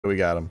We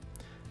got him.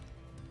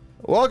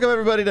 Welcome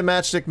everybody to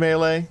Matchstick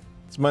Melee.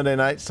 It's Monday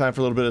night. It's time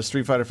for a little bit of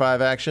Street Fighter V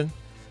action.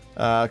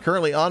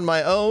 Currently on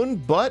my own,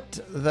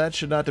 but that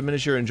should not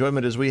diminish your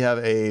enjoyment as we have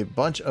a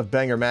bunch of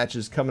banger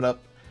matches coming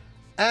up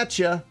at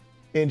ya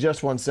in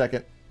just 1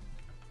 second.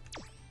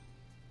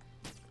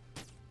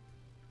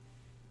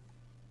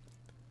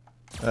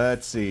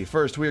 Let's see.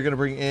 First, we are going to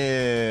bring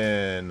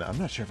in... I'm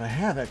not sure if I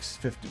have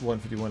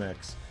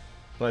X151X.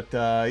 But,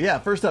 yeah,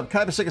 first up,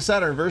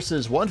 KaibaSegaSaturn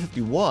versus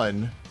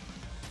 151.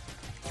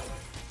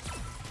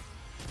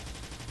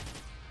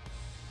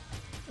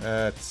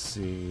 Let's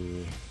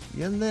see.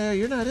 You in there?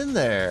 You're not in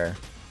there.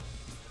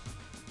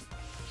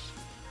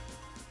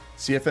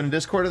 CFN and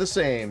Discord are the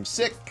same.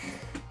 Sick.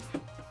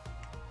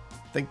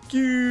 Thank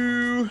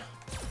you.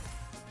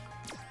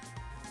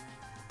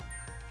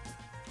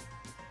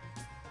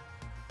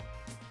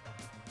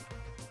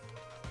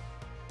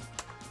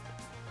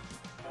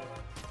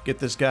 Get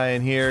this guy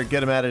in here,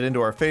 get him added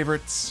into our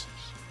favorites,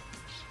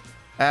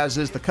 as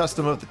is the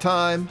custom of the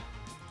time.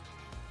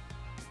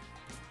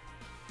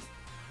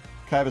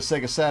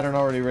 KaibaSegaSaturn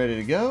already ready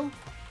to go.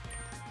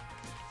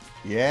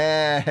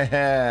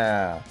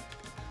 Yeah.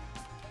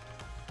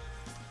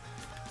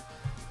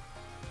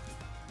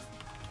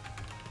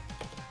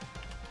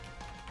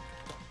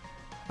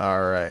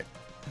 All right.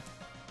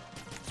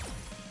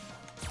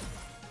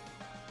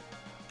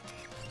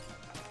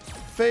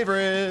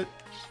 Favorite.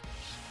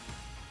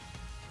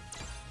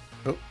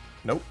 Oh,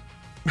 nope.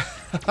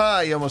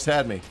 You almost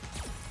had me.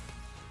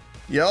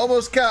 You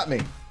almost caught me.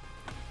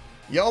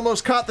 You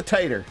almost caught the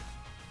tater.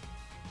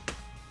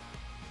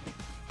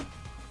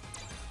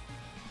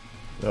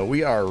 So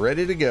we are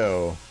ready to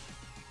go.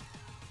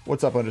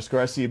 What's up, Underscore?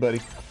 I see you, buddy.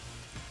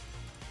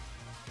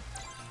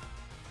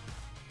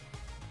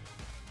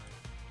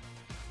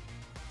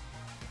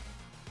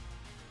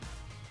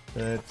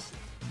 That's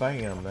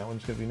bam. That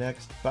one's gonna be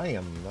next.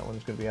 Bam. That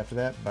one's gonna be after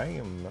that.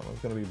 Bam. That one's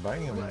gonna be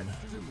bam.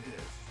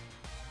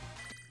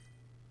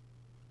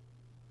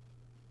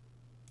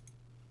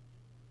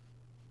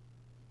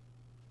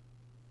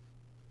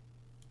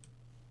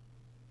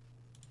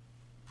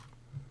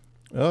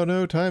 Oh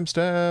no,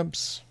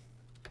 timestamps.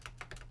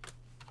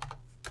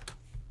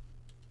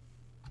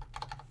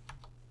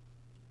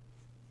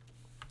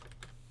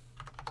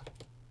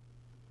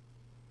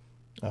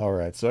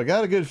 Alright, so I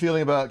got a good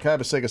feeling about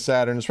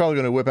KaibaSegaSaturn. It's probably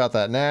going to whip out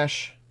that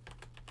Nash.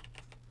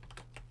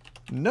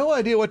 No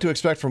idea what to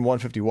expect from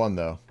 151,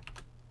 though.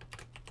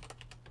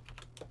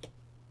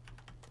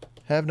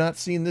 Have not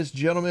seen this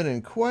gentleman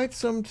in quite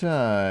some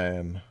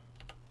time.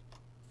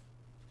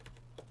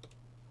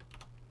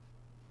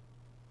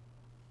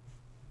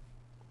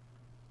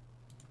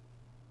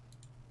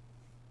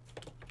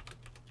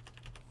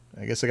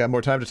 I guess I got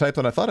more time to type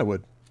than I thought I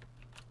would.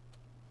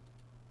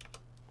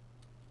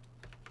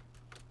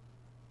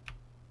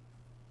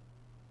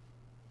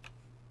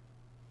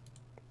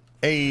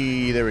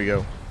 Hey, there we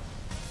go.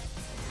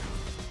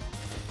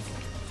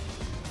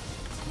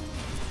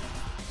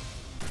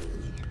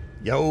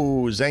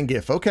 Yo,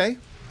 Zangeif. Okay.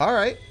 All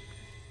right.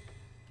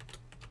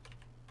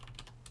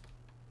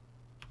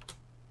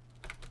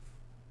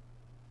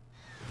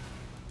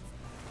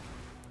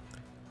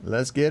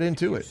 Let's get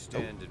into it.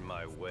 Stand in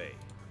my way.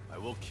 I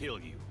will kill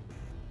you.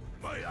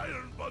 My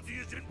iron body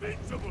is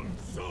invincible,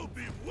 so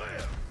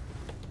beware!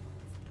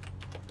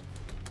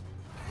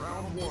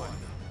 Round one.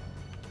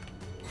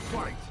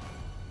 Fight!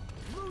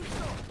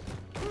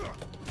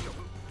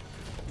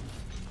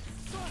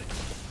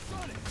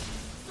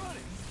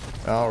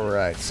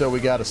 Alright, so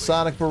we got a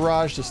Sonic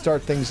Barrage to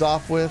start things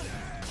off with.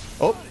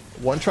 Oh,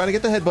 one trying to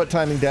get the headbutt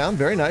timing down.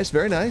 Very nice,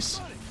 very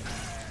nice.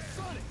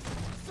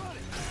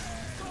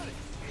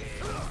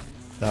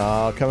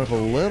 Coming up a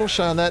little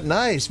shot on that.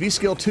 Nice.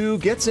 V-Skill 2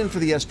 gets in for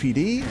the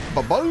SPD.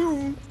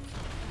 Ba-boom!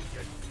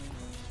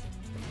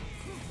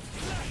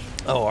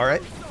 Oh,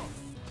 alright.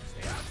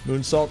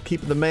 Moonsault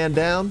keeping the man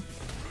down.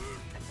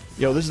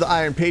 Yo, this is the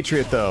Iron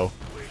Patriot, though.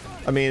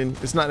 I mean,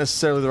 it's not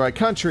necessarily the right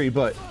country,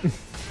 but...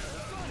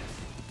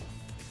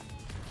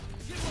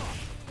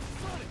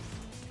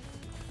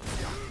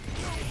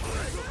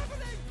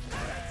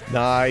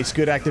 Nice,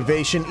 good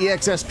activation.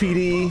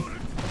 EXSPD.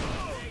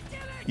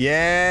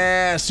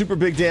 Yeah, super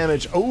big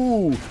damage.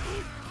 Oh,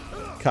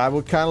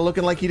 Kaiba kind of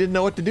looking like he didn't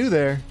know what to do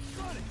there.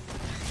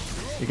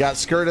 He got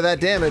skirt of that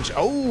damage.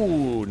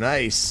 Oh,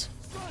 nice.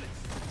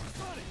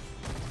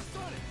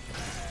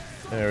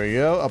 There we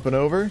go, up and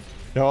over.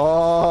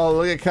 Oh,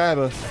 look at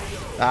Kaiba.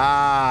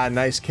 Ah,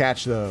 nice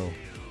catch though.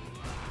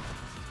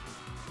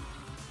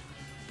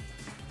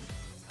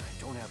 I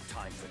don't have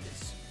time for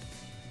this.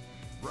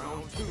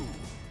 Round two.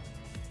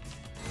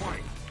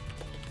 Fight!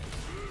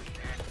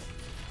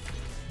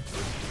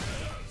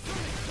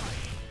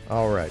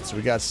 Alright, so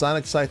we got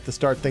Sonic Scythe to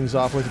start things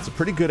off with. It's a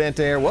pretty good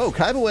anti-air. Whoa,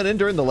 Kaiba went in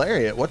during the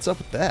lariat. What's up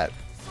with that?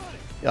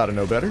 You ought to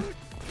know better.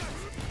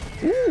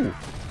 Ooh.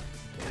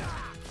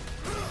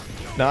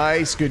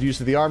 Nice, good use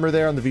of the armor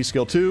there on the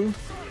V-Skill 2.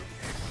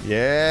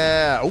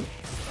 Yeah. Oh.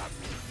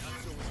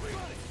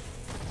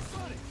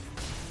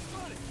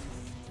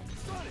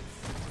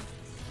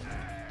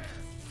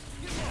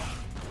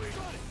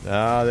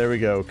 Ah, there we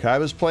go.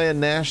 Kaiba's playing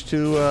Nash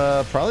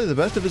to probably the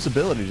best of his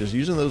ability, just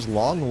using those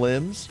long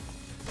limbs.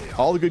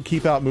 All the good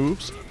keep out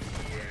moves.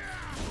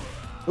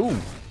 Ooh.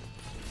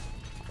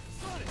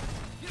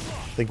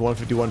 I think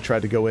 151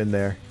 tried to go in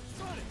there.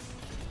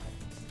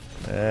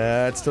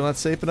 It's still not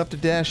safe enough to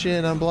dash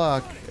in on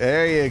block.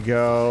 There you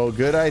go.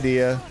 Good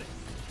idea.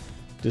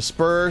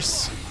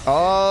 Disperse.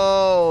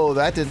 Oh,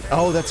 that didn't.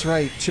 Oh, that's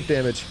right. Chip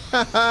damage.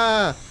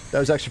 That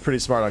was actually pretty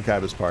smart on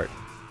Kaiba's part.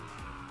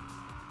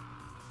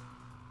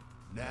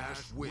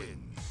 Nash wins.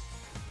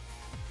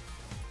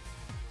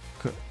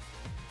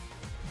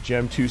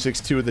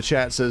 Gem262 in the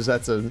chat says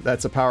that's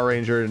a Power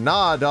Ranger.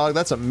 Nah, dog,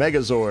 that's a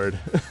Megazord.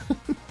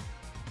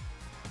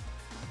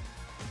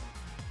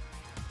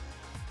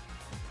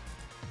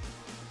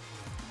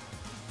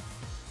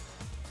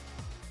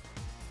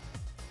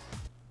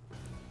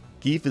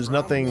 Geef is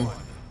nothing.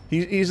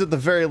 He's at the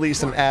very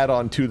least an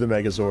add-on to the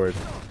Megazord.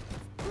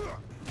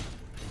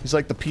 He's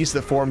like the piece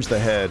that forms the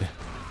head.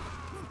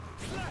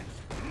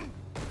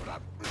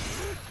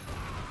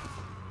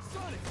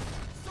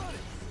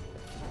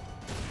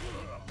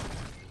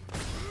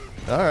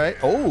 Alright.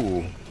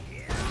 Oh!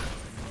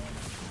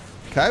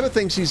 Kaiba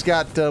thinks he's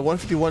got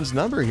 151's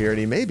number here, and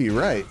he may be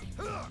right.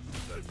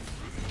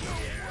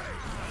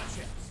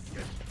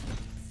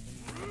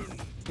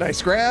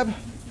 Nice grab.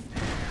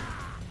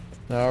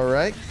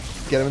 Alright.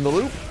 Get him in the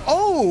loop.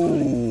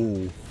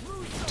 Oh!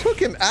 Took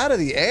him out of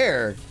the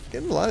air.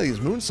 Getting a lot of these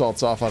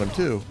moonsaults off on him,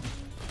 too.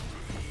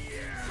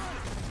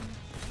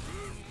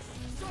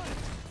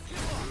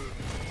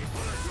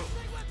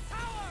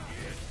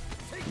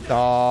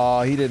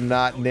 Oh, he did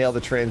not nail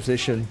the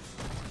transition.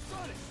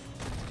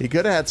 He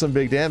could have had some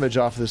big damage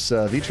off this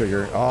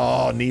V-trigger.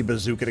 Oh, knee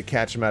bazooka to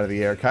catch him out of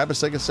the air.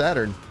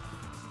 KaibaSegaSaturn.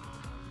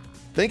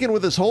 Thinking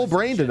with his whole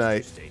brain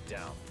tonight. Stay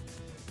down.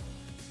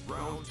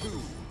 Round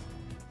 2.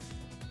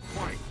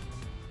 Fight.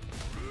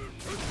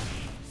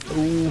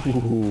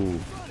 Ooh.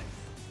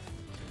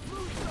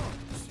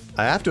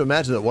 I have to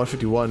imagine that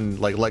 151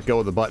 like let go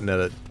of the button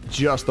at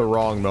just the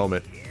wrong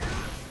moment.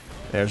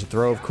 There's a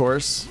throw, of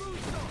course.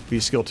 B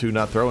skill 2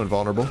 not throw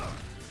invulnerable.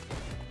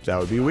 That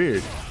would be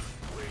weird.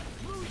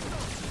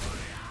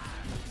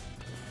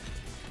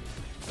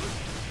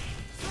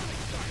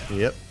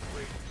 Yep.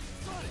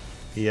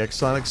 EX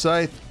Sonic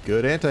Scythe.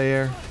 Good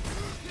anti-air.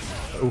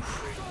 Oof.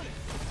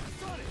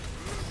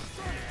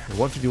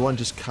 151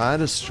 just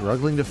kind of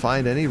struggling to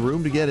find any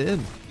room to get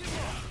in.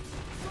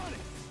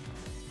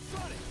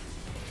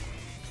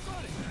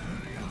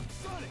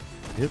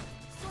 Yep.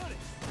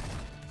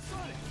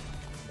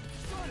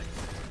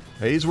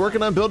 He's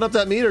working on building up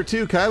that meter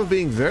too. Kaiba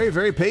being very,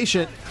 very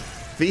patient.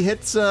 If he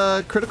hits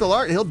critical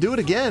art, he'll do it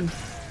again.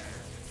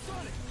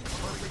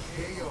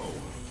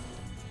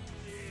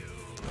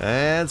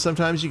 And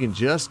sometimes you can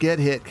just get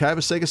hit.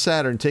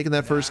 KaibaSegaSaturn taking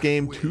that first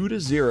game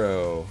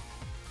 2-0.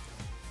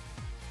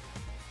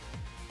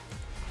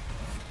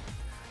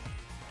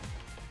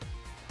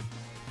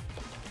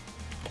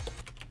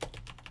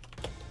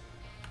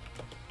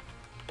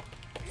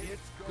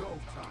 It's go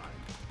time.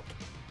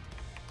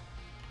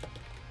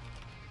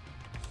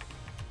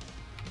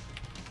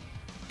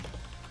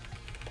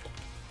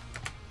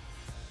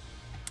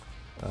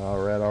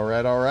 Alright,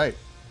 alright, alright.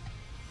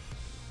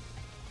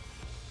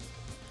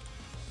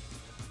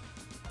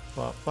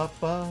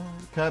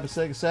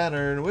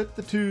 KaibaSegaSaturn with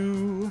the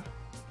 2.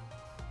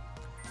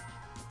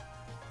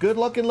 Good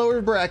luck in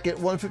lower bracket,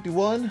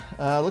 151.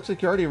 Looks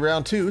like you're already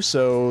round 2,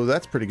 so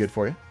that's pretty good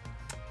for you.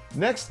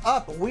 Next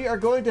up, we are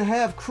going to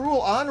have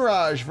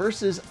CruelAnraj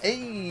versus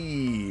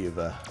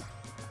Ave.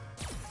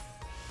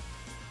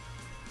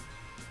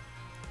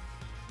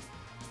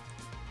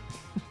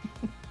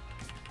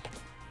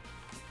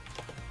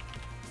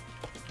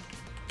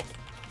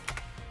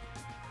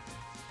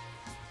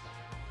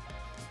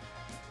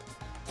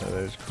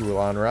 There's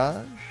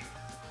CruelAnraj.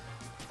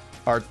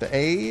 Art the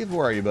Ave.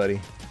 Where are you, buddy?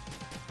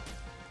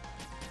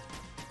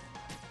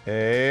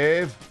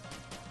 Ave.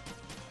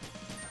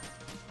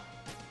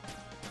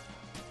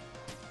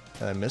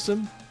 Did I miss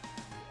him?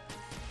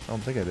 I don't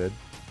think I did.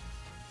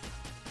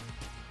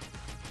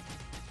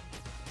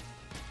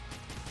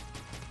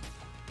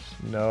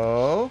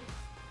 No.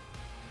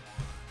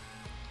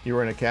 You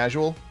were in a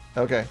casual?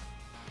 Okay.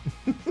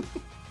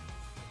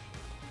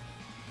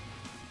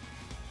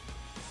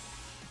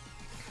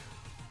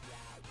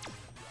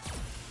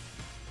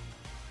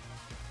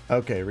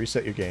 Okay,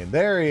 reset your game.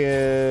 There he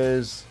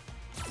is.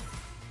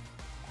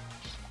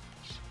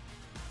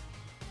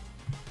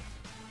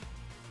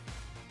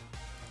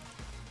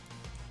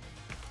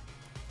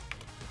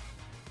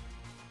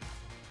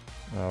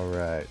 All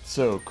right.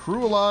 So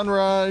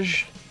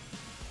CruelAnraj,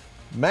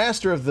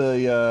 master of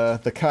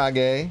the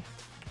Kage.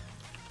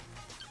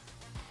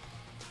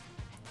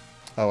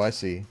 Oh, I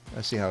see.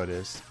 I see how it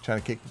is.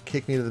 Trying to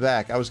kick me to the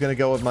back. I was gonna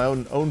go with my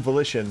own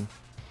volition.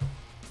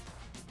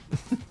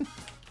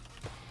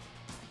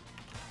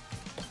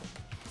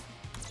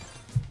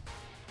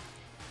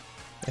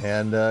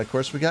 And, of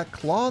course, we got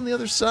Claw on the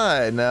other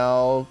side.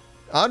 Now,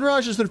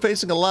 Anraj has been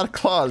facing a lot of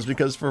claws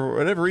because for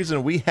whatever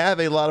reason we have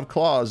a lot of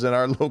claws in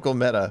our local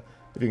meta,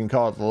 if you can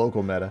call it the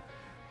local meta.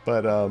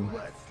 But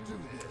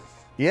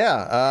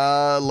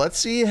yeah, let's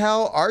see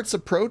how Art's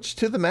approach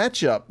to the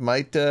matchup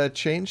might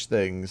change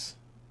things.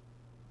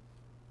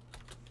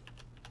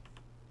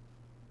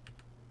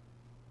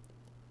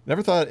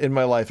 Never thought in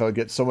my life I would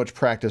get so much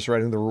practice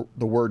writing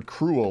the word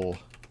cruel.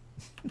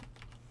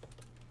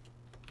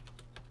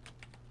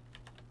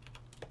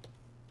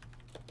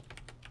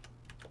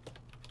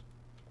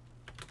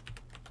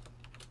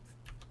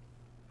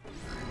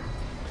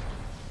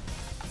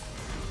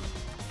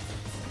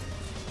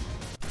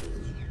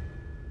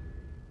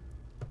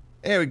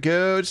 There we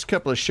go, just a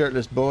couple of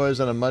shirtless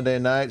boys on a Monday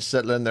night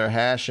settling their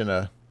hash in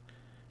a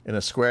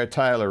square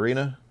tile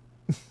arena.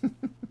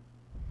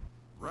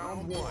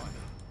 Round one.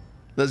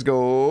 Let's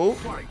go.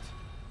 Fight.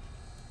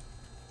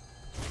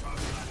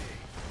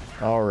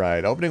 All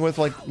right, opening with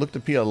like looked to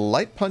be a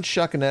light punch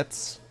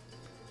shotgunettes,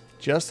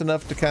 just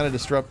enough to kind of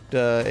disrupt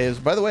Aves.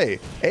 By the way,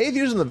 Ave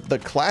using the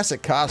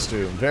classic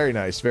costume, very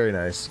nice, very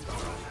nice.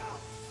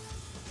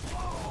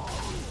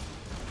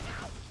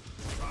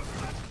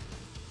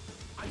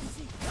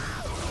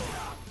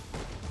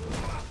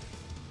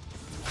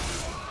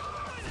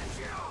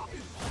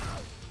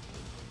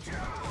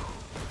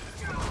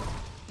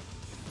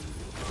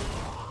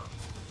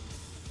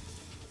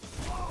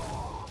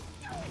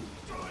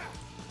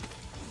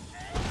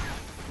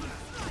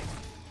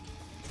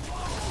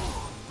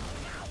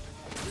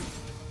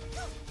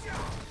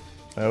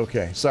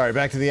 Okay, sorry,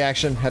 back to the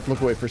action. Had to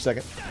look away for a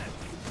second.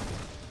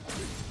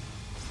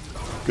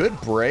 Good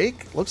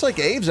break. Looks like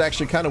Ave's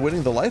actually kind of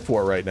winning the life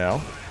war right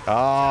now.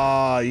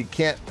 Ah, you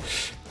can't...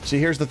 See,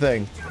 here's the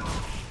thing.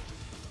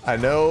 I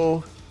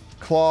know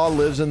Claw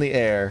lives in the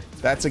air.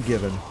 That's a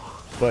given.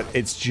 But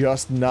it's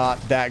just not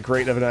that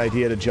great of an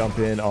idea to jump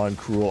in on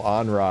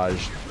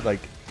CruelAnraj. Like,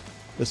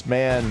 this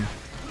man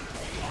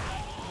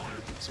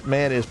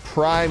is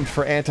primed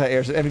for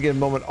anti-airs at any given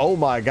moment. Oh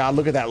my god,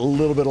 look at that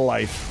little bit of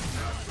life.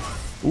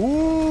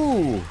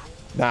 Ooh!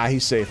 Nah,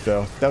 he's safe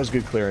though. That was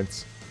good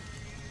clearance.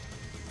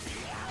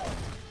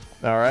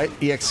 Alright,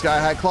 EX Sky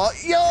High Claw.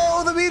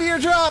 Yo, the meteor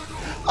drop!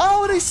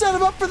 Oh, and he set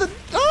him up for the...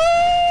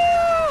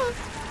 Ah!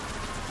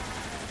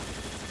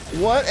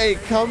 What a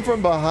come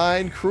from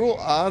behind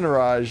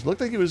CruelAnraj.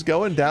 Looked like he was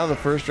going down the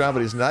first round,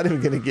 but he's not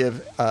even going to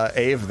give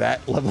Ave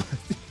that level.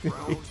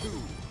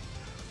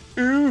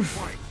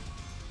 Oof!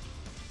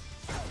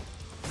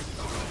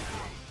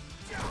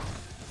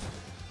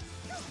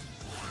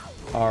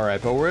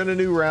 Alright, but we're in a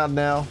new round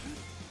now.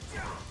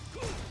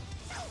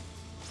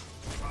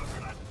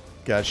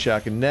 Got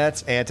shotgun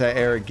nets,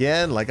 anti-air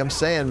again. Like I'm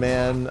saying,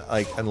 man,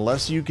 like,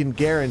 unless you can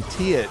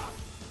guarantee it,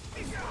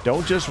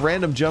 don't just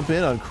random jump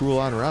in on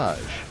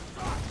CruelAnraj.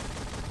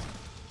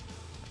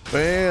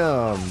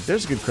 Bam!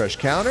 There's a good crush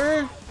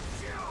counter.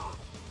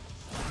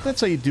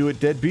 That's how you do it,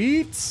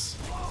 deadbeats.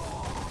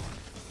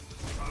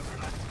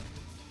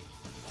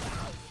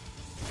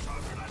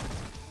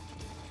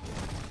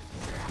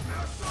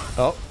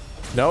 Oh.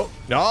 No,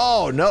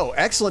 no, no.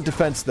 Excellent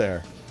defense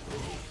there.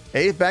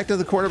 Ave back to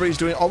the corner, but he's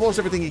doing almost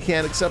everything he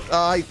can, except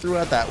he threw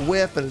out that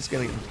whip, and it's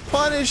going to get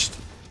punished.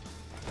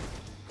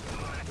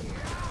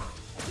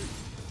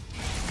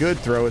 Good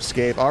throw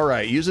escape. All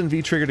right, using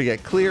V-trigger to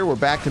get clear. We're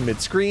back to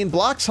mid-screen.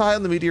 Blocks high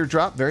on the meteor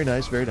drop. Very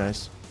nice, very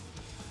nice.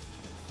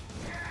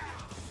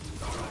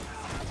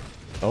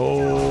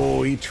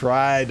 Oh, he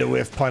tried to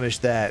whiff punish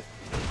that.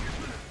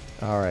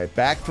 All right,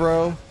 back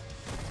throw.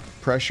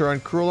 Pressure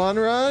on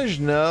CruelAnraj.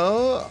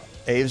 No.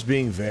 Ave's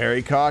being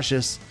very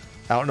cautious.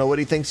 I don't know what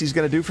he thinks he's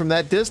gonna do from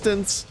that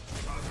distance.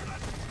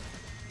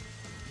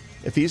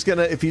 If he's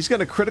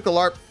gonna critical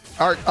art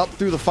up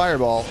through the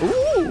fireball.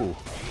 Ooh!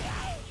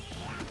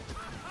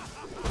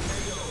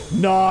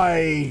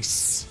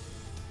 Nice!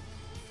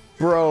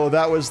 Bro,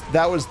 that was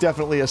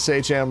definitely a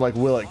Sage Am like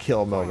will it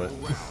kill moment.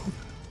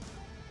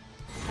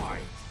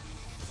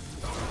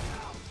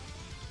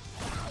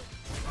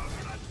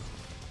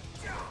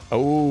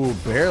 Oh,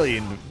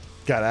 barely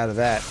got out of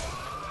that.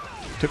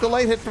 Took a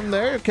light hit from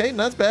there. Okay,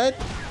 not bad.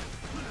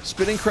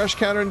 Spinning crush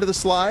counter into the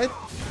slide.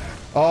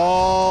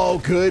 Oh,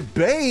 good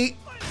bait.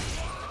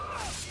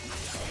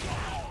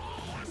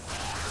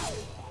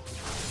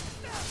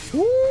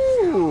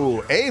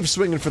 Woo! Ave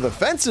swinging for the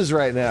fences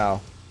right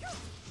now.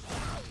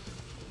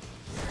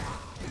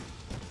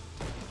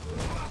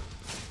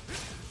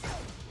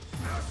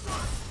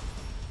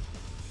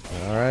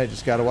 All right,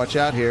 just got to watch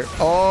out here.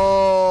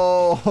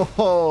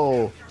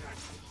 Oh,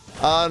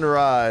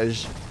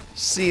 Anraj,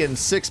 seeing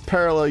 6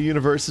 parallel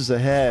universes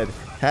ahead,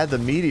 had the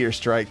meteor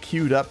strike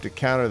queued up to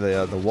counter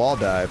the wall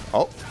dive.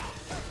 Oh,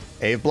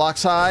 Ave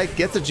blocks high,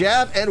 gets a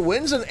jab, and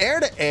wins an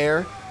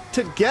air-to-air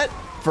to get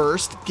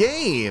first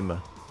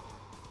game.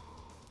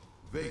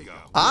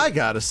 I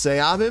gotta say,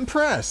 I'm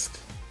impressed.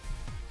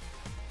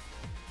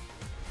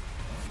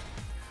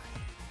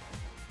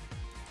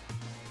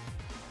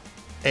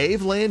 Ave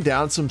laying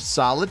down some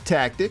solid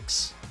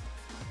tactics.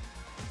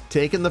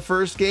 Taking the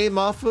first game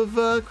off of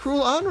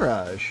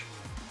CruelAnraj.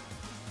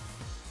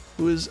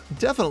 who is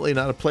definitely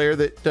not a player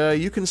that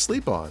you can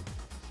sleep on.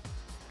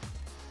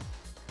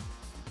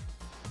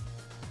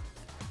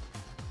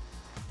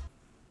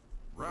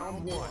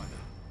 Round one.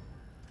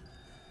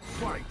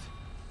 Fight.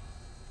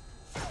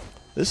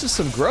 This is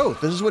some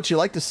growth. This is what you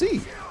like to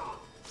see.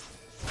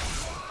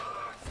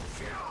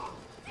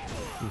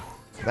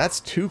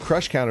 That's 2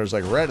 crush counters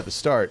like right at the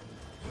start.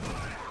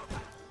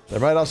 There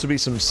might also be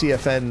some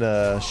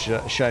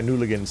CFN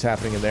shenanigans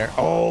happening in there.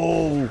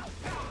 Oh!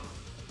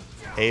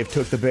 Ave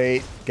took the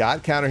bait,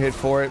 got counter hit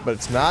for it, but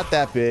it's not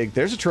that big.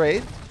 There's a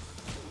trade.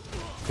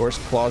 Of course,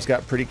 Claw's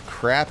got pretty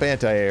crap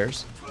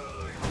anti-airs.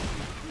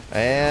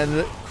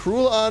 And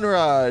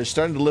CruelAnraj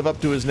starting to live up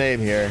to his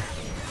name here.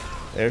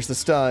 There's the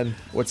stun.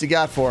 What's he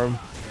got for him?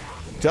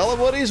 Tell him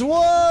what he's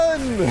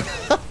won!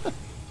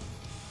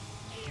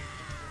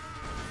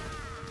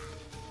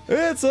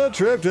 It's a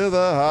trip to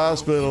the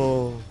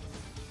hospital.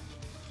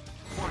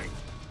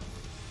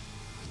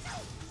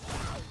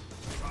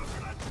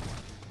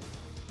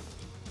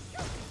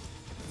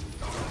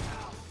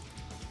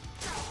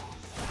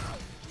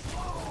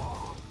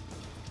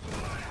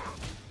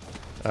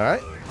 All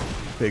right,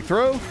 big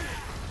throw.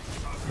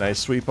 Nice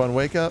sweep on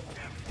wake up.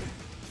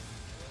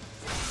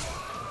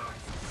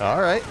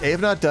 All right, Ave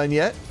not done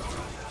yet.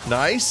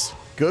 Nice,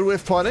 good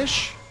whiff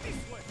punish.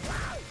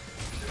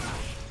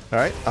 All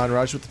right,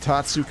 Anraj with the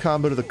Tatsu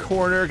combo to the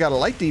corner. Got a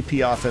light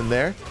DP off in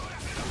there.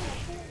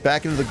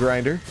 Back into the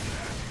grinder.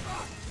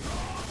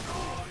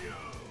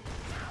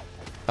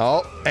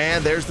 Oh,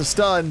 and there's the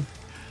stun.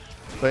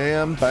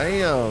 Bam,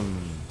 bam.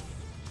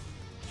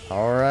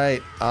 All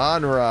right,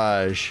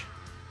 Anraj.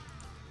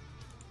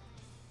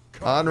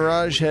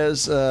 Anraj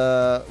has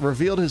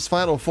revealed his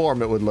final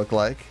form, it would look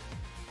like.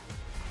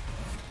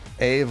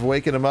 Ave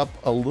waking him up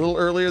a little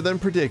earlier than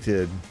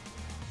predicted.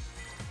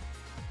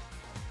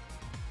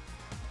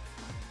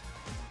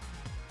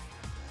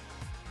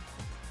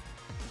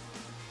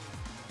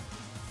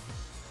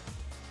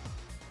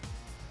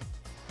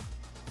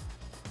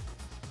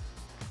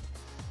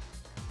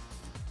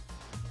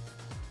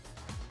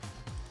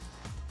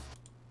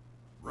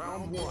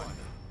 Round one.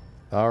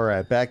 All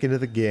right, back into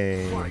the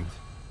game.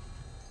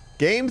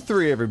 Game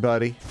 3,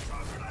 everybody.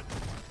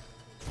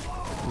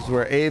 This is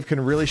where Ave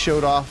can really show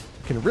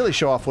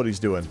off what he's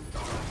doing.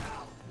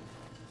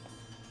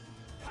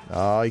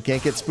 Oh, he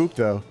can't get spooked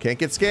though. Can't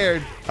get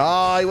scared.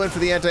 Oh, he went for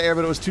the anti-air,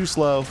 but it was too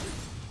slow.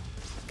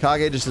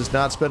 Kage just does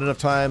not spend enough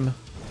time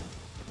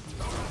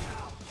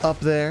up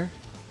there.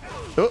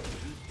 Oh.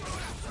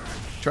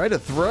 Tried to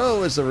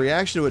throw as a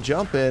reaction to a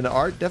jump in.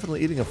 Art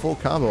definitely eating a full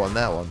combo on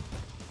that one.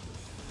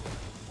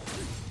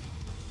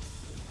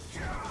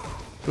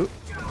 Ooh.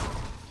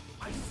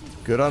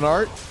 Good on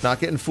Art. Not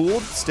getting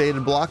fooled. Stayed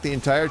in block the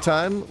entire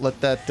time.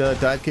 Let that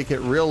dive kick hit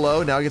real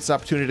low. Now he gets the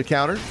opportunity to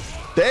counter.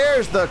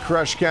 There's the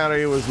crush counter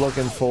he was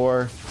looking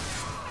for.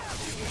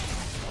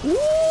 Woo!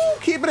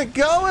 Keeping it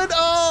going.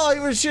 Oh, he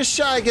was just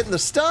shy of getting the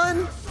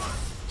stun.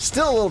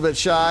 Still a little bit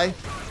shy.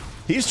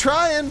 He's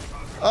trying.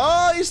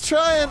 Oh, he's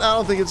trying. I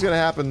don't think it's going to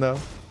happen, though.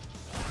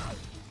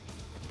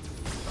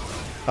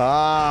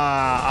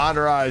 Ah,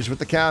 Anraj with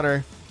the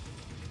counter.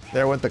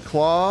 There went the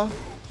claw.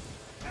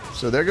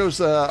 So there goes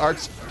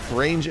Art's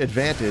range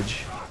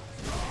advantage.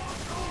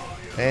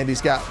 And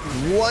he's got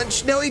one.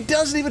 No, he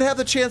doesn't even have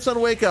the chance on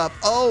wake up.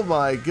 Oh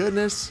my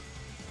goodness.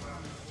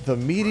 The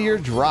meteor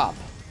drop.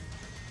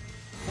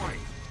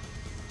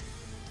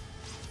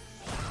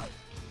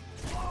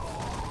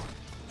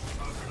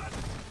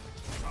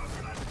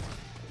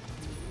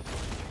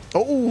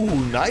 Oh,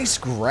 nice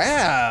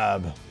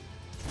grab.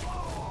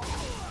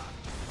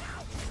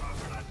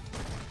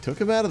 Took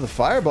him out of the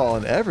fireball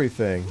and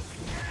everything.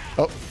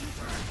 Oh.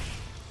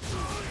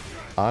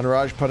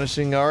 Anraj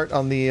punishing Art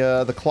on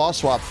the claw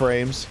swap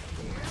frames.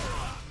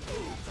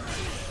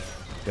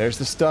 There's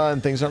the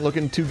stun. Things aren't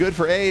looking too good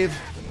for Ave.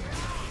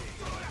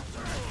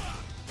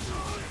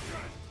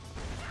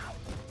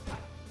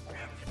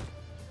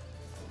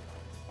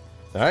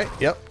 Alright,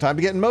 yep. Time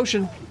to get in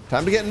motion.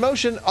 Time to get in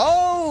motion.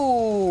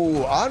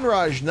 Oh!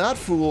 Anraj not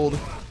fooled.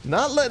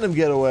 Not letting him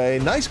get away.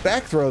 Nice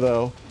back throw,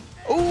 though.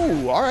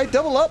 Oh, alright.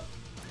 Double up.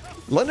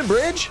 London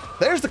Bridge.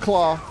 There's the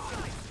claw.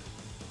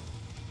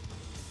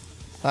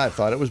 I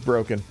thought it was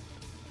broken.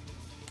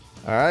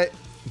 Alright.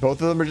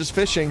 Both of them are just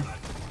fishing.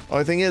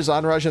 Only thing is,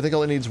 Anraj, I think,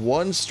 only needs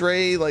one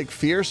stray, like,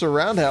 fierce or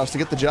roundhouse to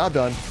get the job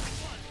done.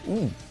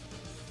 Ooh.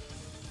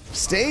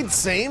 Stayed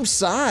same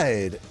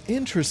side.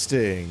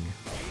 Interesting.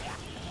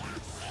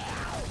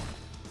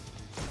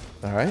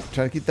 Alright,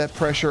 trying to keep that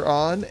pressure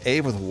on.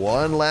 Ave with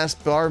one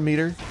last bar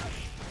meter.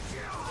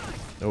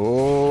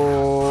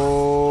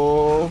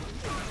 Oh.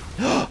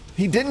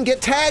 He didn't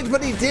get tagged,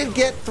 but he did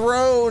get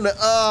thrown.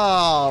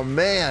 Oh,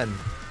 man.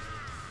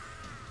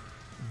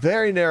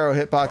 Very narrow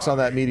hitbox on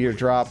that meteor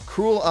drop.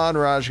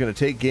 CruelAnraj going to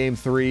take game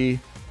 3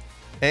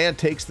 and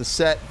takes the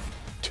set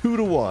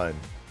 2-1.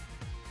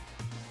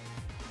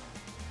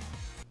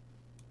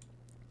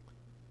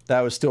 That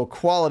was still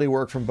quality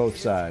work from both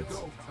sides.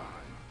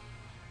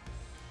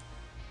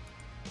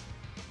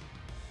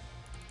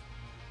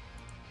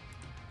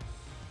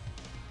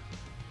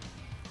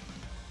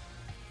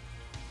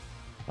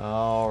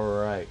 All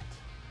right.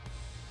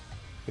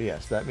 But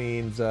yes, that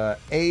means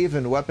Ave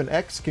and Weapon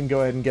X can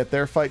go ahead and get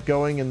their fight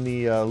going in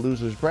the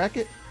losers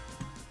bracket.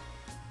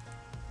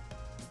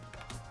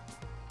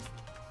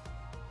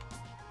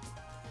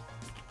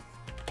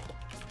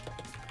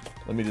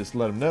 Let me just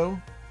let them know.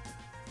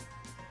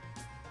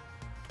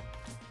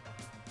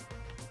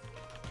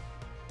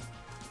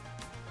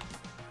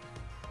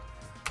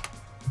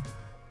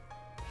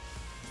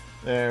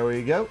 There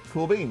we go.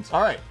 Cool beans.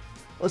 All right.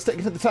 Let's take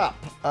it to the top.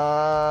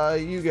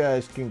 You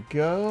guys can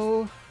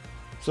go.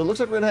 So it looks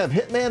like we're going to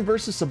have Hitman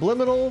versus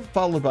Subliminal,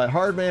 followed by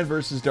HARDMAN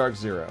versus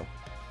DarkZero.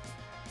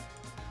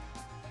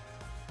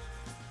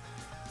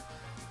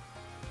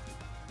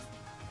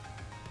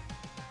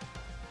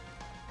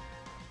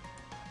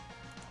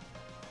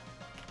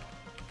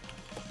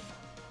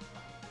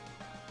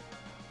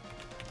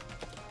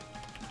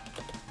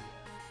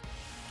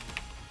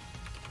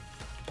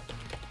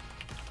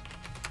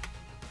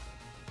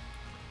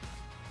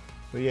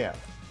 But yeah.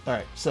 All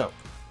right. So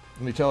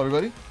let me tell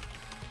everybody.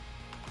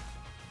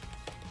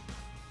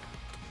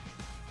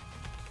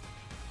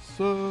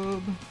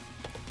 Sub.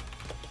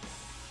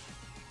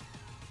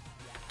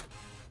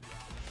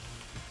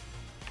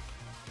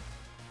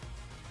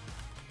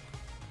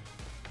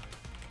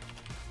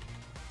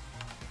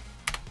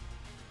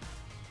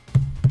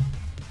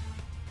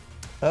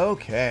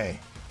 Okay.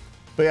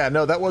 But yeah,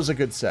 no, that was a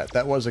good set.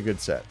 That was a good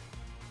set.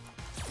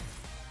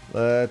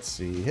 Let's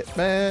see.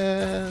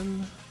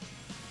 Hitman.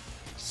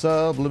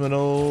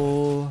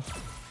 Subliminal.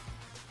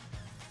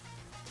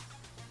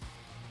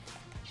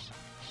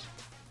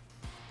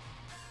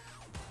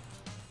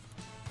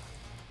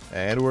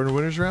 And we're in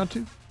winners round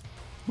 2.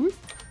 Whoop.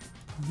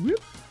 Whoop.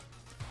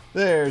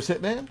 There's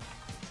Hitman.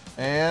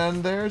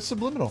 And there's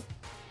Subliminal.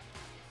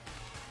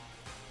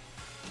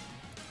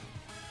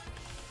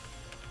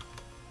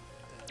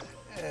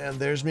 And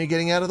there's me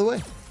getting out of the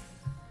way.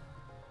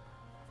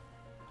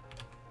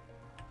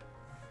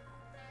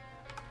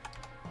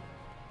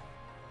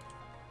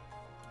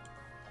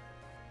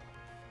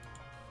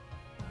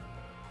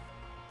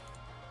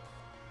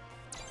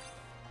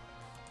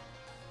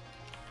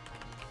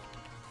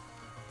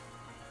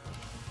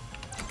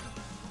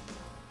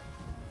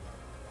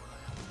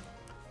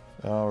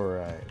 All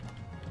right.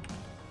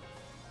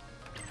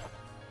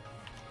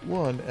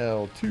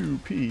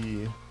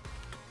 1L2P.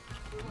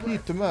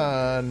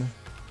 Hitman.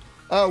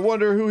 I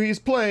wonder who he's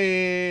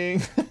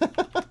playing.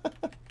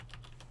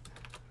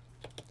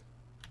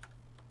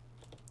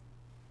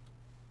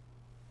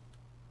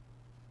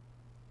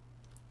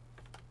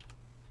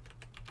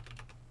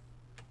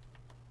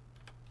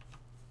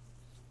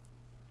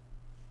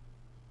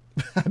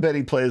 I bet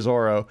he plays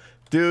Oro.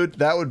 Dude,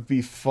 that would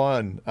be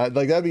fun.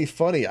 Like, that'd be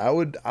funny. I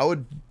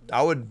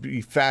would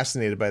be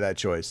fascinated by that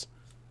choice.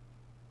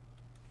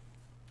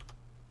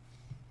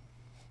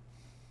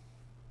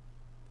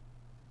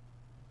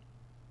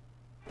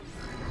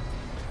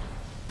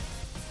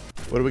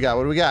 What do we got?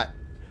 What do we got?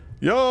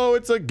 Yo,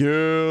 it's a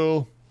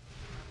Gill.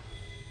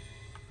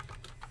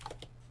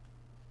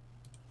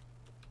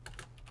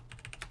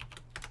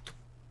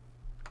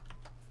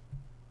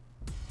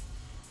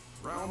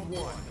 Round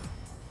 1.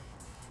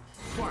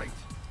 Fight.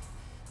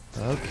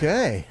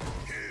 Okay.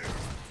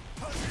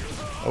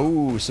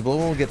 Oh,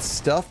 Subliminal gets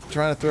stuffed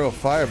trying to throw a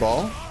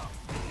fireball.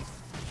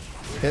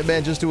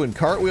 Hitman just doing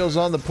cartwheels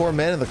on the poor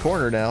man in the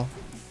corner now.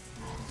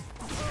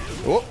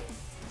 Oh.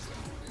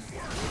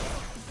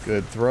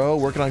 Good throw.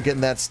 Working on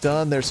getting that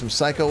stun. There's some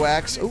Psycho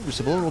Axe. Oh,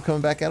 Subliminal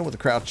coming back at him with a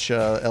crouch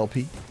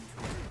LP.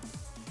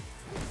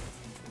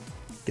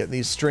 Getting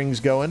these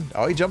strings going.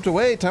 Oh, he jumped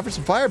away. Time for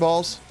some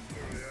fireballs.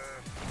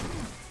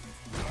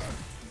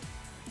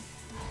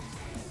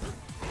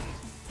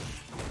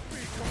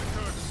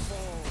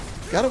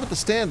 Got it with the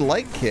stand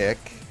light kick.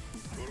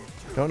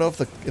 Don't know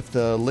if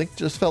the link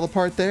just fell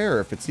apart there or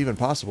if it's even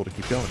possible to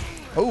keep going.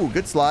 Oh,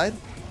 good slide.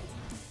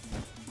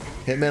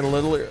 Hitman a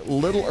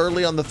little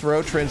early on the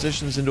throw,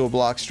 transitions into a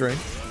block string.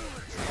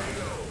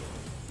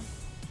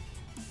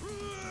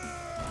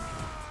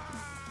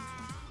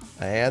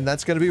 And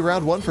that's going to be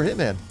round 1 for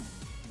Hitman.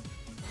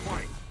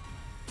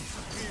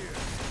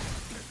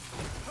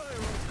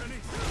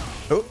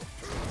 Oh.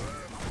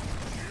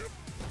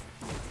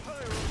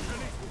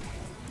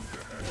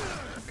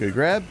 Good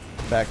grab.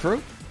 Back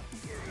throw.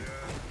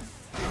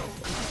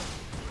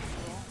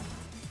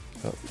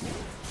 Oh.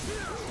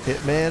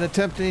 Hitman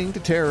attempting to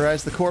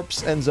terrorize the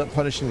corpse, ends up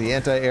punishing the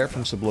anti-air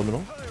from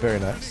Subliminal. Very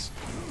nice.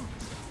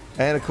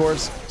 And of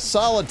course,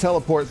 solid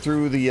teleport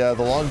through the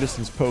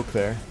long-distance poke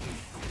there.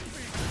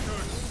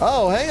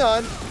 Oh, hang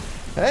on.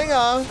 Hang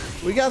on.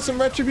 We got some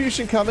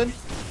retribution coming.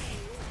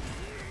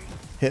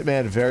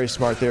 Hitman very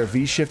smart there.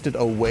 V-shifted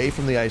away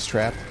from the ice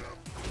trap.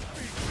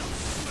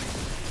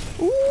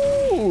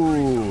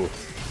 Ooh.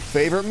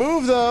 Favorite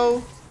move,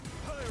 though.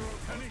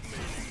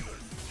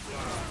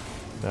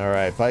 All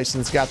right,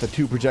 Bison's got the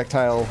 2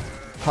 projectile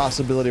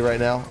possibility right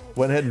now.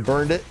 Went ahead and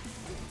burned it.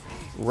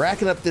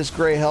 Racking up this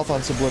gray health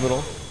on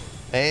Subliminal.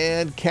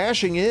 And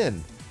cashing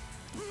in.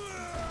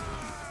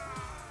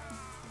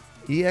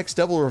 EX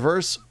double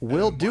reverse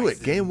will do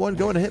it. Game 1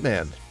 going to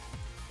Hitman.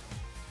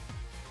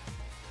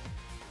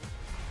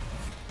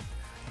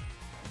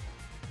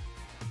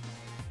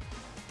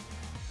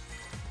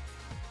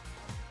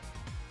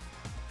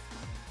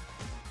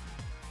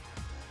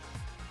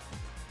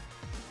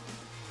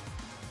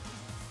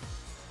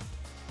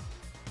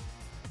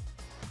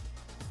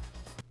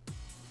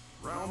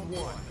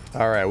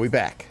 All right, we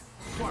back.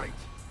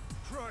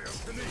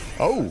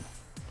 Oh,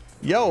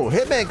 yo,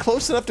 Hitman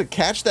close enough to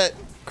catch that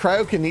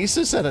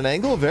cryokinesis at an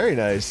angle. Very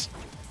nice.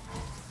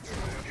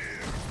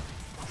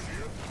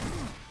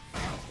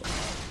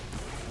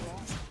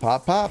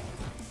 Pop, pop.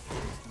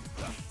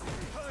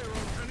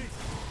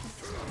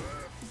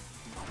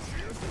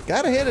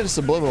 Gotta hand it to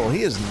Subliminal.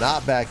 He is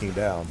not backing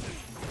down.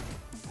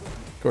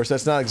 Of course,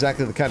 that's not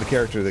exactly the kind of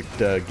character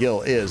that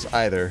Gill is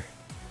either.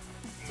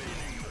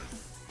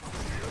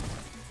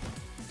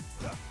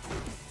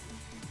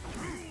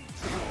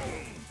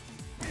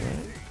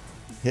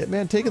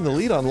 Hitman taking the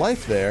lead on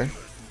life there.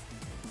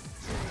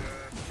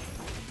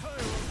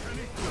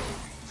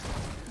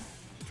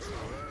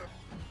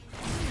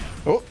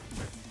 Oh.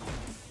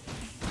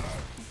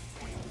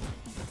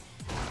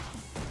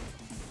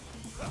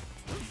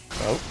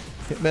 Oh.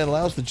 Hitman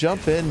allows the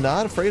jump in.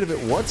 Not afraid of it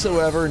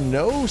whatsoever.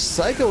 No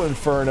Psycho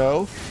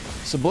Inferno.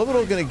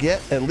 Subliminal going to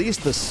get at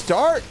least the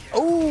start.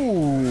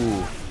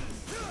 Oh.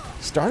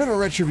 Start of a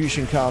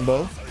Retribution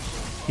combo.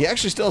 He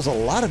actually still has a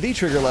lot of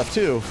V-trigger left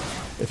too.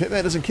 If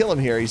Hitman doesn't kill him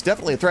here, he's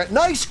definitely a threat.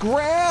 Nice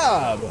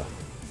grab!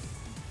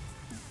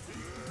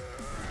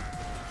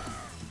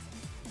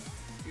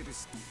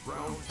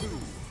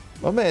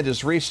 My man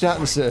just reached out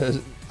and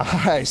says,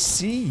 I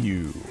see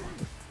you.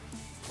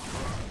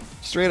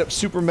 Straight up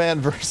Superman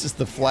versus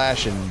the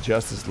Flash in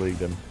Justice League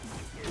him.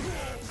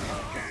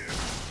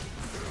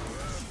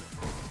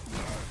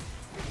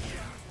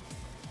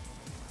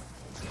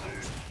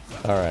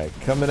 Alright,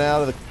 coming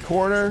out of the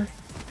corner.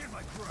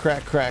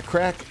 Crack, crack,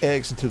 crack.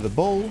 Eggs into the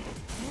bowl.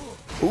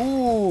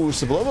 Ooh,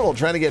 Subliminal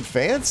trying to get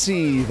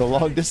fancy. The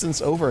long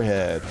distance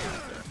overhead.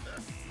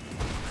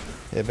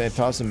 Hitman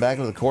tosses him back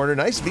into the corner.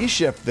 Nice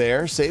V-shift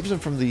there. Saves him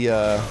from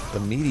the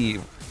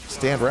meaty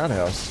stand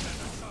roundhouse.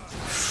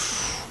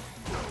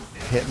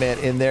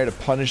 Hitman in there to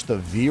punish the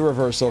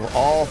V-reversal of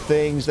all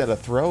things. And a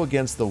throw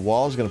against the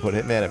wall is going to put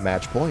Hitman at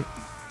match point.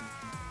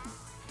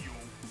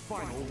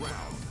 Final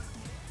round.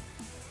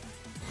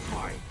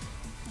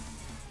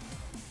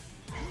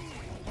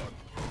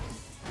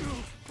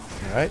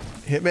 Alright,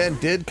 Hitman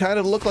did kind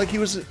of look like he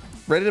was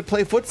ready to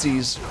play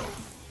footsies.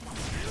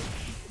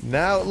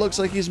 Now it looks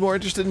like he's more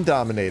interested in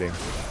dominating.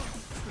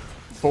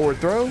 Forward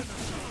throw.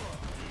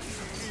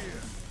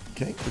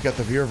 Okay, we got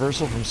the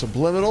V-reversal from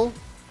Subliminal.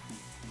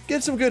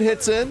 Get some good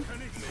hits in.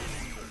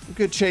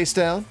 Good chase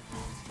down.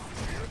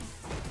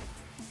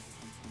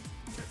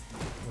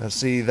 Let's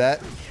see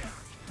that.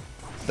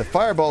 The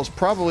fireball's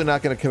probably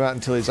not going to come out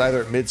until he's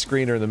either at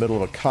mid-screen or in the middle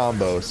of a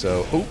combo,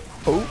 so... Oh,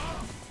 oh.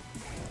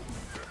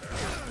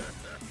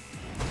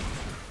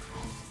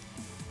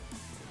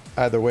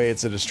 Either way,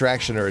 it's a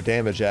distraction or a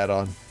damage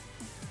add-on.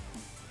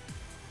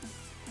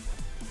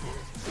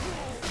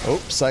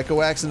 Oh,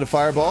 Psycho Axe into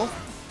Fireball.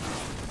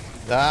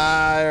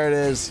 Ah, there it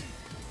is.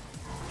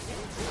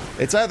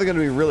 It's either going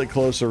to be really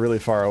close or really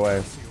far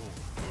away.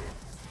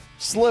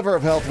 Sliver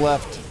of health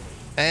left.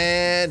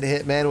 And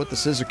Hitman with the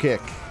scissor kick.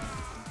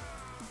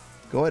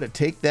 Go ahead and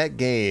take that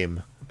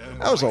game.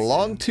 That was a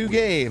long 2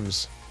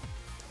 games.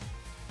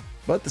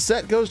 But the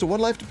set goes to 1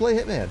 life to play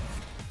Hitman.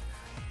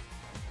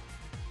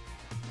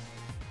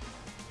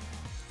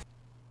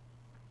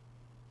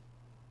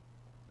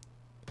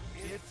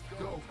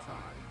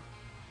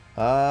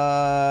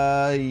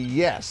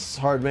 Yes,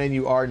 Hardman,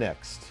 you are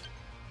next.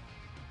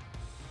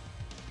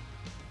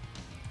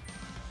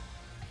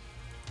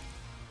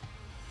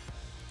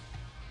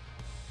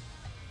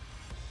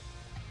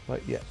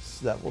 But yes,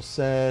 that will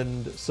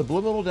send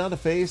Subliminal down to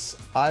face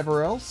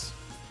Ivor Else.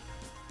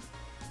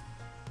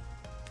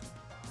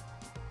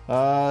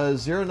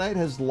 Zero Knight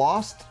has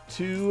lost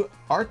to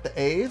Art the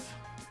Ave.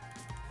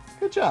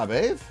 Good job,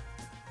 Ave.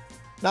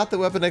 Not that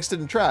Weapon X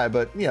didn't try,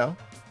 but, you know,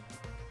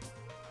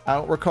 I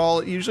don't recall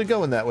it usually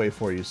going that way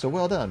for you, so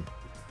well done.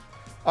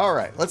 All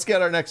right, let's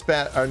get our next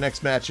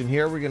match in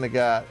here. We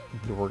got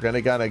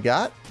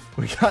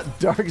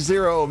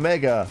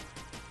DarkZeroOmega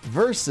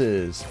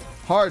versus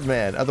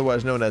Hardman,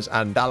 otherwise known as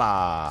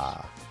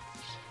Andala.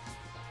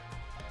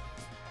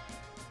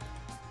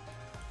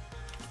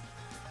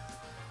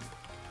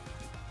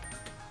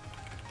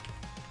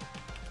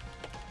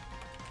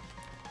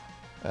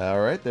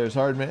 All right, there's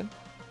Hardman.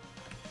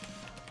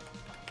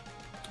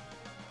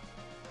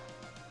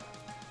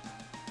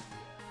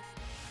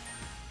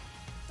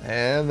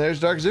 And there's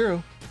Dark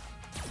Zero.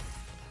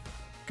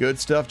 Good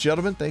stuff,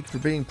 gentlemen. Thank you for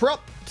being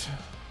prompt.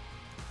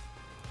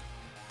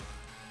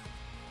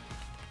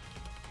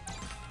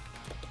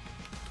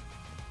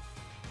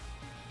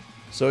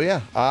 So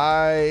yeah,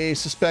 I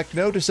suspect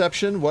no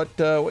deception. What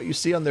you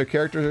see on their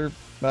character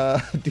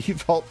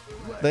default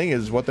thing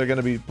is what they're going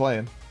to be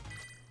playing.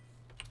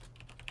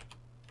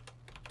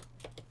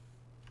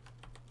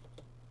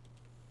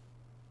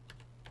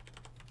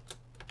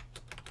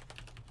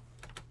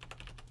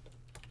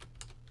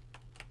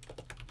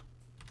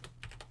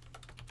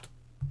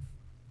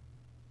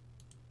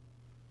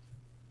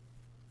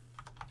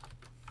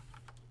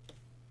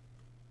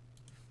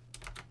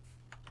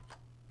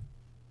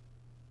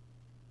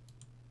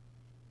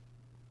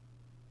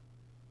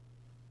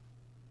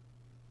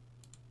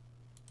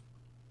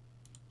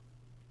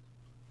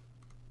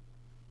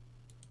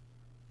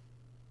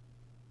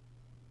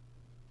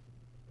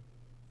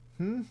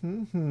 Yeah,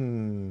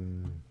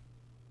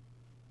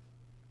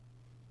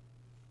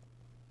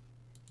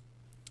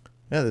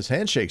 this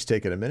handshake's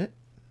taking a minute.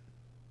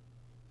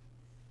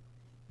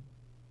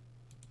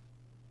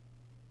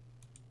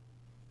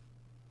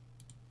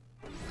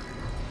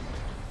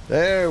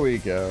 There we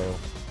go.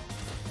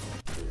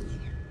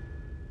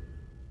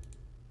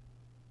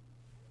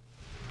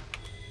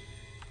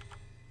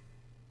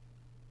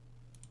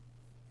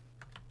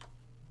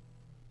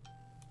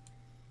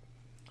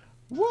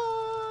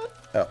 What?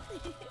 Oh.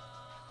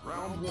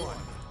 Round one.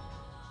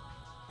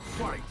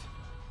 Fight.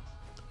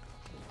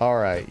 All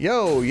right.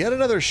 Yo, yet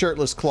another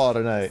shirtless claw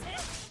tonight.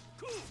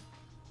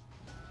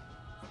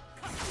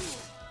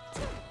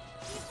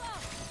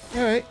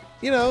 All right.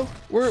 You know,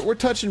 we're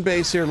touching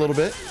base here a little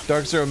bit.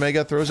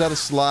 DarkZeroOmega throws out a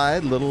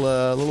slide,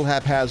 little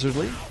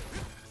haphazardly.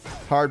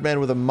 HARDMAN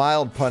with a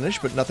mild punish,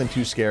 but nothing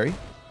too scary.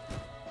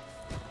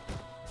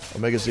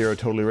 Omega Zero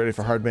totally ready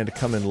for HARDMAN to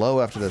come in low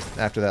after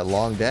that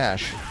long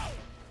dash.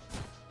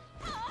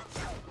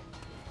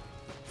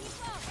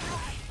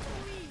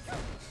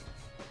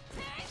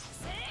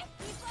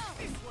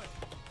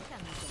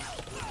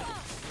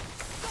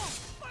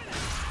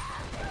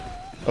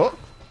 Oh!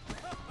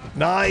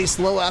 Nice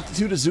low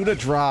altitude Azuna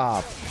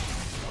drop.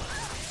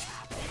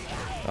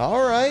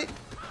 Alright.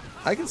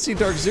 I can see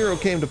Dark Zero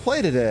came to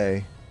play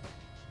today.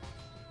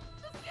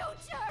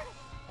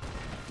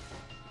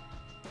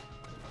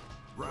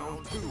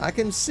 I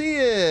can see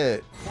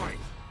it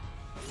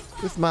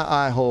with my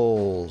eye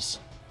holes.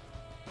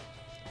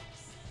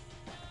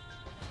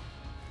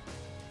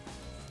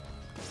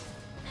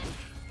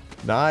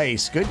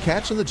 Nice. Good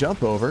catch on the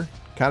jump over.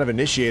 Kind of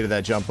initiated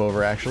that jump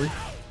over, actually.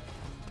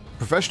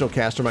 Professional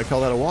caster might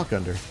call that a walk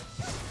under.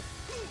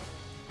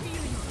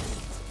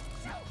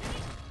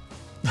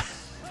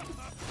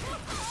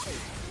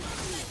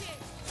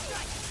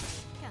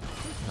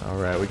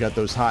 Alright, we got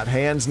those hot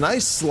hands.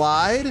 Nice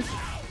slide.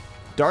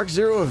 Dark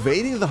Zero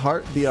evading the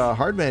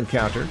HARDMAN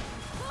counter.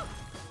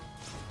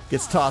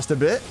 Gets tossed a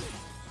bit.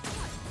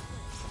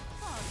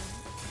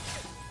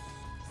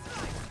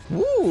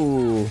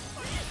 Woo!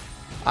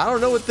 I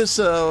don't know what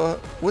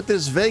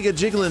this Vega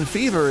jiggling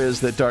fever is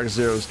that Dark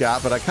Zero's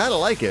got, but I kind of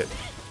like it.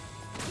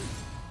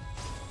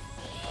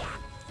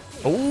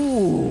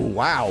 Ooh,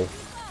 wow.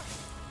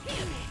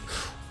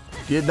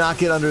 Did not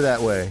get under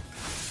that way.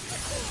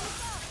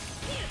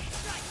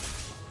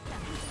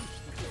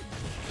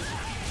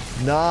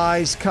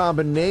 Nice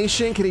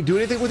combination. Can he do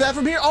anything with that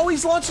from here? Oh,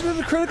 he's launching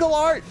into critical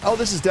art. Oh,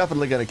 this is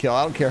definitely going to kill.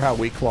 I don't care how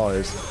weak Claw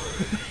is.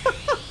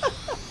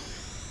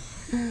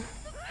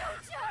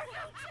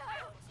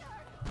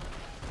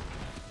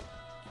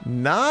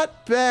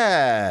 Not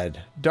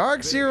bad.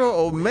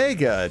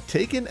 DarkZeroOmega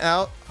taking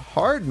out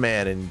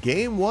HARDMAN in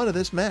game 1 of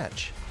this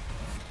match.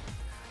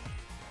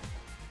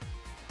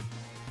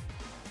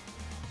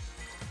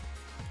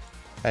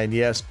 And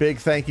yes, big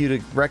thank you to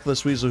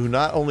Reckless Weasel, who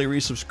not only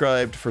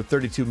resubscribed for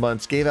 32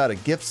 months, gave out a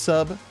gift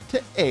sub to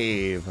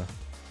Ave.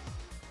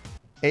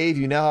 Ave,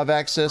 you now have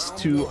access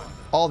to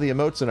all the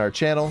emotes in our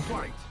channel.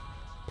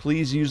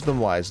 Please use them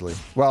wisely.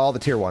 Well, all the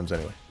tier 1s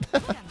anyway.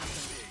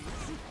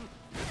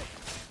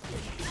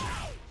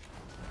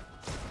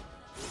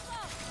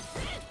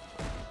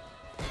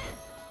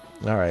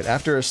 Alright,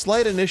 after a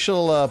slight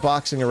initial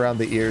boxing around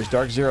the ears,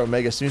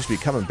 DarkZeroOmega seems to be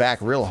coming back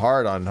real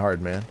hard on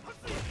HARDMAN.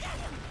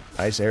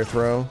 Nice air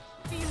throw.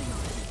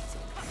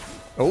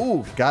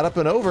 Oh, got up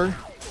and over.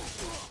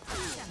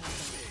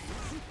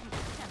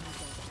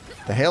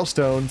 The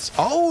hailstones.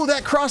 Oh,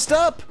 that crossed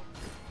up!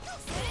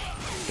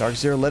 Dark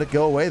Zero let it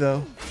go away,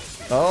 though.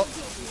 Oh,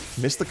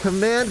 missed the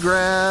command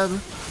grab.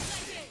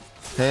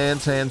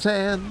 Hands, hands,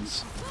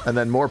 hands. And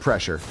then more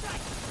pressure.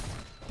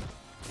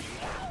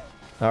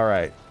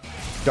 Alright.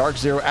 Dark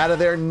Zero out of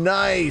there.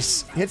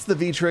 Nice! Hits the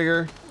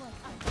V-trigger.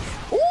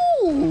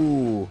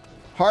 Ooh!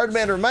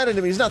 HARDMAN reminded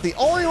him he's not the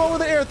only one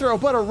with an air throw,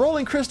 but a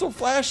rolling crystal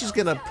flash is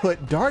going to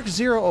put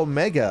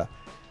DarkZeroOmega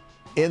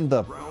in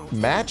the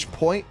match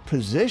point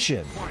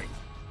position.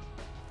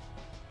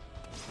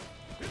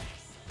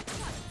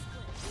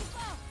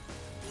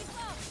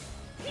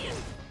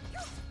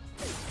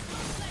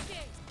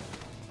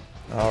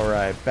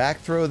 Alright, back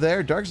throw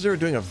there. Dark Zero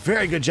doing a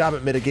very good job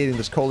at mitigating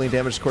this Kolin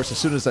damage, of course, as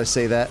soon as I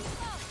say that.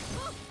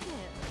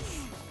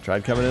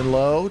 Tried coming in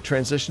low,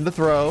 transition to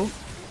throw.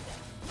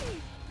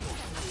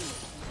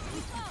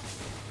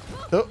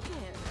 Oh,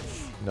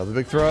 another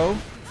big throw.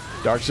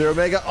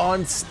 DarkZeroOmega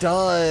on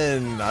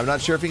stun. I'm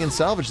not sure if he can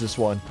salvage this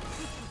one.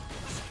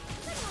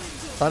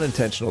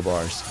 Unintentional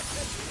bars.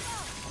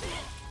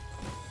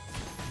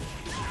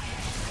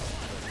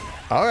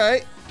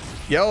 Alright.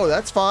 Yo,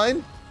 that's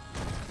fine.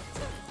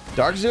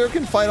 Dark Zero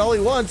can fight all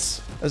he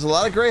wants. There's a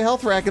lot of gray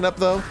health racking up,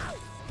 though.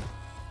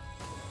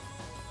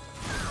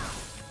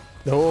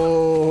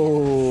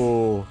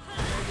 Oh.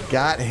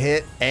 Got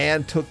hit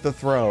and took the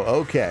throw.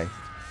 Okay.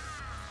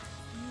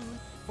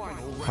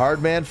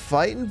 HARDMAN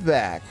fighting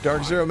back.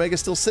 DarkZeroOmega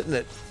still sitting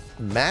at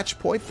match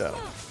point, though.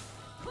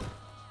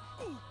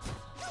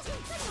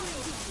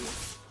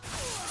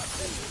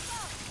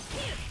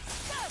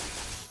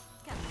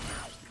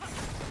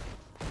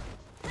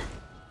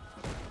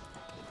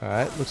 All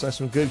right, looks like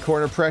some good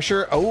corner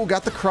pressure. Oh,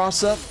 got the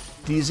cross up.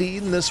 DZ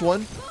eating this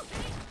one.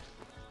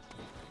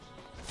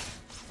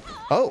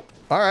 Oh,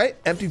 all right.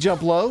 Empty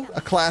jump low,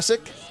 a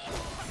classic.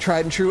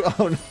 Tried and true.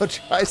 Oh no,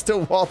 tries to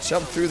wall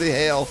jump through the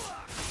hail.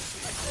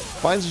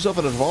 Finds himself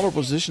in a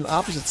vulnerable position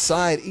opposite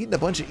side, eating a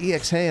bunch of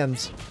EX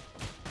hands.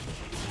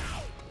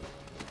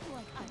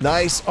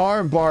 Nice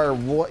arm bar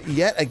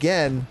yet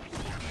again.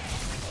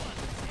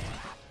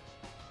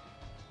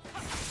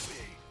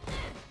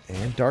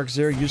 And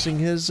DarkZero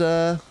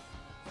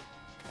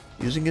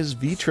using his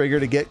V trigger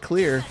to get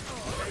clear.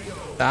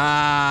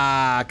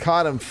 Ah,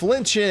 caught him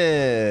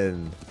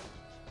flinching.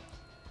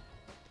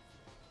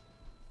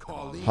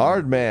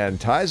 HARDMAN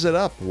ties it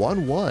up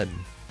 1-1.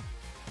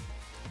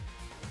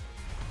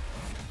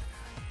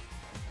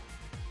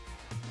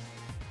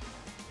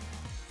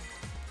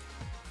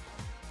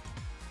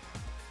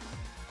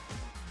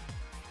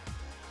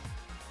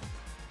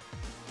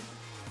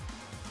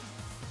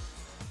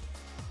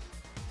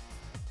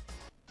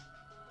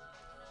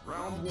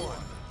 Round one.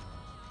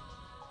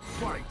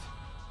 Fight.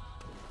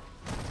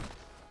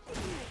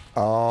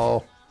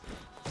 Oh.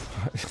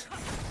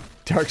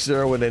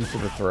 DarkZero went in for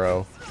the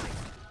throw.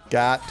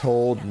 Got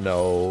told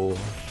no.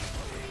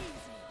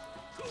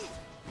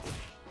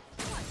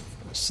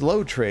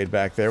 Slow trade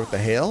back there with the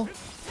hail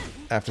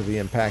after the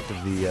impact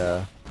of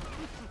the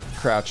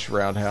crouch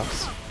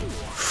roundhouse.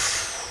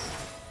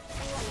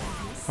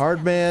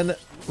 HARDMAN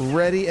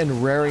ready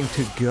and raring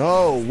to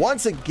go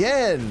once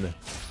again.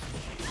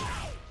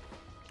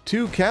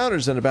 2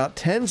 counters in about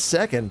 10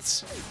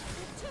 seconds.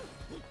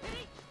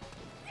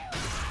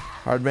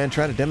 HARDMAN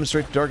trying to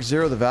demonstrate to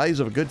DarkZero the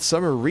values of a good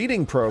summer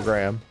reading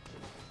program.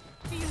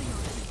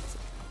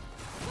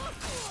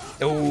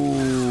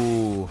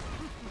 Oh,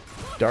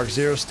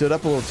 DarkZero stood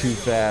up a little too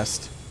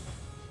fast.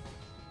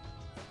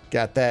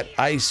 Got that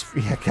ice,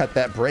 yeah, got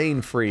that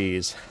brain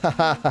freeze. Ha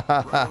ha ha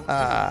ha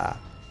ha.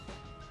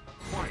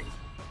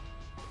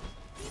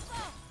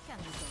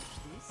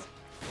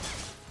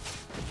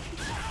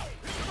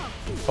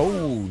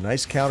 Oh,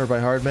 nice counter by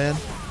HARDMAN.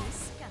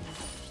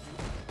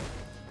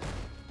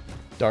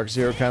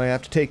 DarkZero kind of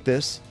have to take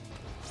this.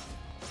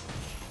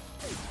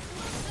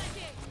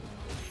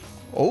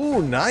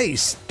 Oh,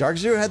 nice.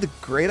 DarkZero had the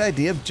great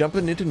idea of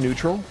jumping into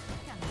neutral.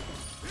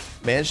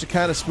 Managed to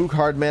kind of spook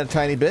HARDMAN a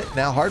tiny bit.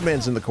 Now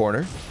HARDMAN's in the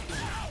corner.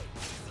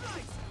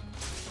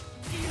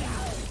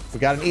 We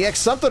got an EX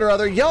something or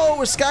other. Yo, it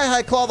was Sky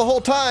High Claw the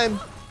whole time.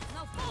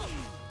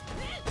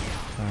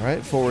 All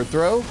right, forward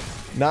throw.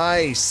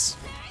 Nice.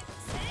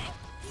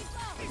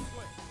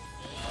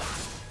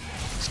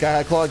 Sky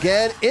High Claw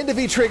again. Into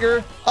V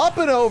trigger. Up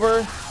and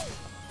over.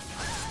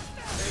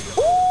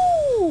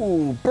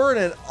 Ooh,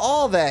 burning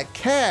all that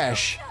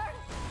cash.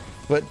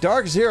 But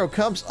DarkZero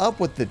comes up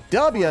with the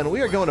W, and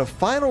we are going to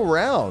final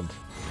round.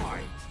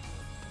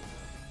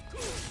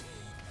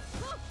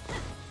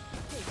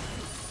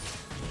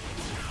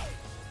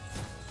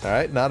 All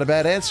right, not a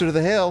bad answer to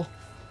the hail.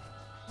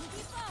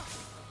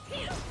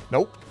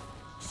 Nope.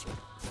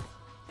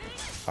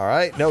 All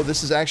right, no,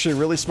 this is actually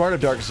really smart of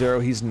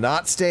DarkZero. He's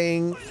not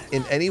staying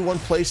in any one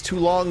place too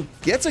long.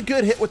 Gets a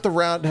good hit with the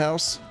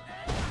roundhouse.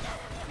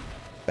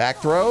 Back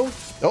throw.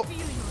 Oh.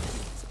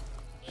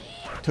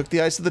 Took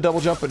the ice of the double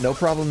jump, but no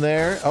problem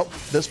there. Oh,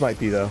 this might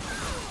be, though.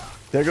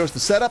 There goes the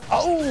setup.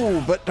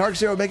 Oh, but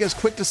DarkZeroOmega is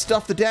quick to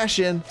stuff the dash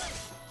in.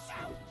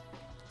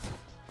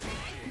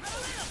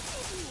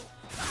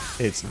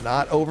 It's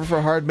not over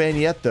for HARDMAN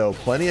yet, though.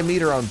 Plenty of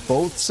meter on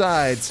both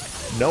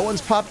sides. No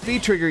one's popped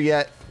V-trigger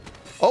yet.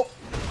 Oh,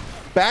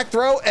 back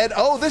throw, and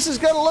oh, this is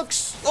gonna look...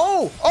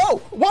 Oh,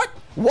 what?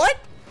 What?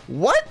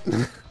 What?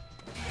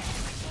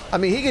 I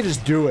mean, he can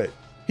just do it.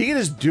 He can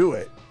just do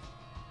it.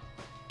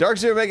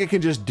 DarkZeroOmega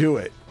can just do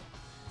it.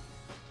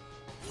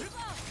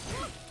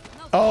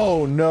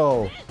 Oh,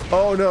 no.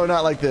 Oh, no,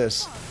 not like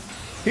this.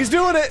 He's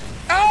doing it.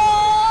 Oh!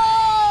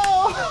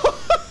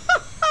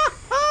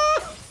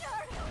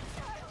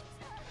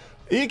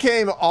 He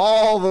came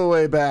all the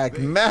way back.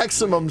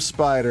 Maximum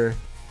spider.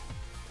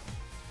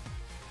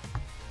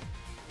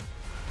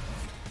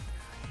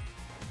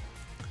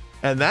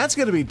 And that's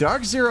going to be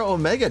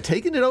DarkZeroOmega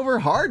taking it over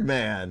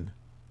HARDMAN.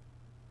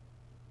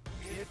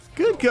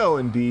 Good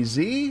going,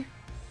 DZ.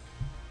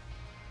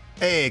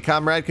 Hey,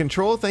 Comrade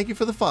Control, thank you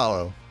for the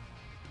follow.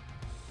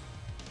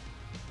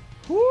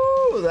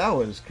 Woo, that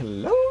was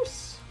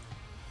close.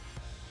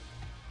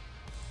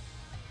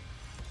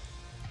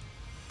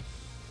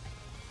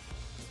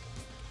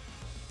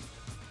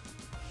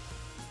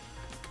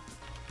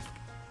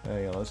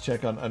 Hang on, let's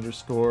check on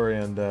underscore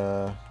and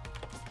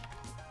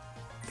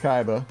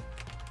Kaiba.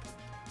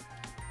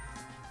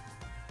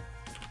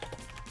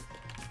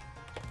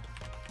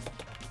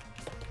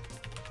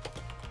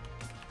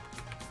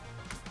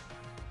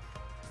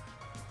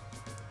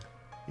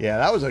 Yeah,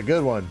 that was a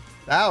good one.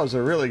 That was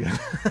a really good...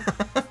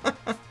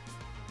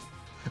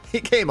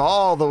 He came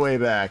all the way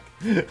back.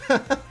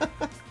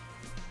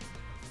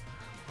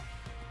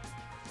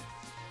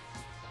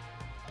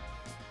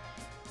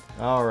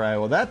 Alright,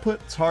 well that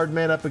puts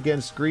HARDMAN up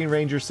against Green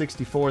Ranger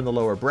 64 in the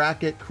lower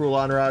bracket.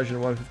 CruelAnraj and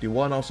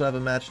 151 also have a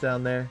match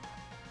down there.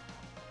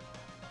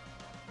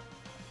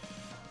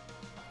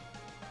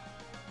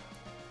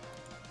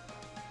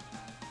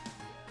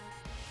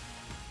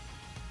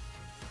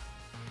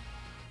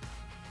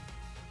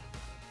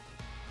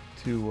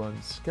 Two,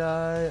 one,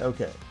 Sky.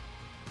 Okay.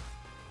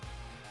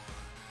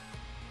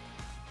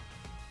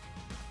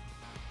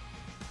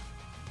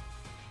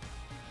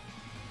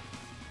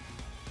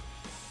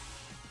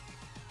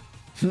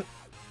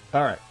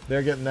 All right,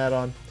 they're getting that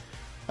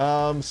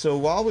on. So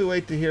while we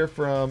wait to hear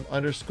from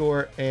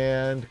Underscore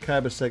and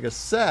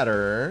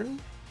KaibaSegaSaturn,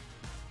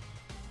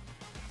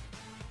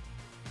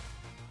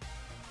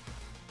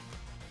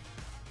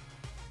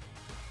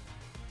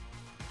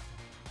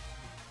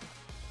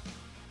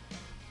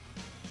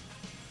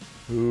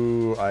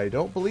 who I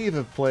don't believe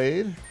have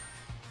played.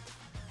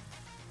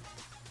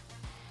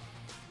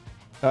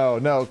 Oh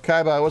no,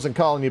 Kaiba, I wasn't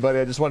calling you, buddy.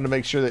 I just wanted to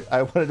make sure that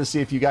I wanted to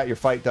see if you got your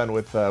fight done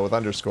with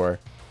Underscore.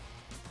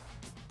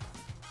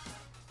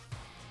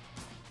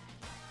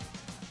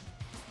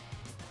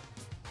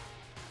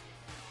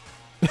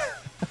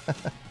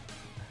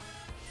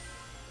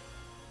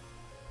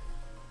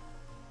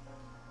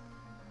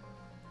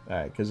 All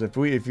right, because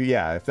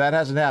if that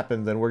hasn't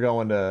happened, then we're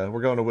going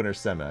to winter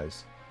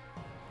semis.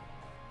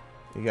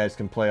 You guys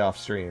can play off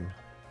stream.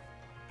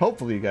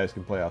 Hopefully, you guys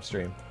can play off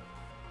stream.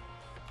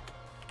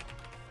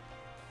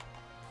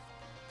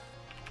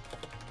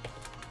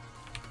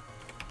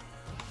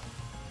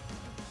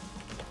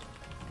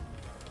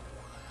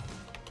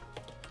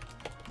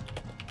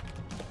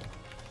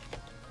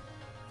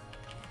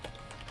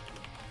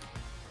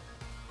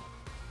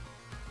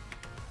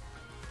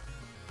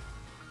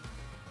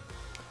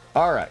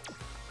 All right.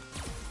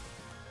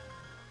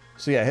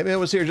 So yeah, Hitman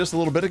was here just a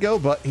little bit ago,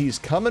 but he's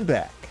coming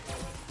back.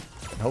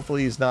 And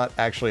hopefully he's not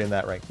actually in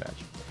that ranked match.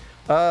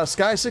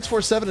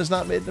 Sky647 has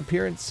not made an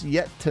appearance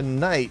yet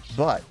tonight,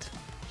 but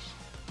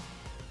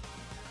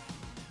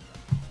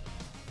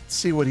let's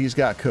see what he's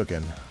got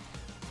cooking.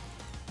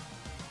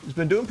 He's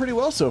been doing pretty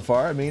well so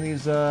far. I mean,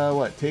 he's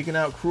taking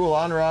out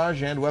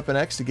CruelAnraj and Weapon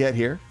X to get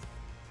here.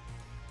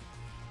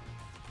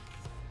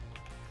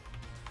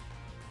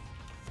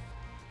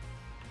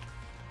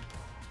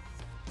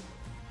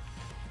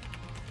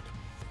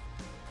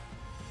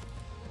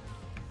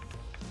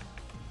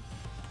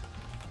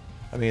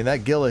 I mean,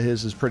 that Gill of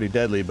his is pretty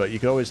deadly, but you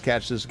can always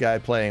catch this guy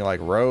playing like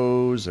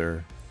Rose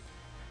or...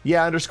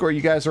 Yeah, Underscore,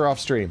 you guys are off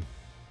stream.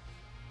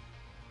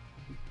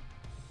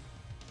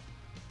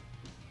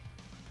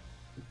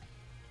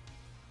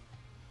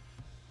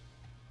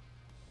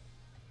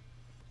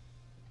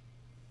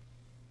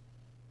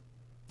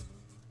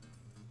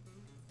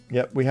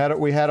 Yep, we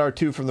had our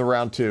two from the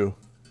round two.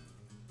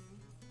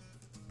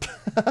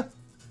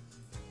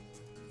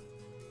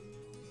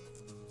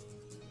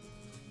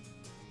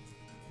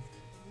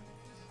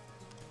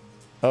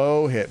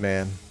 Oh,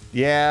 Hitman.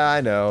 Yeah, I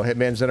know.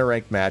 Hitman's in a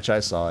ranked match. I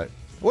saw it.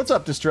 What's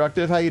up,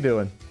 Destructive? How you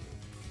doing?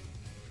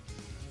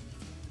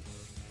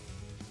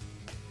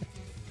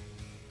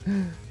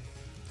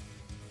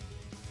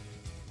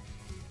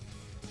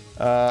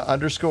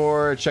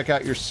 Underscore, check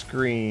out your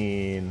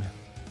screen.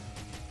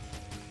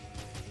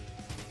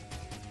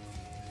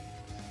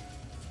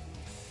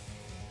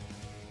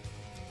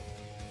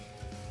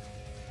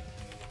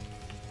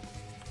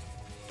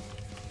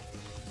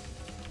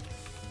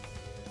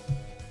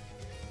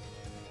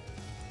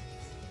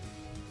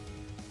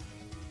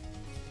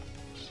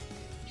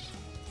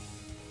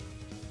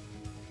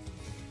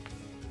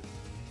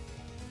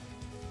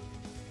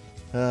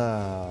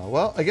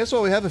 Well, I guess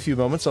while we have a few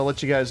moments, I'll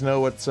let you guys know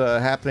what's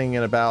happening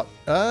in about,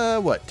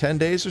 10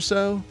 days or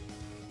so?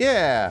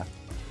 Yeah,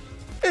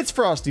 it's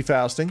Frosty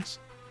Faustings.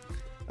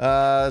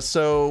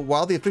 So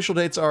while the official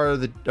dates are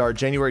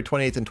January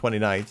 28th and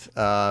 29th,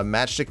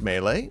 Matchstick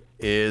Melee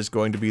is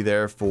going to be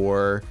there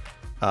for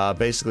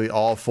basically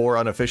all 4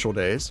 unofficial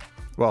days.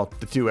 Well,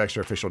 the 2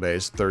 extra official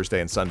days,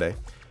 Thursday and Sunday.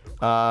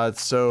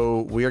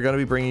 So we are going to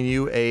be bringing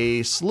you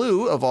a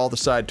slew of all the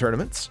side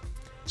tournaments.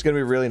 It's going to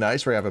be really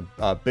nice. We have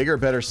a bigger,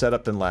 better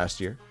setup than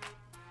last year.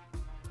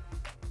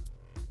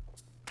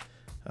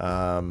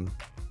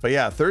 But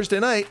yeah, Thursday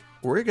night,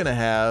 we're going to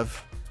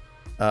have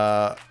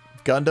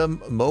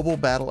Gundam Mobile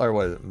Battle, or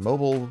what is it?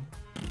 Mobile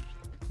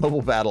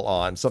Battle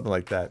On, something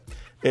like that.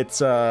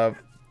 It's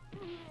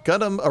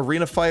Gundam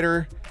Arena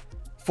Fighter,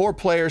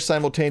 4-player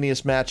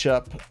simultaneous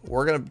matchup.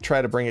 We're going to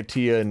try to bring it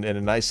to you in a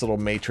nice little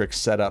Matrix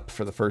setup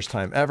for the first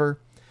time ever.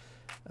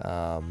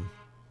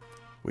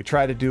 We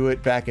tried to do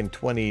it back in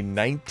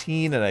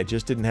 2019, and I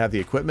just didn't have the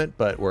equipment,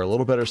 but we're a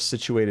little better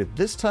situated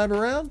this time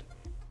around.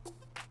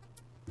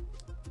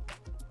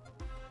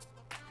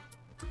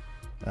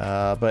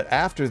 But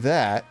after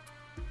that,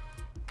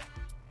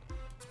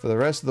 for the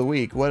rest of the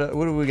week, what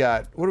do we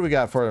got? What do we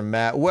got for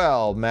Matt?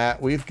 Well, Matt,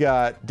 we've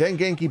got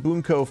Dengenki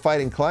Bunko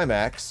Fighting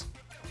Climax.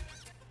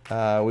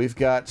 We've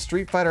got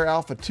Street Fighter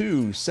Alpha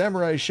 2,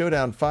 Samurai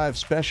Showdown 5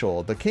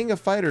 Special, The King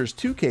of Fighters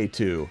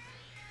 2K2,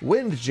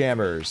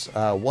 Windjammers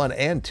 1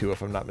 and 2,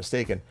 if I'm not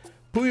mistaken,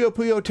 Puyo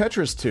Puyo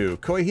Tetris 2,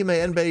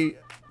 Koihime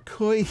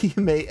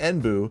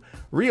Enbu,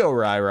 Ryo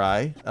Rai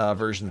Rai,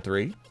 version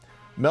 3,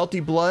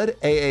 Melty Blood,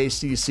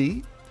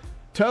 AACC,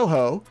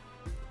 Toho,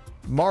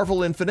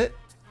 Marvel Infinite,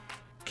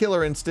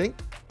 Killer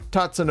Instinct,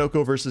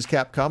 Tatsunoko vs.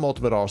 Capcom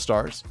Ultimate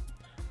All-Stars,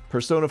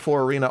 Persona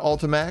 4 Arena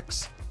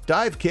Ultimax,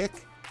 Dive Kick,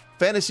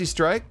 Fantasy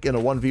Strike in a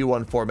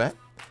 1v1 format,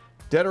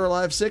 Dead or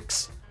Alive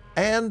 6,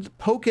 and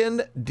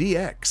Pokken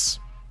DX.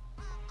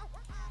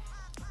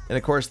 And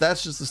of course,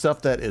 that's just the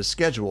stuff that is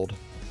scheduled.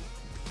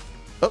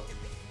 Oh.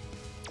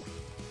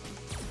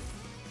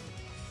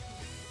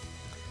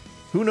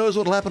 Who knows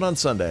what'll happen on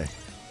Sunday?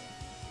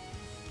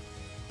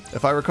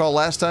 If I recall,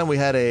 last time we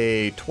had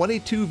a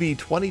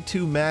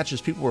 22v22 match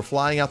as people were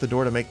flying out the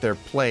door to make their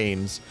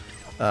planes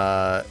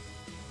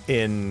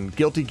in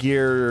Guilty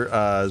Gear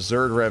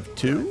Zerd Rev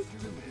 2.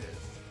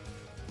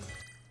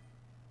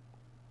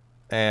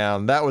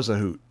 And that was a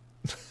hoot.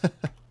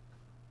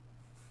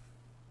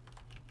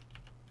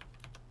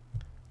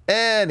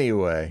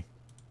 Anyway.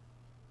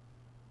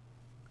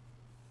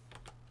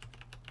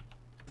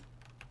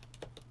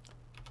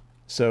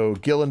 So,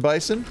 Gill and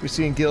Bison. We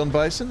seeing Gill and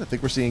Bison? I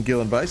think we're seeing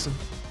Gill and Bison.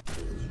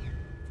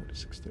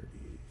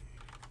 4630.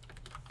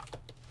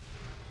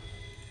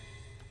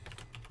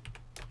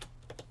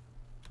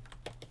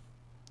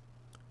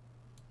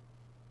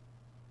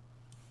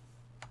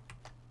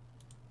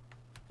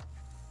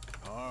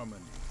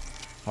 Harmony.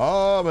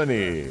 Harmony.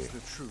 Is the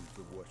truth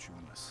of what you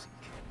must seek.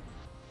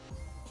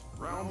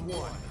 Round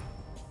 1.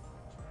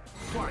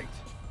 Fight.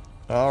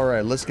 All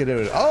right, let's get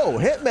into it. Oh,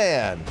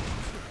 Hitman!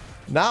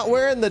 Not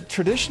wearing the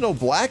traditional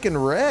black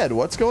and red.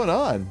 What's going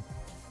on?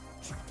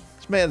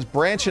 This man's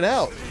branching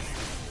out.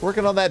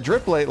 Working on that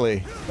drip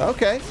lately.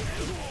 Okay.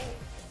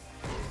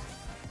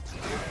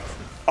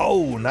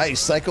 Oh,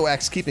 nice. Psycho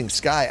Axe keeping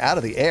Sky out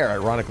of the air,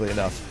 ironically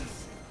enough.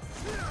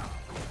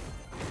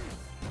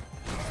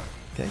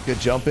 Okay, good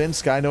jump in.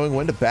 Sky knowing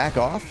when to back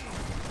off.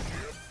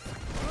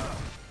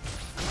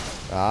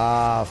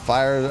 Ah,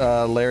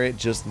 Fire Lariat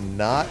just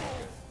not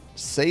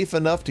safe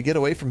enough to get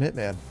away from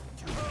Hitman.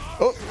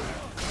 Oh!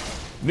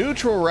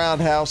 Neutral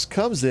roundhouse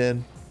comes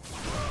in.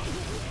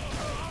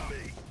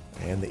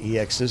 And the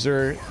EX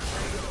Scissor.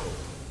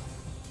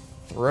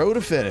 Throw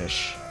to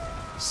finish.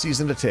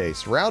 Season to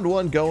taste. Round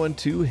 1 going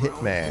to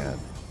Hitman.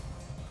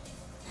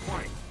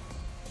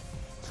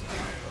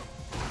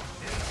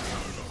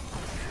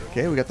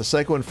 Okay, we got the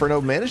Psycho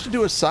Inferno. Managed to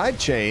do a side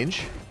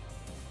change.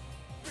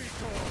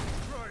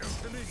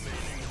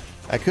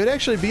 That could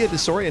actually be a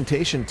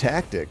disorientation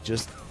tactic.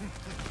 Just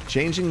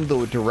changing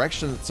the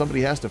direction that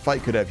somebody has to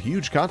fight could have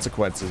huge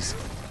consequences.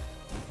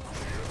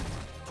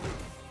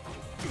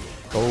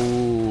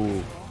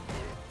 Oh.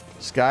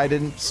 Sky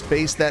didn't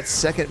space that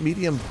second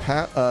medium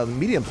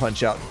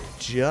punch out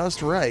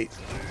just right.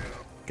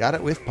 Got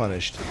it with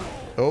punished.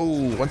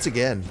 Oh, once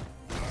again.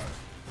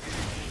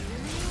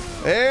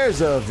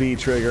 There's a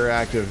V-trigger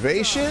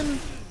activation.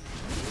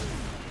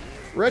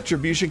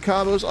 Retribution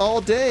combos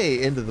all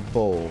day into the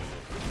bowl.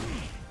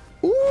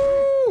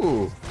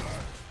 Ooh.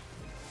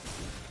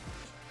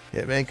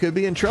 Hitman could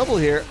be in trouble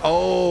here.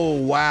 Oh,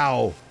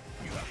 wow.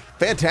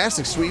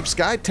 Fantastic sweep.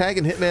 Sky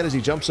tagging Hitman as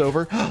he jumps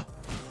over.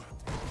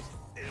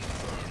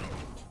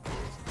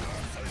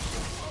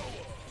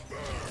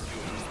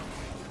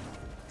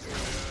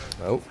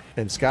 Oh,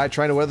 and Sky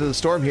trying to weather the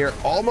storm here.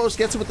 Almost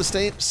gets him with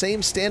the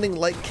same standing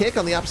light kick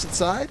on the opposite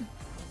side.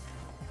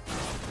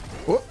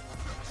 Whoop.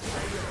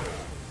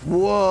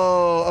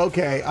 Whoa,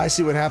 okay. I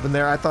see what happened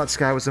there. I thought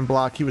Sky was in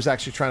block. He was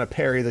actually trying to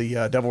parry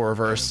the double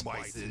reverse.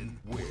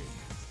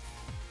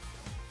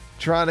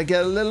 Trying to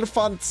get a little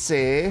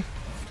fancy.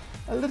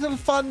 A little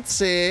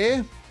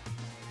fancy.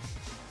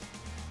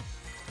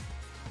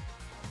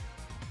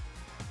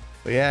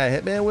 But yeah,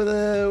 Hitman with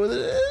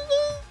a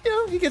you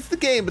know, he gets the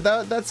game,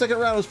 but that second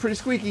round was pretty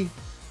squeaky.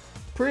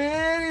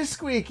 Pretty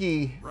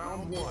squeaky.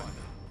 Round 1.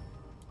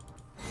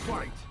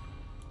 Fight.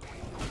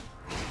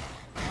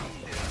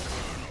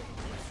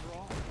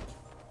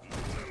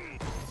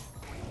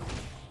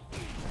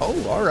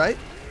 Oh, all right.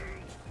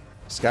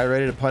 Sky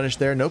ready to punish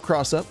there. No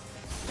cross up.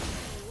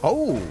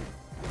 Oh.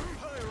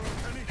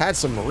 Had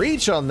some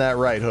reach on that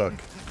right hook.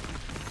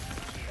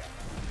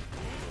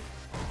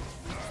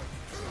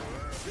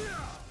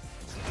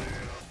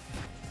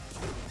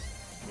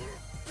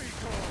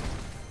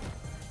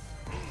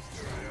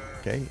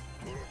 Okay.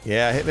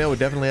 Yeah, Hitman would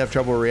definitely have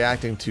trouble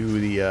reacting to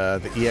the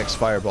EX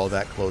Fireball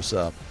that close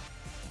up.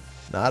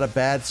 Not a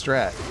bad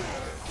strat.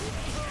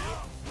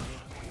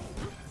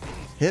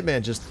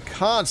 Hitman just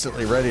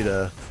constantly ready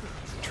to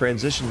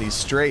transition these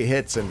stray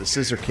hits into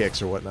scissor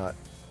kicks or whatnot.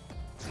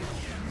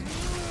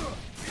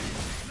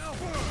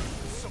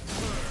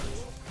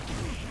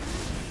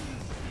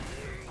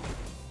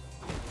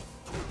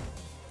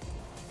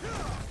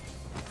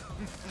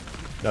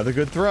 Another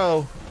good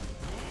throw.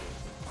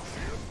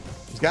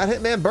 He's got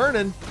Hitman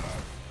burning.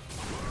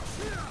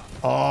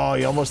 Oh,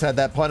 he almost had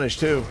that punish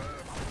too.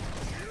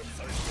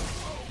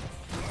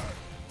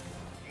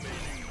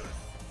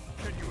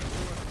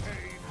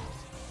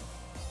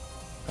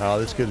 Oh,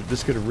 this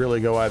could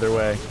really go either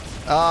way.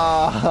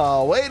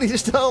 Oh, wait, he's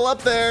still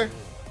up there.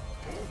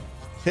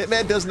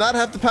 Hitman does not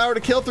have the power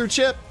to kill through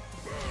chip.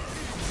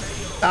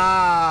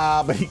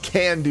 Ah, but he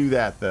can do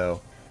that though.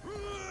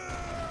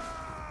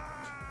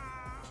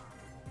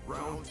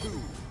 Round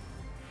 2.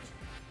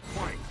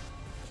 Fight.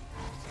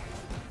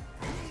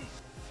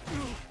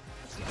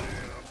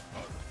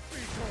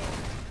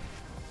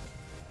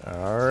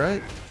 All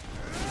right.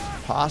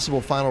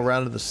 Possible final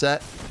round of the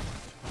set.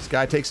 This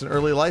guy takes an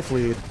early life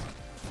lead.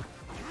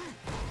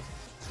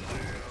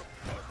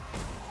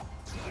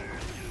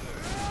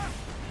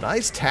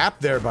 Nice tap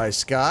there by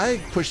Sky.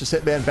 Pushes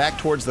Hitman back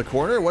towards the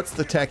corner. What's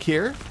the tech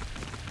here?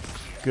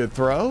 Good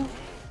throw.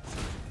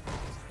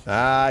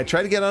 I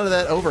tried to get onto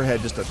that overhead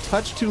just a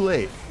touch too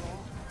late.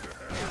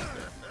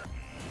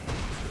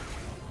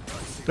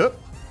 Oop.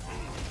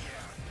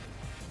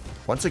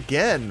 Once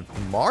again,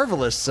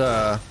 marvelous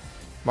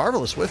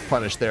whiff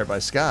punish there by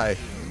Sky.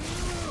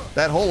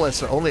 That hole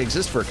only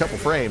exists for a couple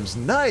frames.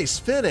 Nice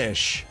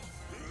finish.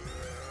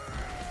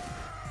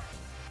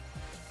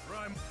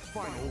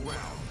 Final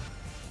round.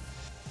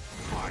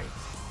 Fight.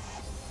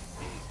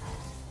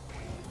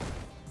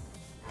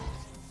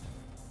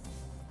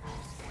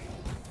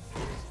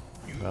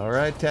 All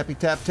right, tappy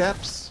tap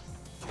taps.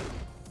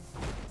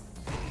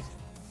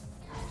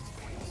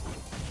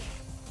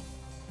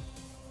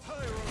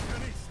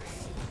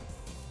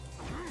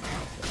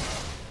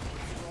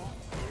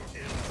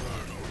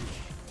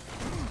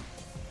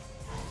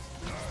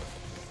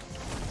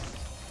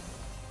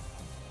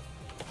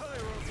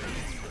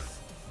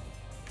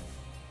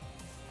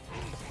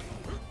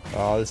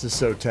 Oh, this is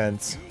so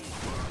tense.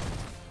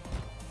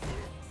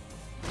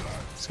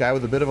 This guy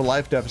with a bit of a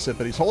life deficit,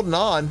 but he's holding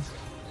on.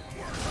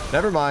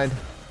 Never mind.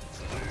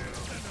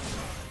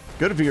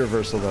 Good V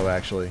reversal, though,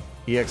 actually.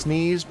 EX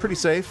knees, pretty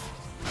safe.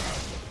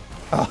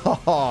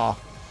 Oh,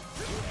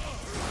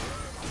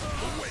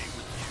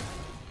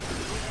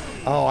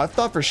 I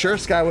thought for sure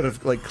Sky would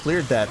have, like,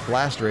 cleared that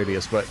blast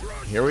radius, but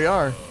here we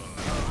are.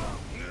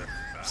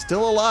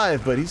 Still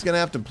alive, but he's going to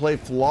have to play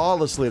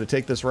flawlessly to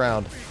take this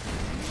round.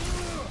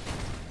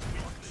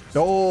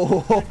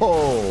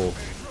 Oh!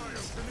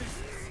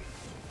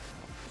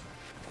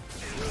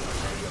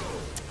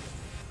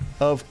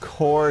 Of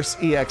course,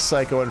 EX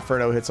Psycho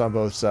Inferno hits on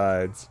both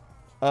sides.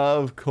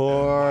 Of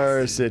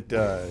course it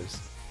does.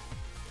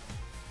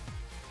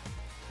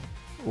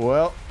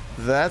 Well,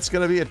 that's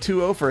going to be a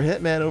 2-0 for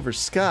Hitman over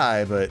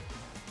Sky, but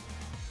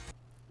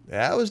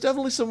that was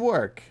definitely some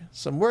work.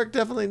 Some work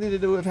definitely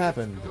needed to have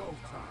happened.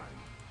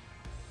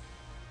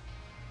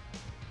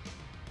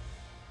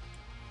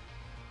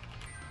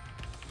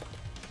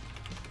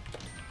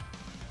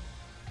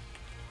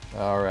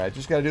 Alright,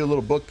 just got to do a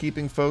little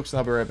bookkeeping, folks, and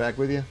I'll be right back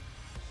with you.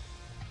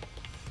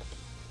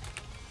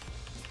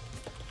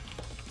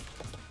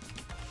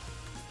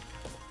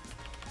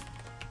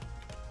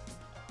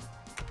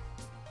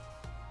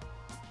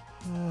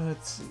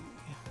 Let's see.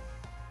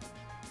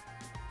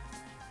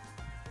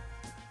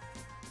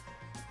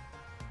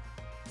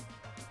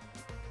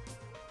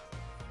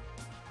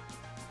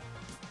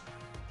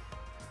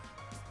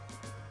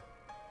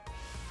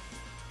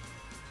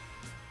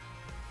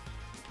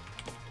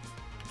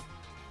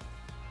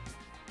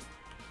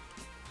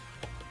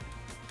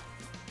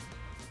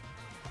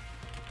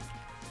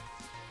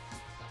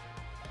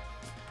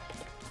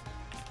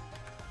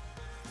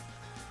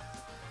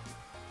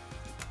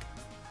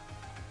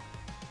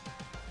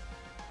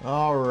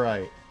 All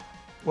right.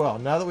 Well,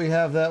 now that we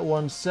have that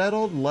one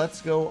settled,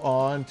 let's go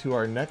on to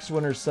our next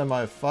winner's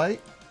semi-fight,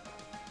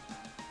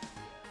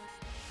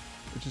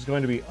 which is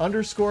going to be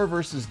Underscore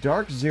versus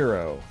Dark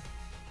Zero.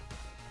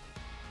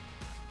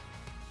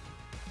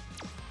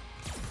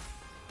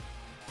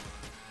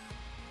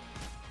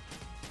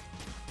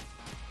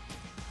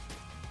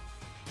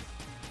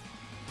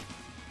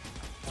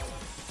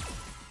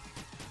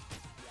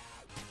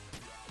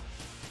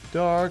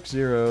 Dark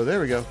Zero. There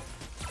we go.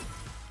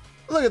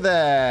 Look at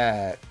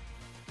that.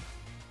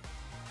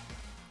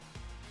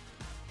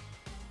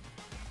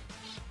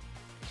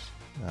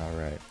 All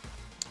right.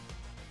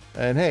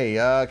 And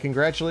hey,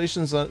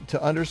 congratulations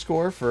to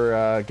Underscore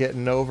for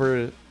getting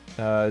over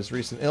his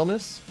recent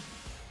illness.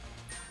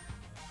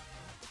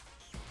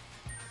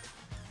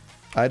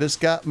 I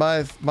just got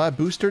my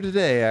booster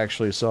today,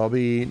 actually, so I'll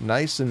be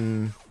nice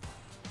and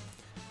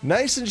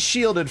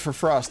shielded for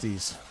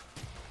Frosties.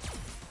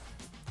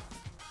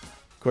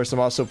 Of course,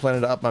 I'm also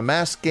planning to up my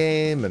mask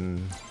game,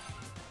 and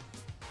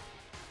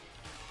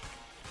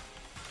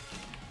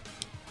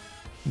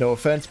no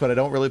offense, but I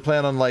don't really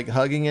plan on, like,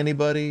 hugging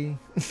anybody.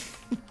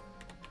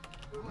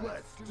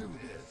 Let's do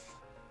this.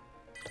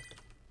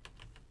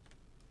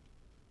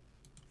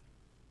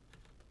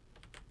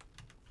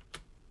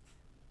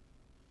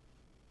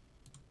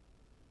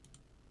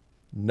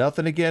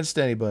 Nothing against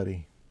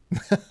anybody.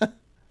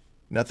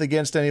 Nothing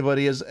against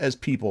anybody as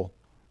people.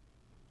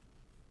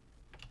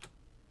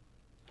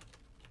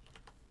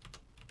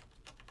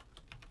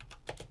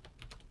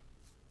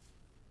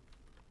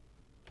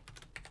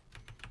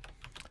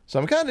 So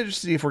I'm kind of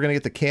interested to see if we're going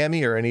to get the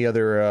Cammy or any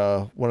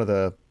other one of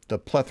the the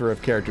plethora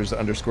of characters that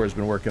Underscore has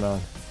been working on.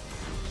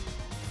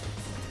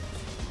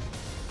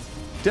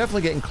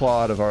 Definitely getting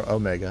claw out of our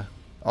Omega.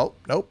 Oh,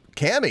 nope.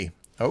 Cammy.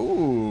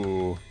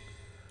 Oh,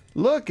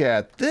 look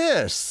at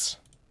this.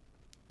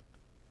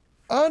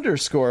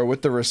 Underscore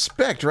with the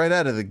respect right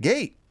out of the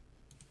gate.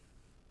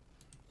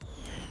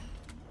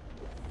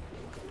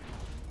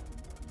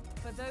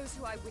 For those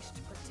who I wish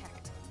to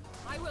protect,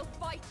 I will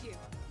fight you.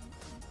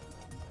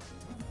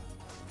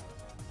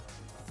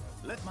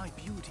 Let my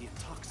beauty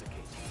intoxicate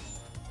you.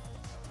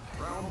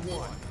 Round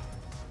 1.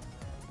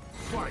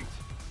 Fight.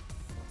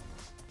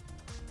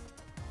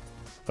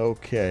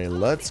 Okay,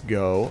 let's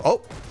go.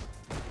 Oh,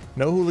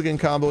 no hooligan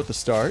combo at the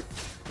start.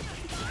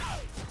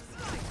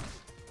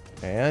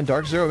 And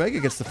DarkZeroOmega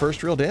gets the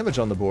first real damage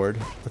on the board.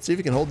 Let's see if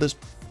he can hold this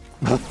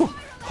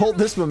hold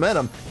this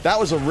momentum. That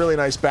was a really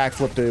nice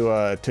backflip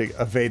to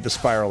evade the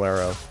spiral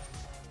arrow.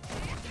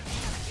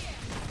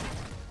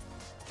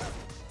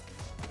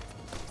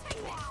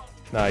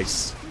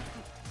 Nice.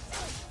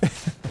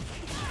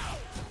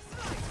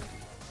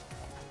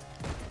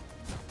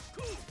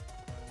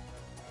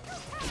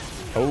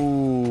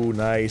 Oh,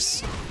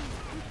 nice.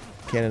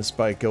 Cannon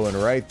spike going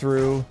right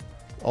through.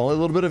 Only a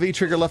little bit of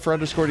E-trigger left for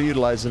Underscore to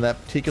utilize in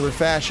that particular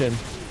fashion.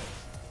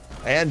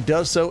 And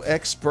does so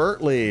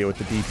expertly with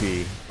the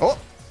DP. Oh!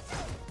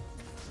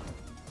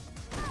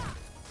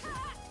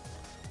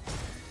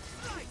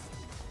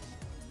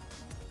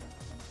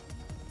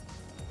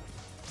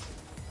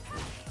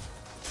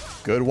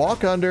 Good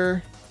walk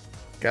under.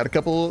 Got a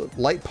couple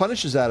light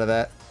punishes out of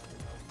that.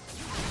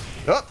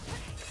 Oh!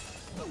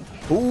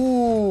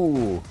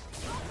 Ooh!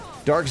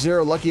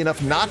 DarkZero lucky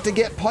enough not to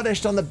get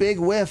punished on the big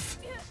whiff.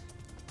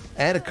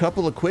 And a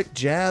couple of quick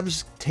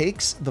jabs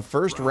takes the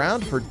first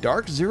round for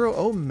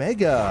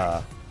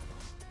DarkZeroOmega.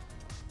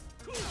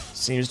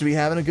 Seems to be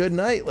having a good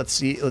night. Let's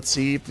see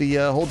if he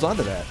holds on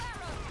to that.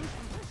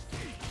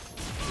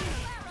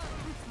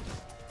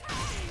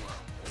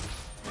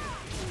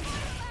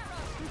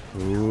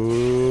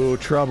 Ooh,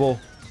 trouble.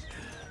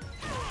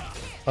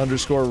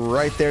 Underscore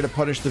right there to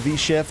punish the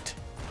V-shift.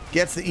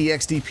 Gets the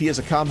EXDP as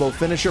a combo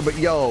finisher, but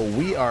yo,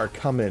 we are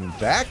coming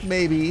back,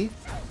 maybe.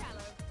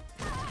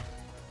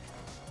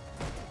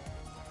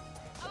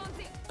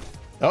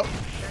 Oh,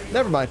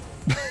 never mind.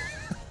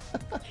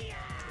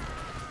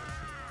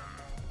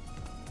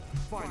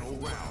 Final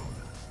round.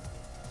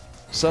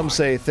 Some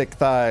say thick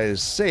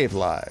thighs save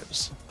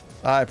lives.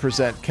 I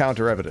present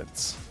counter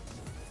evidence.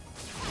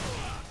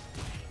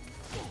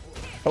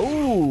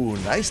 Oh,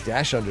 nice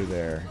dash under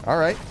there. All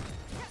right.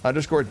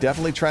 Underscore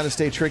definitely trying to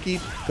stay tricky.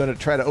 Going to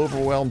try to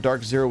overwhelm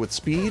DarkZero with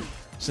speed,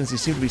 since he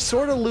seemed to be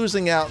sort of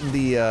losing out in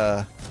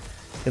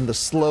the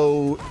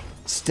slow,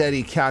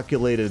 steady,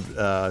 calculated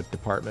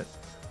department.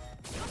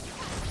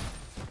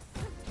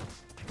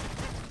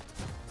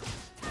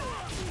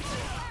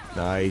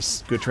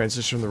 Nice. Good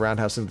transition from the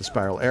roundhouse into the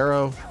spiral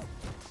arrow.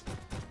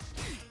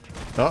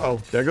 Uh-oh.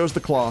 There goes the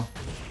claw.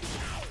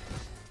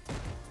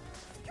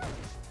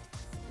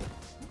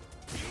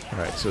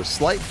 Alright, so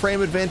slight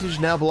frame advantage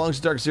now belongs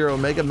to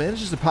DarkZeroOmega.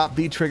 Manages to pop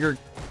V-trigger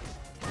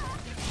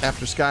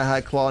after Sky High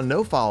Claw.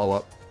 No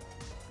follow-up.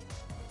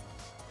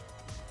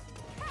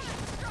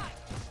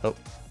 Oh.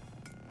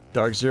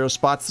 DarkZero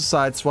spots the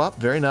side swap.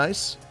 Very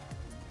nice.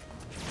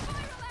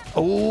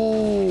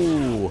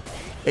 Oh!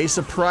 A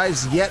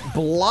surprise yet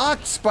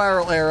blocked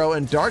spiral arrow,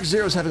 and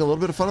DarkZero's having a little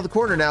bit of fun in the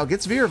corner now.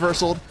 Gets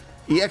V-reversaled.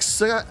 EX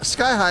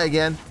Sky High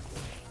again.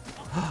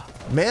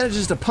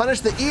 Manages to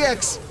punish the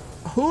EX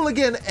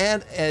hooligan,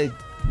 and a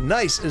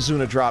nice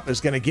Izuna drop is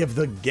going to give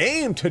the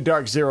game to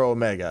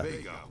DarkZeroOmega.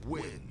 Vega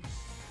wins.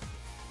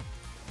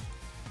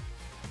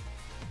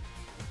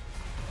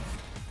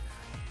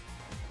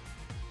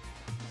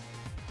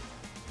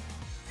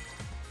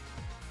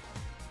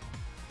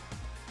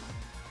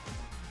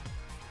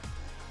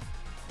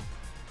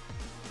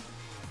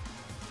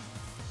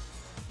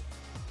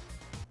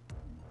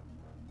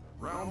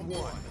 Round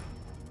 1.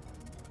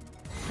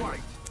 Fight.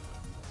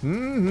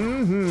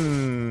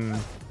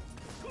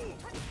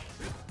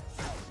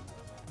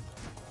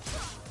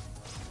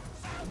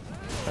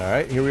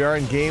 Alright, here we are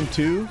in game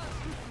 2.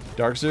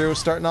 DarkZero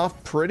starting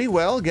off pretty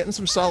well, getting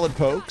some solid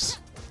pokes.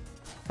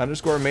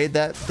 Underscore made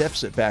that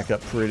deficit back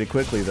up pretty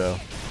quickly, though.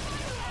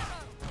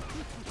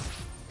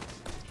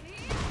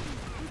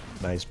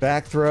 Nice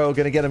back throw.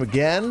 Gonna get him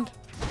again.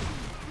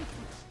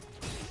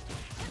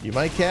 You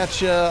might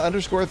catch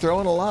Underscore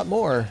throwing a lot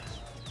more.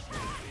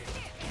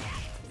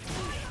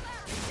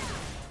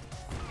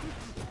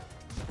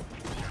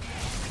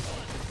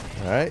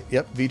 Alright,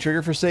 yep,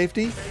 V-trigger for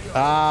safety.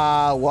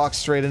 Ah, walks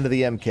straight into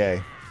the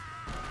MK.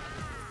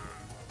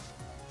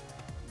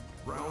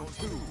 Round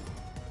 2.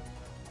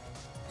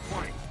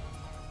 Fight.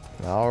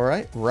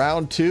 Alright,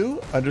 round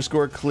 2.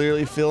 Underscore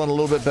clearly feeling a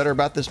little bit better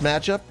about this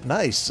matchup.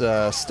 Nice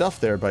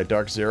stuff there by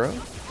DarkZero.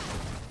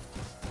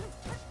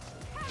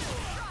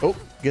 Oh,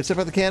 gets up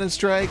at the cannon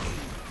strike.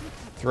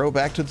 Throw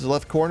back to the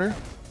left corner.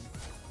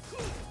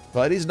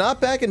 But he's not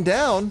backing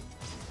down.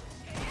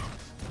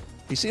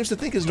 He seems to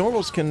think his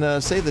normals can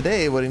save the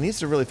day. What he needs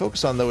to really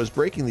focus on, though, is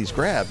breaking these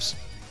grabs.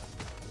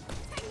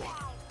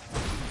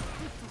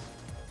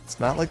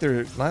 Not like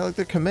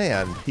their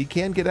command. He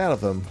can get out of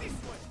them.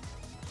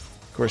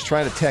 Of course,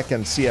 trying to tech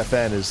and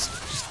CFN is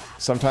just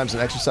sometimes an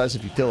exercise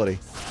of utility.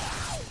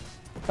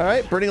 All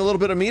right, burning a little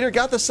bit of meter.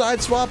 Got the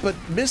side swap, but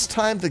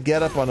mistimed the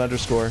get up on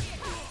underscore.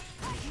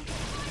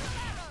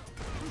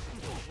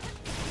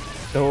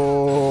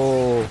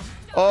 Oh.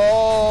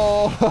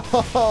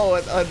 Oh.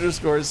 And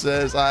underscore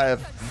says, I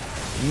have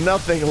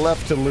nothing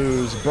left to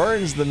lose.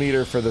 Burns the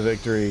meter for the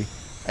victory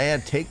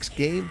and takes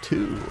game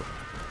 2.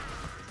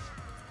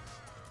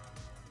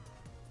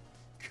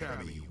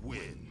 Cammy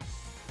wins.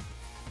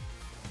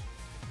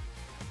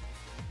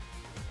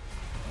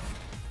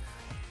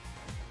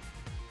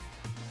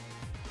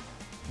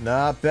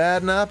 Not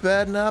bad, not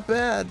bad, not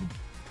bad.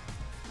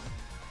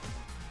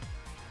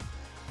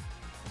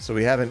 So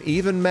we have an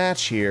even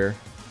match here.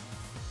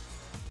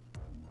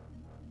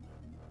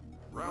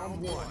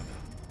 Round 1.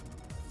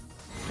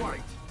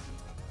 Fight.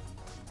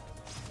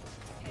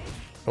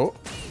 Oh,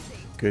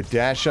 good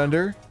dash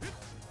under.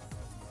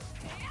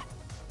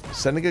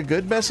 Sending a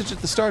good message at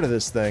the start of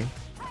this thing.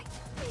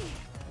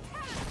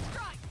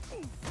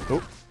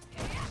 Oh.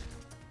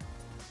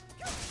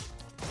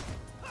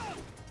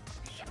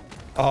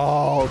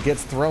 Oh,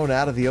 gets thrown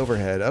out of the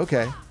overhead.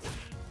 Okay.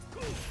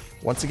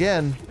 Once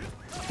again,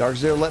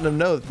 DarkZero letting him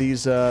know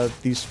that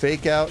these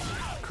fake out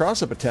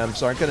cross-up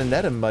attempts aren't going to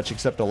net him much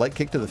except a light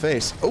kick to the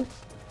face. Oh.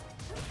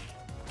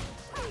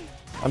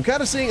 I'm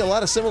kind of seeing a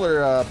lot of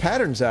similar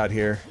patterns out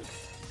here.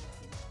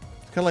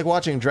 It's kind of like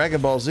watching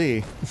Dragon Ball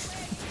Z.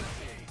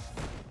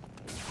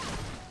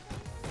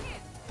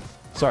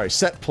 Sorry,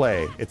 set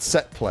play. It's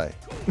set play.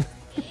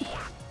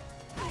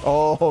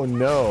 Oh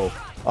no.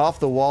 Off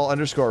the wall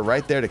underscore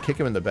right there to kick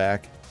him in the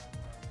back.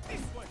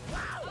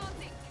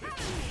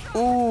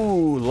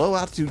 Ooh, low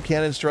altitude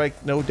cannon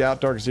strike. No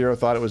doubt DarkZero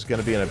thought it was going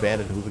to be an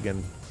abandoned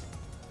hooligan.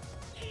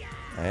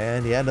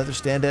 And yeah, another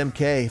stand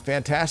MK.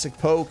 Fantastic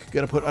poke.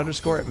 Going to put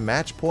underscore at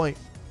match point.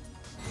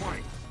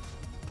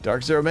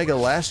 DarkZeroOmega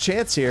last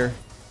chance here.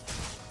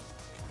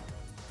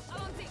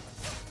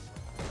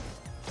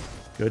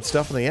 Good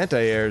stuff on the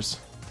anti-airs.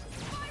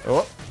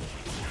 Oh,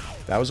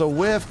 that was a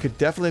whiff. Could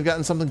definitely have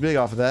gotten something big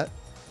off of that.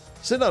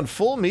 Sitting on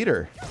full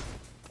meter.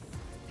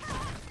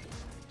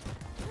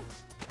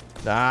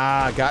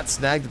 Ah, got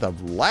snagged at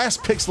the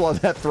last pixel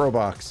of that throw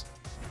box.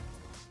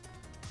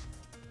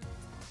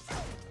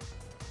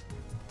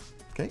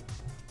 Okay.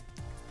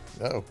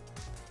 Uh-oh.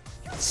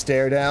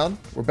 Stare down.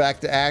 We're back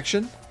to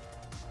action.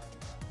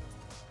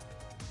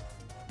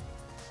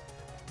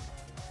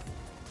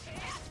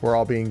 We're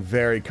all being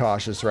very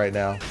cautious right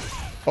now.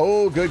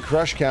 Oh, good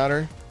crush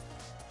counter.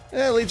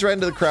 Yeah, leads right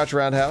into the crouch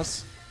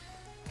roundhouse.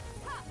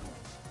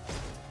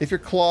 If you're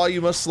claw,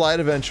 you must slide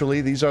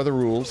eventually. These are the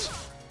rules.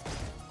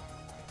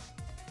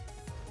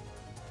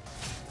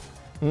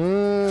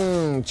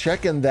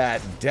 Checking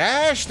that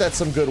dash. That's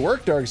some good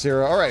work,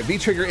 DarkZero. All right,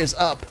 V-trigger is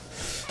up.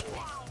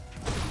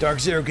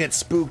 DarkZero gets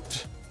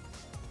spooked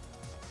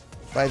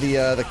by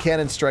the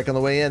cannon strike on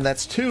the way in.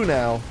 That's 2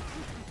 now.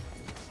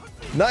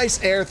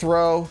 Nice air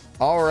throw.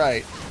 All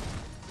right.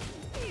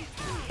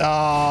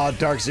 Oh,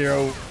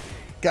 DarkZero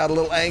got a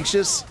little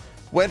anxious.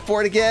 Went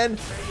for it again.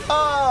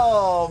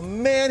 Oh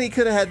man, he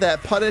could have had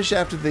that punish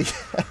after the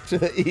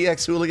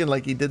EX hooligan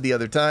like he did the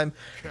other time.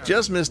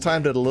 Just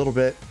mistimed it a little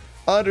bit.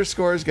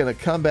 Underscore is going to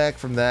come back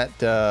from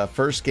that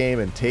first game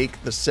and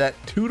take the set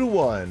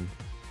 2-1.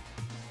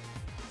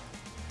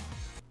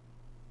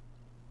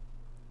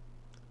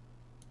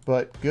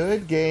 But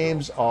good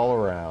games all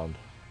around.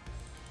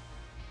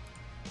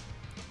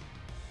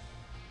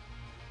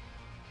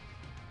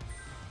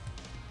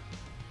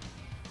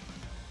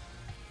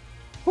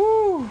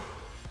 Whew.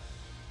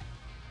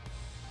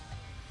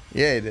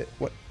 Yeah,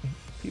 what?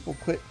 People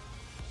quit.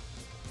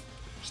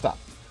 Stop.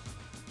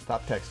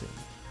 Stop texting.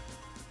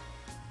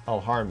 I'll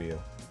harm you.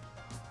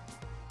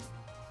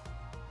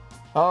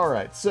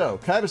 Alright, so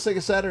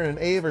KaibaSegaSaturn and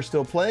Ave are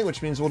still playing,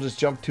 which means we'll just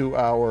jump to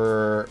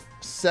our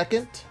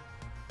second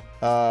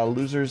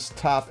losers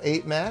top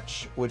 8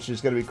 match, which is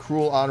going to be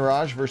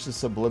CruelAnraj versus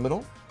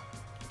Subliminal.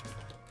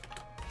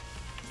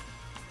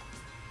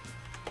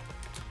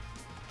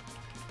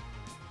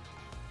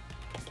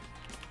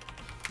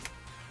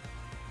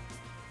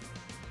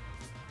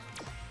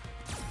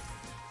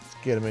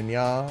 Get him in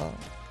ya.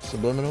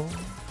 Subliminal.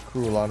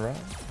 CruelAnraj.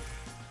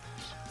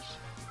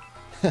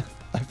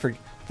 I forget.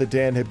 The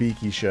Dan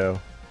Hibiki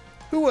show.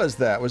 Who was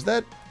that? Was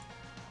that...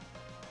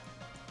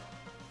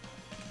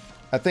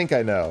 I think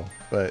I know,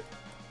 but...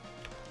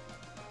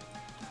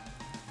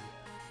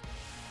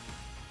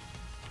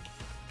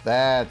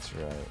 That's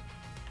right.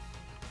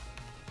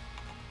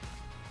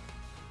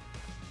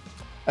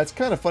 That's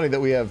kind of funny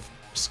that we have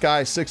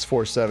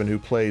Sky647 who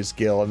plays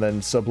Gill, and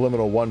then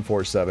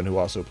Subliminal147 who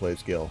also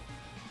plays Gill.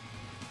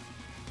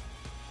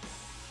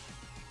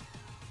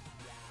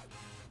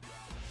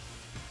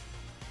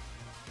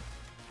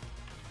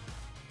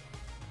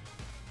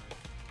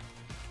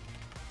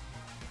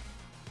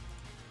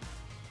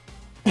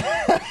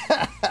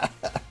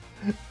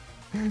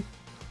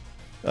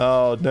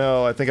 Oh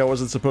no, I think I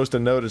wasn't supposed to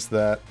notice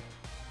that.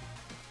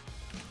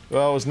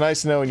 Well, it was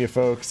nice knowing you,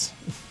 folks.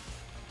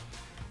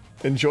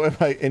 Enjoy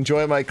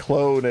my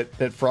clone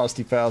at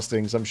Frosty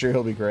Faustings. I'm sure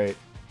he'll be great.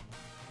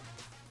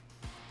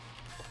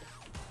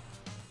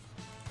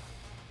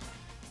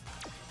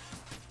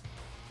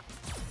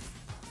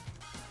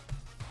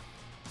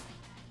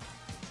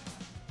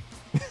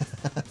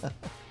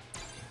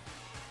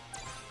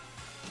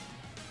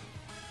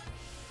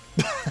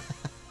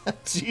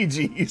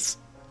 GG's.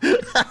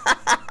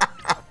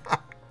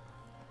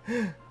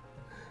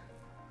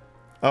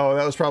 Oh,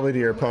 that was probably to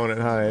your opponent,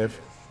 Hive.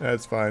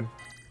 That's fine.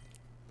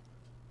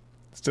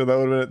 Still, that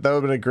would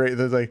have been a great.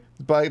 That's like,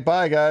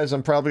 bye guys.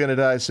 I'm probably gonna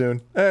die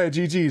soon. Hey,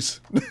 GG's.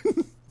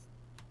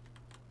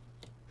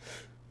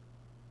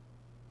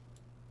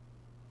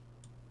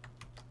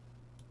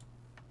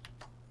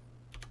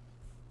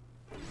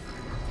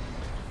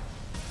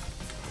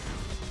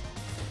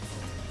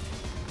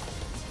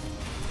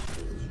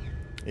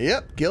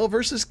 Yep, Gill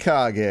versus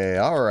Kage.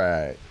 All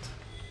right.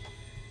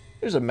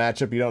 There's a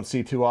matchup you don't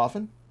see too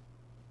often.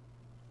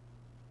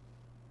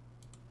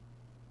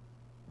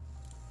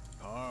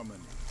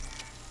 Harmony.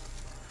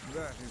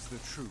 That is the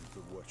truth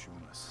of what you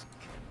must seek.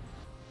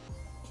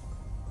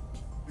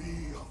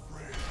 Be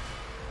afraid.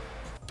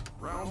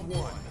 Round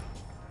one.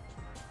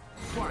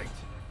 Fight.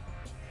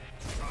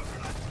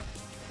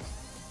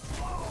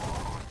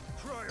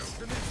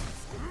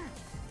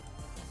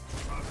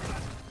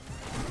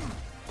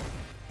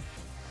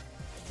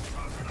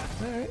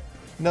 Alright.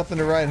 Nothing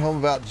to write home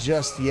about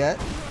just yet.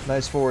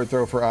 Nice forward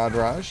throw for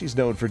Anraj. He's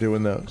known for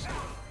doing those.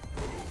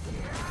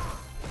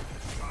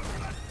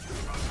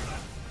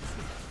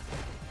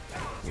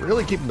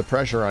 Really keeping the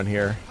pressure on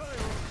here.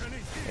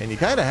 And you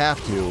kind of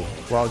have to.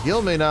 While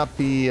Gill may not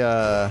be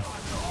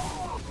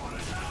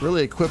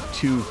really equipped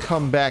to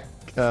comeback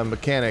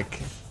mechanic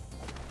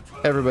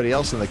everybody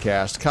else in the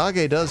cast,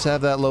 Kage does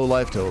have that low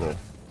life total.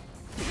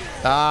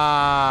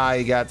 Ah,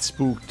 he got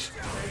spooked.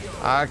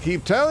 I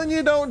keep telling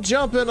you, don't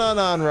jump in on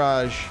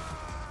Anraj.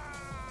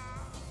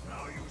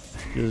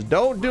 Just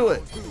don't do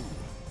it.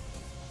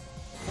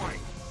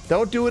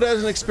 Don't do it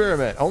as an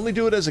experiment. Only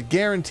do it as a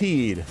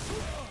guaranteed.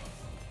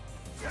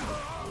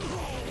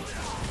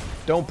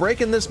 Don't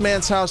break in this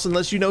man's house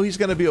unless you know he's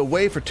going to be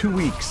away for 2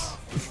 weeks.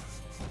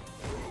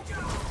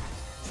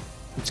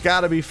 It's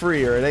got to be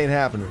free or it ain't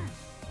happening.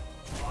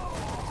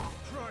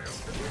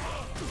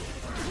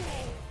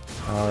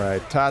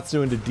 Alright,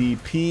 Tatsu into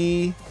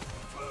DP.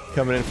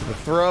 Coming in for the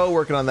throw,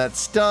 working on that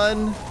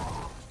stun.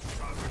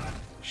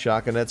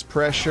 Shotgunette's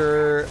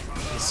pressure.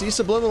 See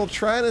Subliminal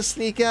trying to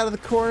sneak out of the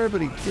corner, but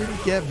he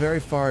didn't get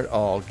very far at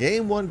all.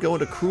 Game 1 going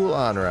to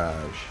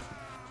CruelAnraj.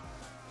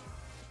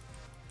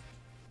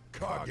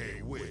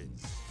 Kage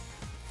wins.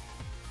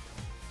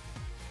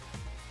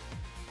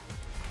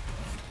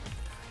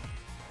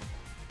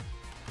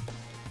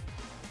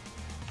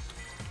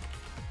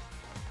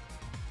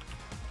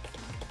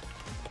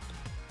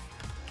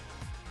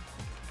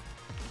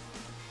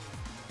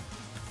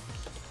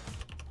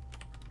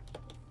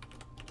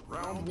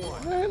 Round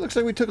one. Alright, looks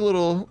like we took a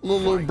little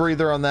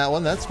breather on that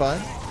one. That's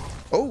fine.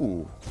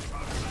 Oh.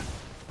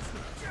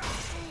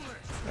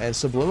 And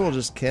Subliminal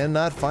just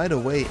cannot find a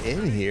way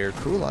in here.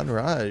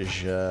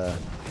 CruelAnraj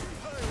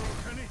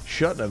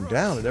shutting him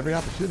down at every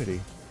opportunity.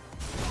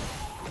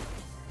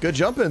 Good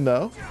jump in,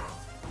 though.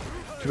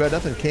 Too bad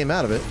nothing came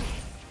out of it.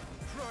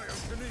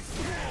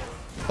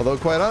 Although,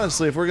 quite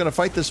honestly, if we're going to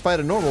fight this fight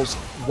of normals,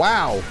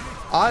 wow.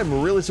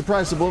 I'm really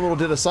surprised Subliminal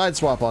did a side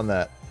swap on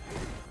that.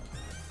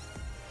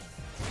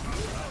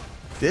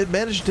 Did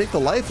manage to take the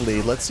life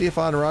lead. Let's see if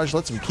Anraj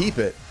lets him keep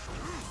it.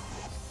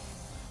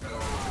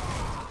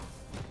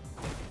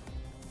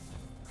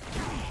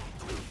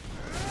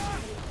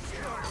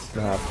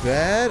 Not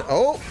bad.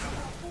 Oh!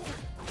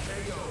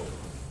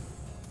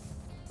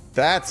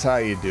 That's how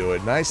you do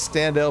it. Nice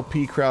stand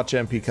LP, crouch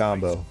MP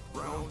combo.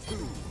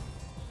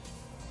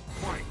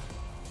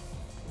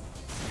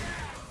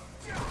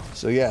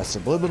 So yeah,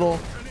 Subliminal.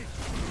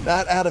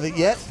 Not out of it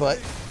yet, but...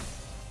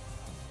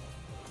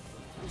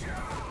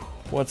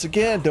 Once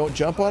again, don't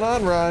jump on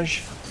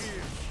Anraj.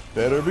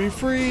 Better be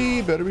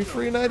free. Better be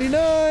free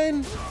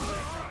 99.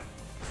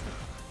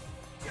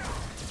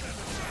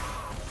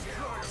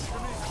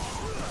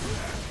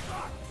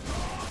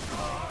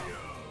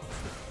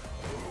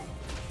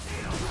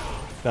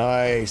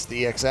 Nice.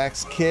 The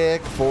X-Axe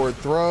kick. Forward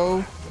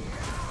throw.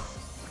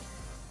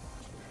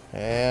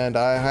 And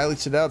I highly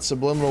doubt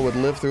Subliminal would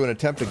live through an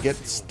attempt to get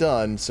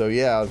stunned. So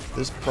yeah,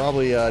 this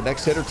probably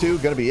next hit or two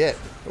gonna be it.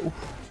 Ooh.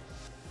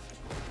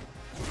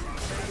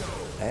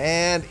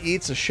 And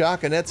eats a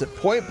shotgunette at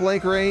point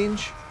blank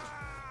range.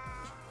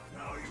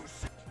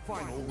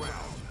 Final round.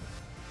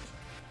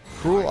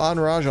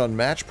 CruelAnraj on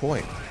match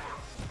point.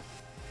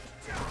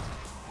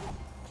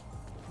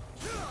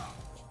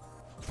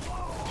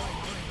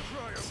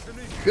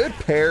 Good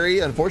parry.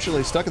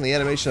 Unfortunately stuck in the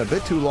animation a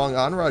bit too long.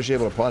 Anraj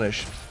able to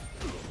punish.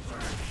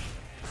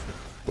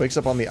 Wakes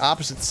up on the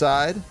opposite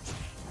side.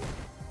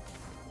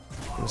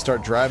 Gonna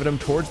start driving him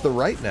towards the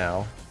right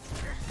now.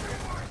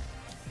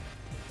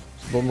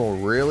 Subliminal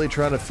really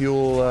trying to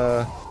fuel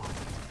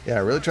Yeah,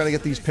 really trying to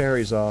get these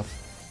parries off.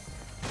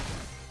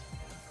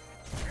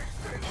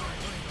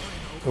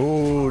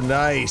 Ooh,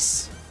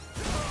 nice.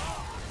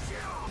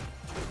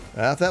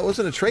 If that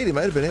wasn't a trade, he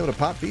might have been able to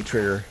pop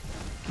V-Trigger.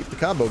 Keep the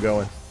combo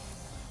going.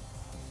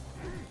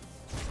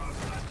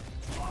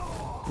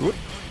 Whoop.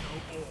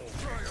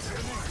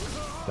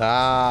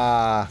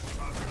 Ah.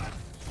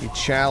 He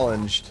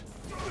challenged.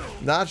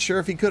 Not sure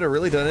if he could have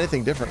really done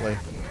anything differently.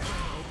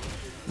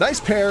 Nice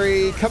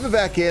parry. Coming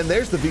back in.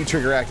 There's the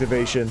V-Trigger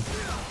activation.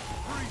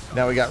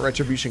 Now we got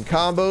Retribution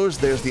combos.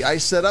 There's the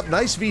ice setup.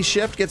 Nice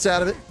V-shift. Gets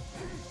out of it.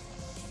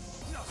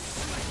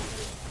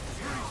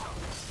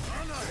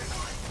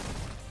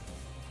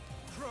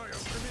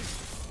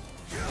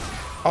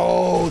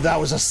 Oh, that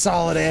was a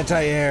solid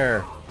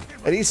anti-air.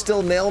 And he's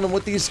still nailing him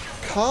with these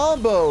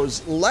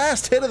combos.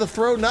 Last hit of the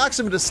throw knocks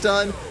him to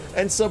stun.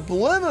 And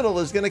Subliminal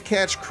is going to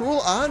catch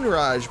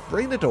CruelAnraj,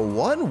 bringing it to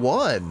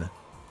 1-1.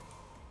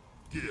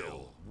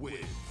 Gill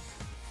wins.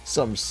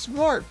 Some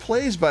smart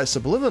plays by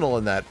Subliminal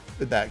in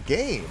that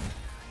game.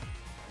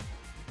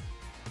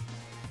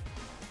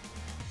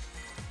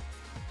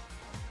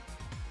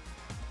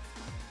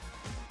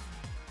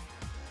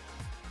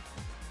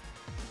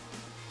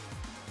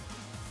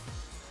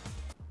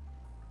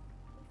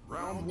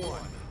 Round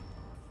 1.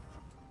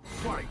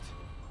 Fight.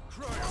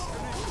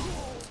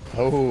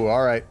 Oh,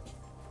 all right.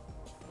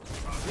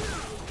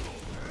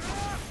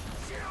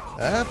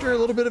 After a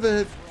little bit of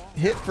a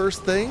hit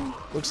first thing,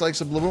 looks like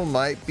Subliminal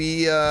might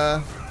be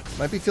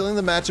feeling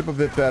the matchup a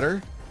bit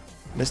better.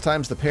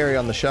 Mistimes the parry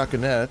on the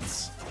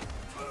shotgunettes.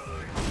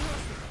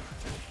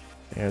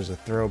 There's a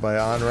throw by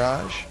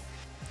Anraj.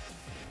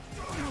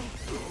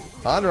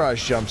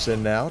 Anraj jumps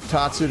in now.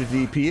 Tatsu to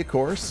DP, of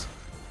course.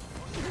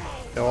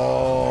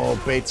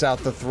 Oh, baits out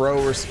the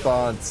throw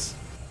response.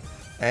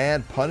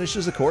 And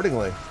punishes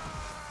accordingly.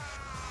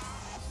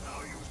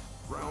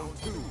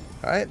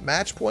 Alright,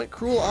 match point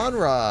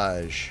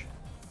CruelAnraj.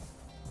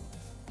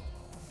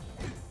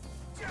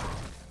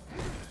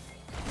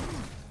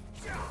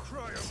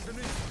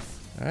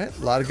 Alright,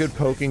 a lot of good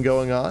poking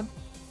going on.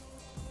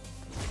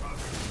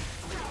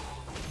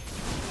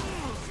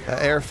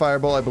 Air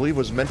Fireball, I believe,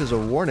 was meant as a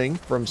warning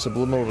from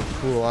Subliminal to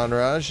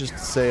CruelAnraj, just to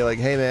say, like,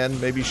 hey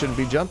man, maybe you shouldn't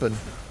be jumping.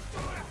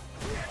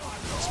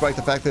 Despite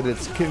the fact that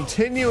it's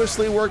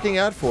continuously working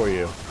out for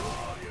you.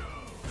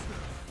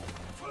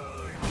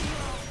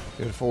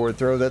 Good forward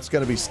throw. That's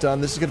going to be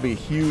stunned. This is going to be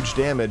huge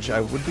damage.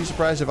 I would be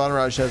surprised if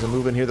Anraj has a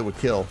move in here that would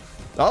kill.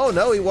 Oh,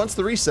 no, he wants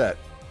the reset.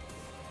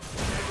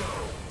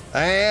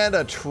 And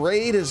a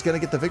trade is going to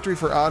get the victory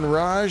for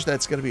Anraj.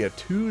 That's going to be a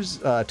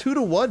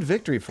 2-1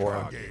 victory for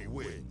him.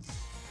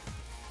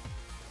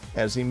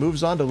 As he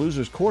moves on to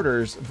loser's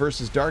quarters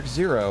versus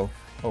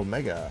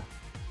DarkZeroOmega.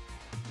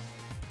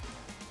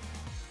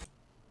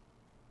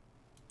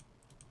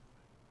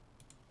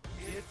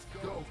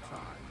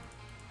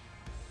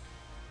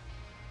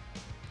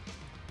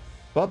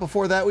 But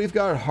before that, we've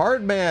got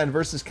HARDMAN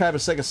versus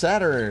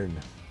KaibaSegaSaturn.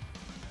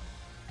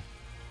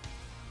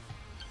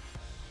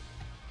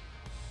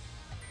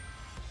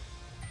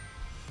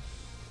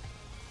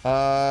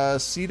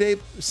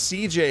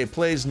 CJ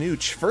plays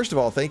Nooch. First of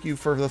all, thank you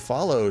for the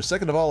follow.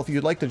 Second of all, if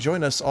you'd like to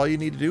join us, all you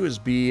need to do is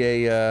be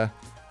a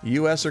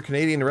U.S. or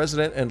Canadian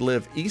resident and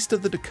live east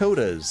of the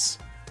Dakotas.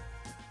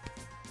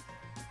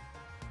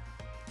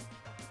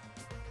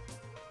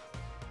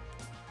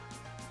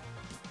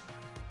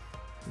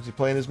 Is he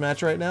playing his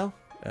match right now?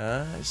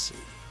 I see.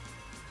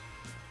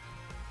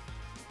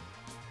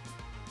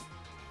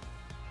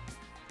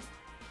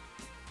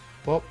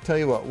 Well, tell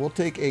you what, we'll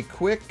take a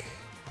quick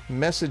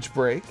message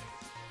break.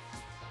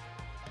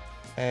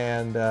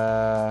 And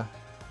yeah,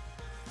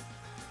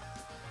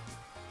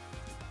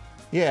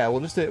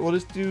 we'll just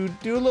do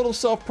a little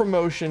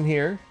self-promotion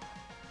here.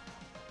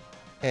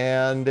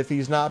 And if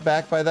he's not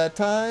back by that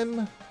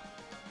time,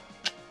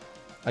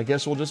 I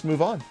guess we'll just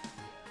move on.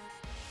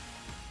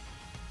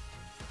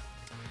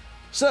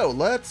 So,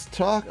 let's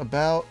talk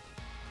about...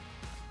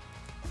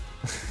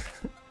 I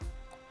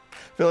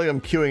feel like I'm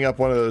queuing up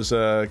one of those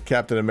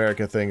Captain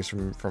America things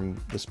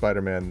from the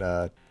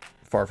Spider-Man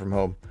Far From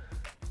Home.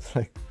 It's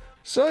like,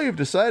 so you've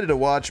decided to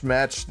watch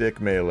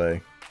Matchstick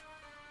Melee.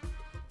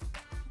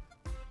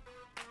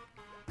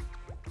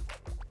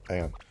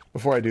 Hang on.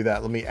 Before I do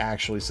that, let me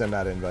actually send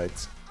out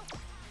invites.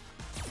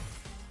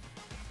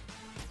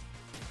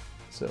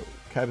 So,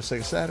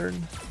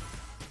 KaibaSegaSaturn.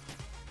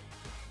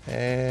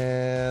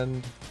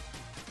 And...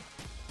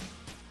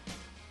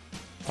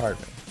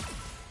 HARDMAN.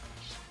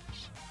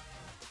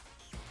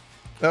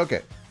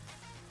 Okay.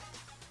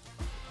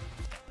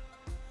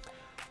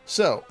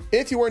 So,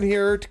 if you weren't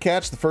here to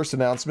catch the first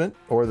announcement,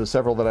 or the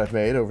several that I've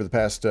made over the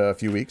past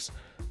few weeks,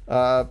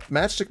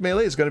 Matchstick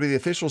Melee is going to be the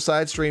official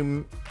side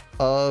stream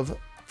of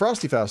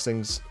Frosty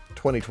Faustings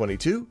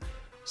 2022.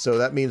 So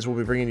that means we'll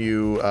be bringing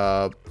you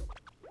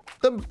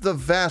the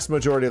vast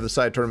majority of the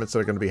side tournaments that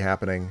are going to be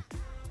happening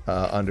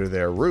under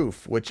their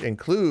roof, which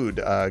include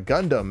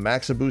Gundam,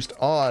 Max & Boost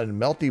On,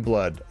 Melty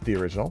Blood, the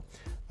original,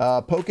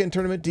 Pokken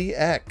Tournament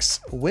DX,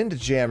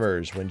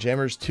 Windjammers,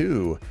 Windjammers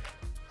 2,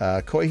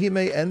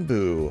 Koihime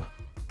Enbu.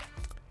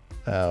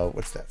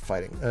 What's that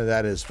fighting?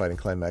 That is fighting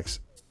climax.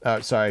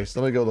 Sorry,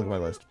 so let me go look at my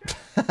list.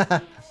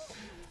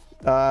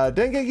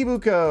 Dengeki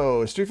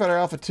Buko, Street Fighter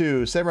Alpha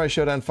 2, Samurai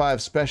Showdown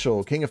 5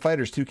 Special, King of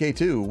Fighters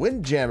 2K2,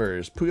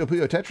 Windjammers, Puyo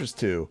Puyo Tetris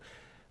 2,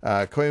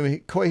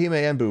 Koihime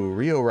Enbu,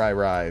 Ryo Rai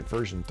Rai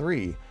version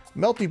 3,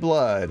 Melty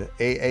Blood,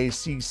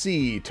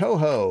 AACC,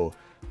 Toho,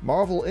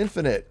 Marvel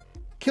Infinite,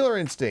 Killer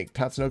Instinct,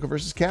 Tatsunoko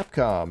vs.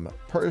 Capcom,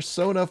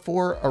 Persona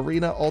 4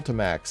 Arena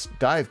Ultimax,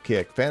 Dive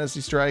Kick,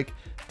 Fantasy Strike,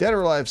 Dead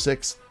or Alive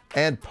 6,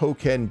 and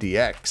Pokken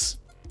DX.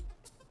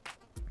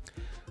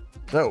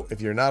 So,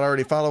 if you're not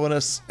already following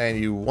us and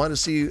you want to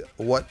see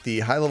what the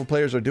high-level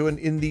players are doing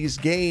in these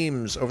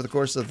games over the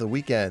course of the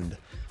weekend,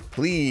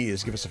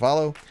 please give us a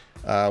follow.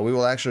 We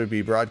will actually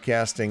be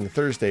broadcasting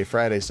Thursday,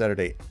 Friday,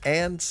 Saturday,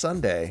 and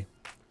Sunday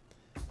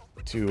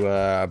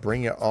to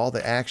bring you all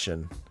the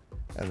action.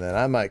 And then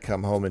I might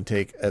come home and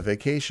take a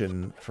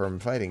vacation from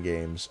fighting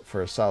games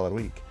for a solid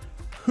week.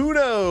 Who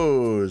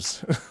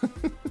knows?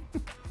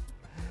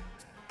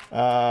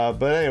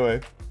 But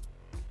anyway,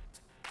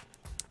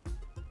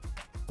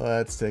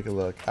 let's take a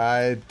look.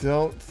 I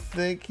don't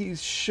think he's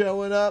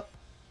showing up.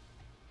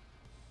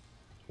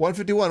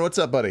 151, what's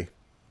up, buddy?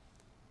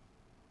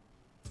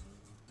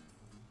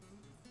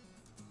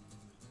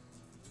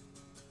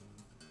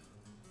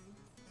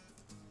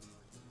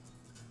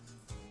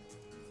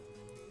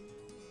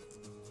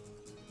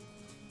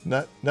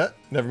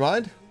 Never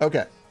mind.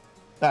 Okay.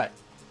 All right.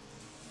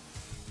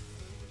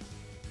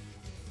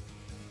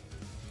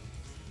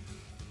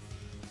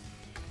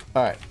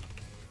 All right.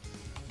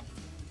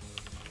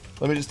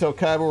 Let me just tell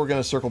Kaiba we're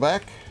going to circle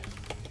back.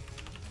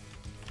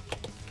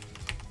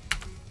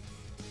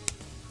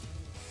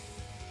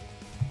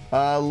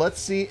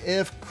 Let's see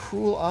if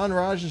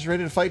CruelAnraj is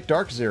ready to fight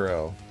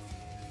DarkZero.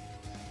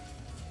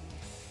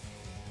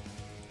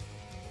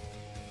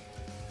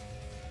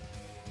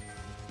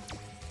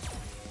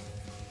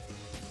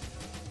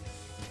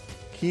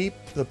 Keep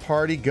the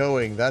party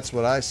going. That's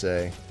what I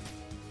say.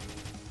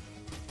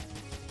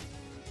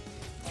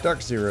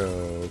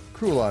 DarkZero,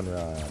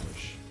 CruelAnraj.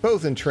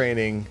 Both in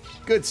training.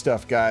 Good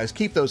stuff, guys.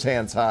 Keep those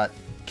hands hot.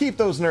 Keep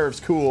those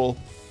nerves cool.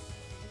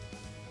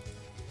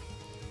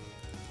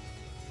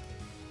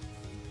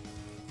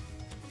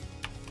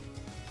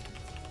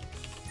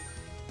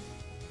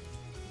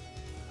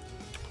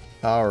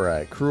 All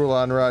right,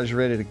 CruelAnraj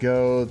ready to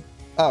go.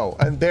 Oh,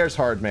 and there's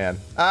HARDMAN.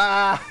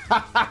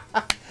 Ah,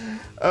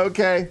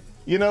 okay.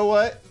 You know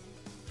what?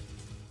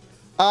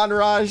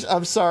 Anraj,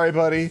 I'm sorry,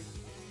 buddy.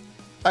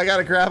 I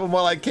gotta grab him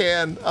while I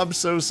can. I'm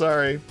so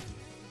sorry.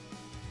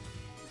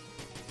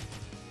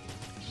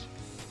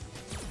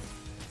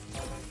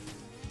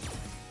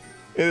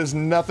 It is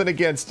nothing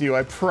against you,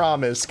 I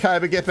promise.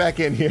 Kaiba, get back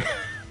in here.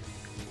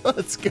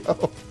 Let's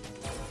go.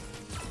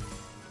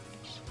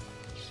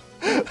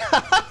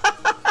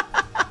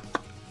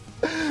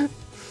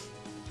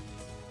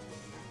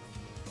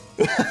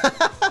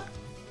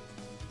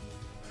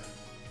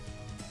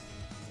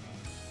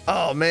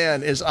 Oh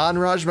man, is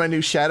Anraj my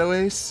new Shadow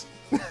Ace?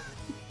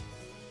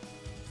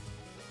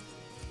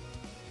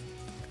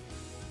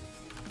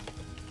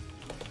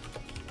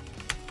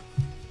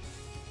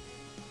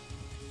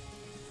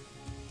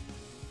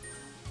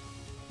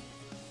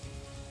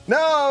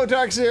 No,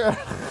 DarkZero!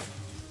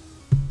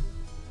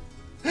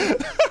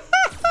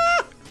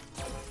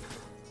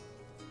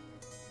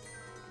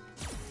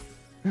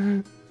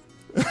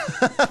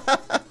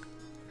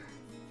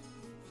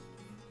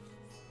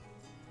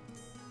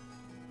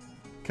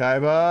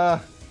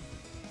 Kaiba!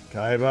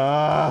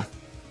 Kaiba!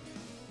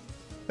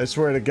 I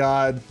swear to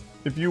God,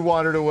 if you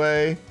wandered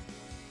away...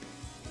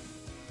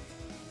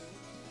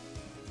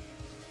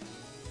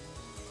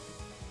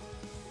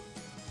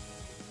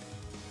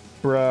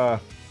 Bruh.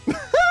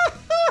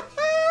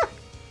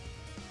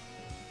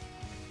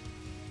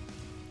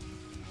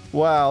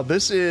 Wow,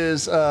 this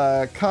is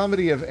a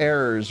comedy of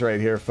errors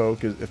right here,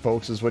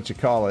 folks, is what you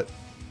call it.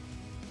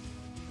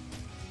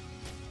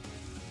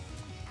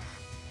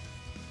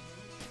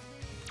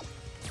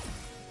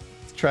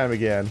 Let's try him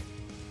again.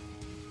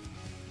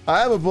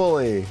 I'm a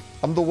bully.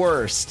 I'm the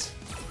worst.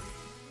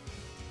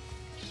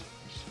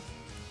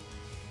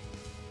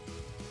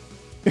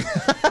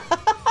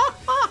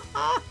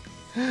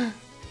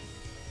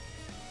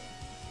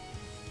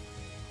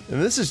 And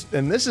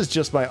this is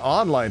just my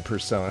online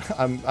persona.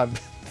 I'm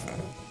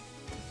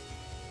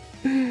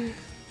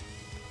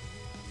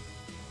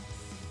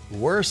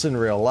worse in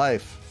real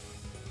life.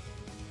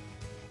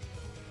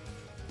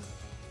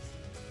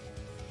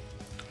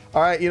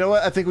 All right, you know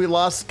what? I think we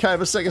lost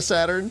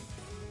KaibaSegaSaturn.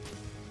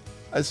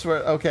 I swear.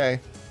 Okay.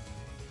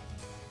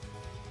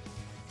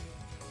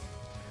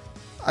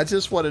 I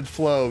just wanted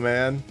flow,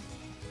 man.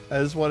 I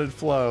just wanted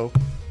flow.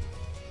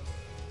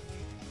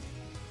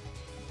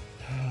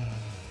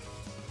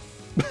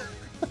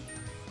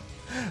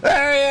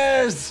 There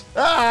he is!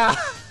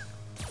 Ah!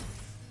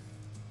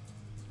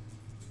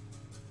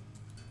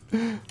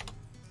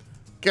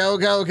 Go,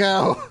 go,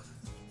 go!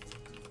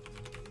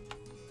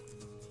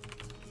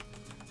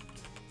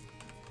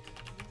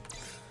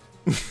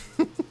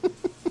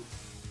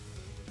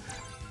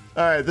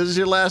 All right, this is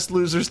your last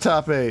loser's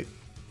top 8.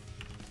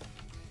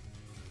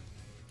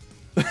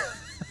 Let's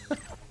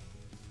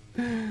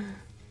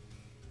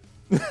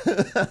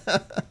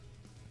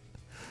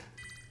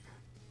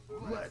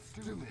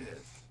do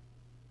this.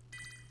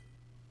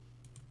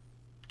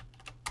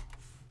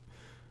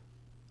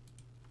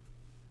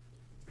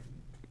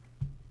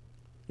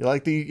 You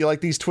like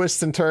these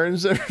twists and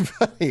turns,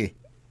 everybody?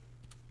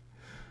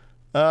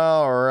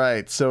 All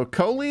right, so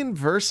Kolin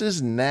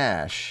versus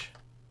Nash.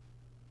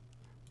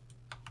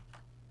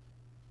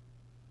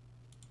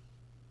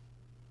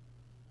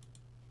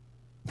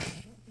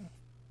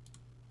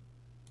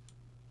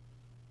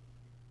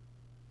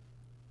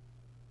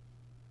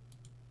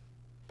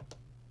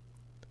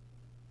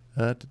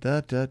 Da,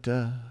 da, da,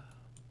 da.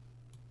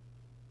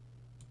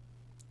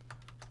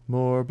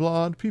 More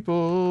blonde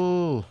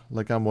people.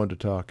 Like I'm one to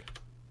talk.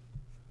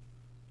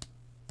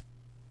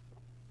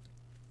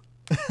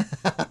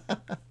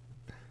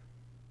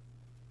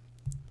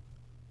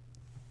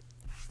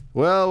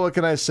 Well, what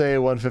can I say,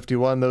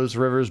 151? Those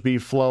rivers be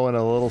flowing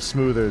a little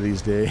smoother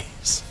these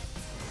days.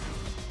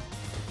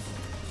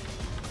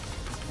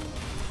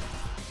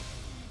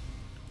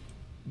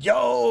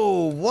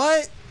 Yo,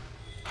 what?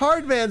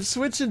 Hardman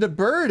switching to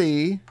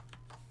Birdie.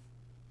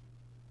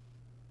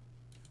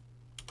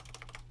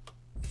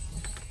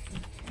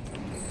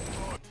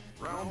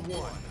 Round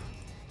 1.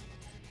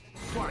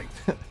 Fight.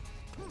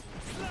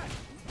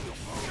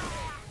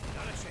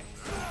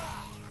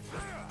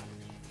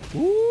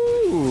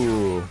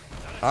 Ooh.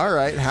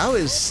 Alright, how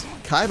is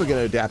Kaiba going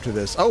to adapt to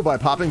this? Oh, by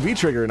popping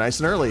V-Trigger nice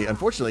and early.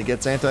 Unfortunately,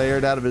 gets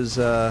anti-aired out of his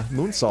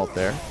moonsault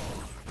there.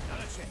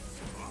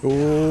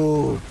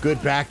 Ooh, good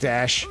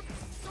backdash.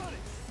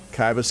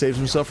 Kaiba saves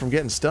himself from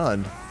getting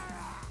stunned. Now,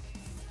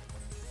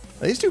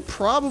 these two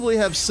probably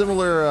have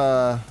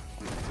similar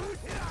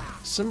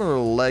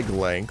leg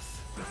length.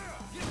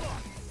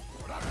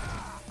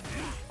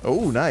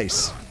 Oh,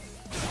 nice.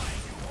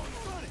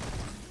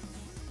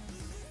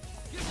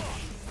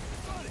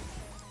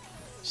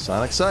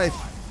 Sonic Scythe.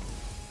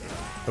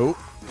 Oh.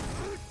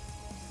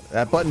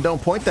 That button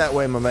don't point that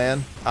way, my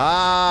man.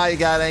 Ah, you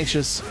got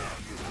anxious.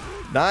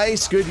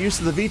 Nice, good use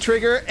of the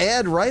V-Trigger,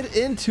 and right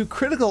into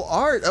Critical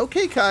Art.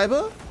 Okay,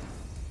 Kaiba.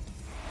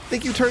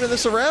 Think you're turning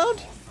this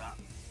around?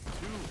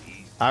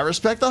 I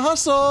respect the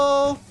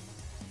hustle.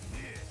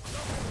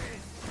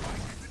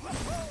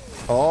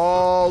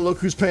 Oh, look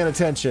who's paying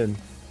attention.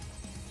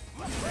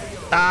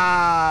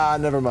 Ah,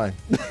 never mind.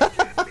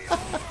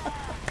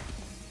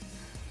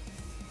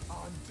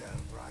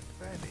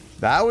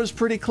 That was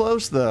pretty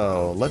close,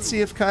 though. Let's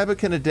see if Kaiba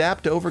can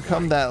adapt to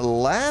overcome that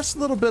last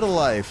little bit of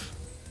life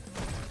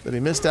that he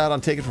missed out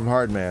on taking from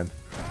Hardman.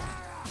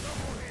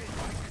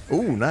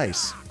 Ooh,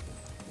 nice.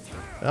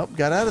 Oh,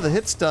 got out of the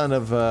hit stun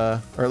of,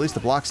 or at least the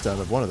block stun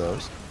of one of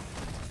those.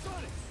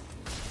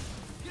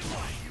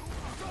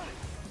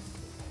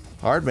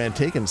 Hardman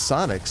taking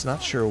Sonics,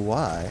 not sure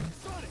why.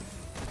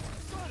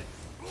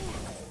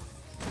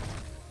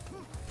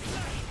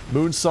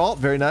 Moonsault,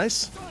 very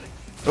nice.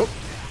 Oh.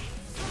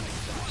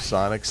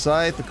 Sonic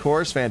Scythe, of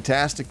course,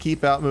 fantastic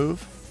keep out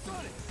move.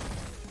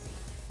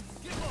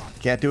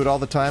 Can't do it all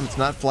the time, it's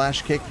not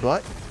flash kick,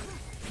 but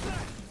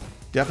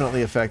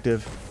definitely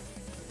effective.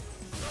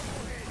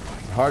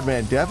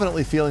 Hardman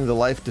definitely feeling the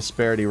life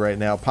disparity right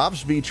now.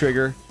 Pops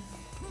V-Trigger.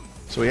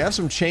 So we have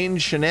some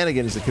change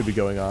shenanigans that could be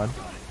going on.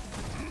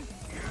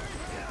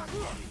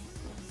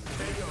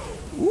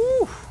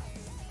 Woo!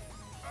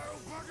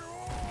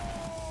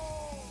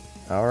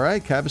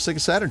 Alright,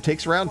 KaibaSegaSaturn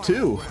takes round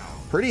 2.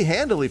 Pretty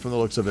handily from the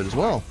looks of it as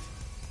well.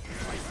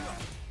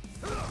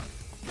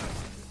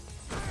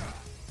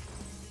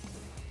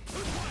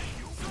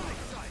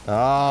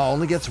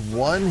 Only gets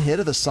one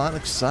hit of the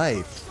Sonic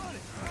Scythe.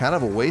 Kind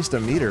of a waste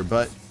of meter,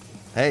 but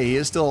hey, he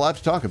is still alive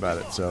to talk about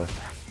it, so.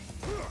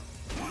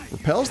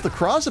 Repels the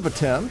cross-up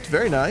attempt.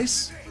 Very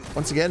nice.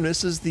 Once again,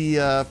 misses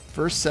the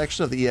first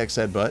section of the EX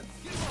headbutt.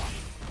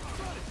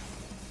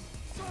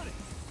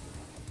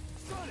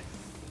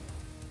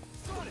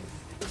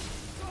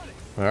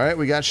 Alright,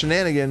 we got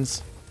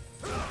shenanigans.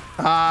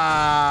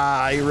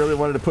 Ah, he really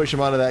wanted to push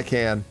him onto that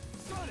can.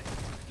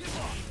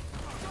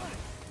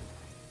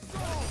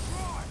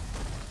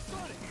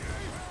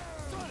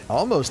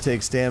 Almost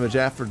takes damage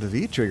after the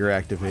V-Trigger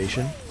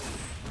activation.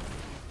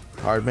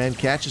 Hardman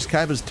catches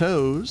Kaiba's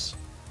toes.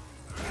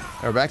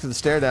 We're back to the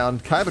stare down.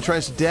 Kaiba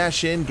tries to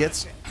dash in,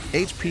 gets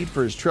HP'd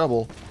for his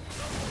trouble,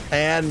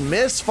 and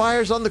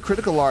misfires on the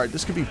critical art.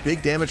 This could be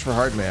big damage for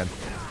Hardman.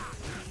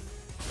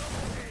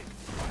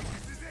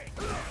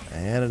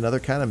 And another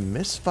kind of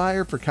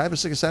misfire for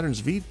KaibaSegaSaturn's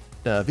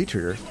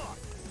V-Trigger.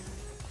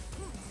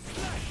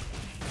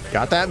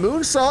 Got that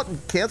moonsault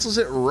and cancels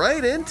it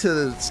right into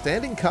the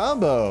standing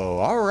combo.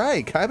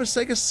 Alright,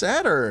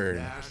 KaibaSegaSaturn.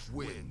 Nash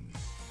wins.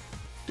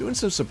 Doing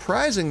some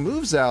surprising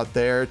moves out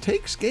there.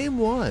 Takes game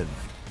 1.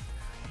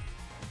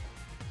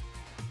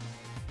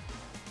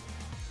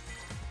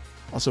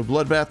 Also,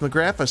 Bloodbath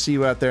McGrath, I see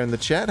you out there in the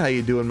chat. How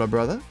you doing, my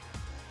brother?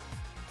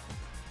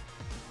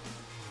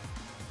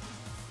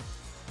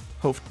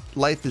 Hope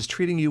life is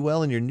treating you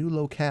well in your new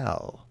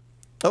locale.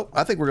 Oh,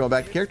 I think we're going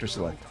back to character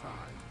select.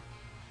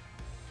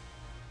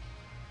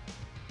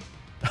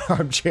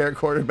 Armchair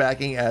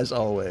quarterbacking as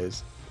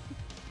always.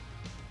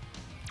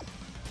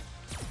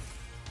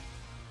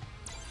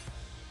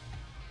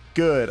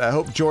 Good. I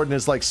hope Jordan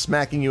is like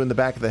smacking you in the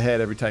back of the head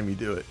every time you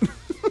do it.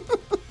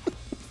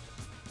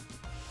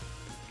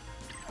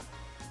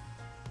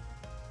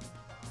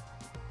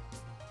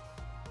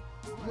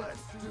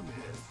 Let's do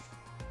this.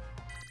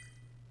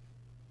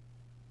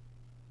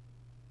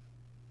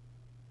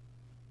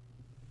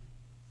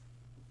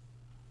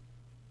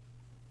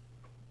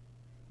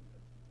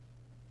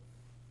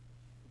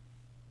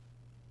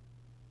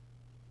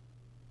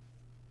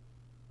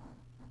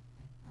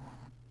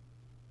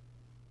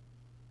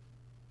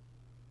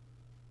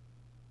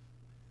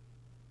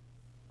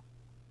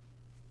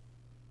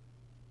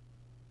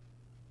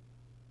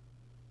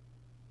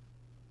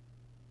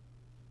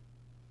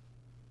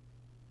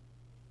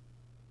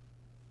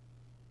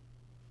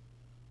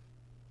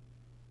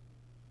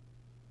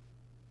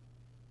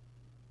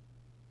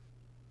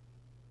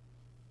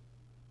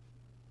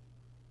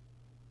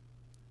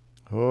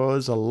 Oh,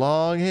 it's a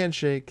long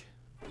handshake.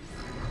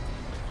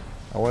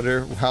 I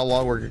wonder how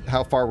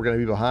far we're going to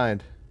be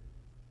behind.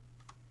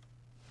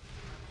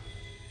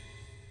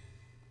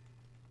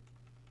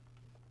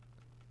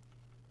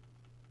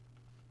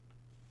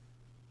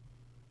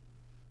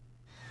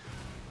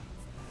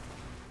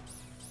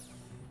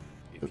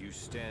 If you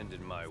stand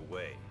in my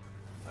way,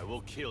 I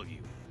will kill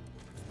you.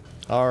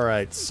 All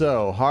right,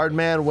 so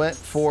Hardman went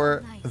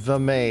for the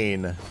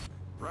main.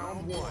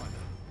 Round one.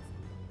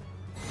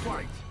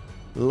 Fight.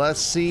 Let's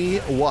see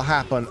what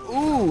happened.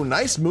 Ooh,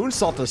 nice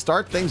moonsault to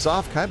start things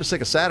off.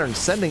 KaibaSegaSaturn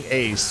sending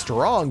a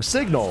strong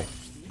signal.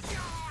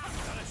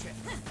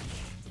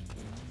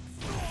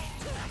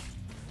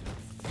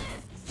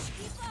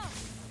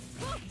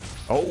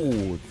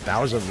 Oh, that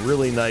was a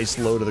really nice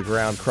low to the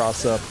ground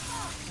cross up.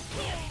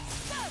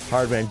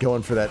 Hardman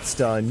going for that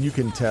stun, you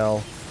can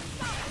tell.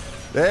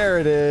 There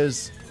it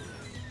is.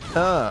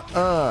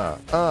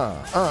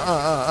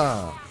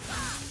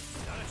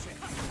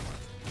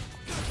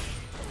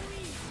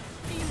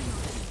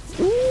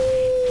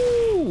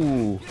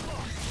 Ooh.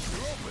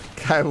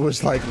 Guy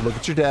was like, look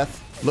at your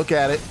death. Look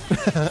at it.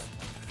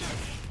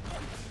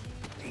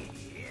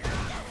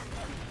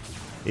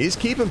 He's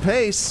keeping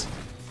pace.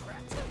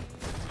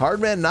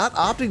 Hardman not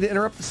opting to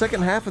interrupt the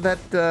second half of that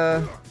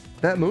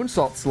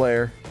moonsault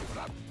slayer.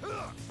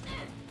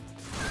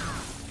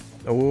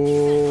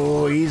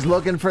 Oh, he's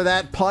looking for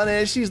that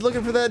punish. He's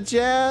looking for that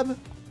jab.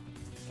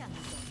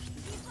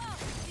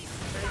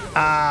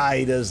 Ah,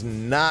 he does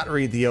not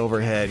read the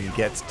overhead. He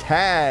gets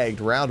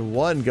tagged. Round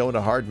one going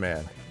to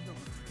Hardman.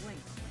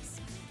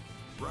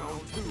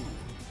 Round two.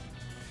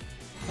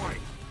 Fight.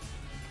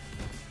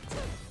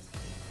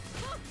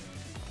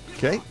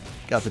 Okay,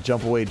 got the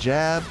jump away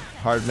jab.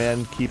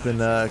 Hardman keeping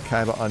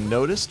Kaiba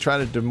unnoticed, trying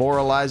to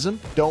demoralize him.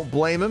 Don't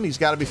blame him. He's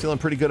got to be feeling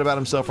pretty good about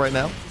himself right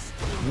now.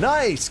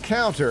 Nice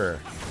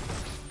counter.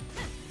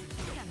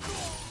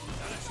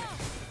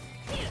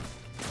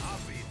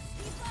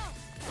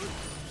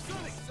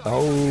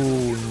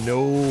 Oh,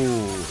 no.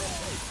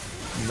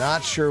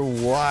 Not sure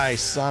why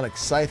Sonic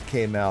Scythe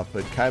came out,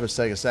 but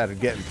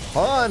KaibaSegaSaturn getting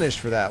punished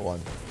for that one.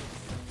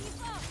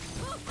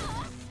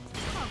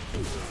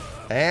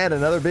 And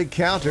another big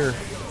counter.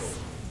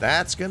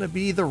 That's going to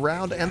be the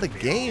round and the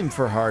game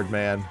for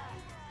Hardman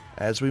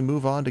as we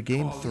move on to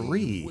game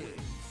 3.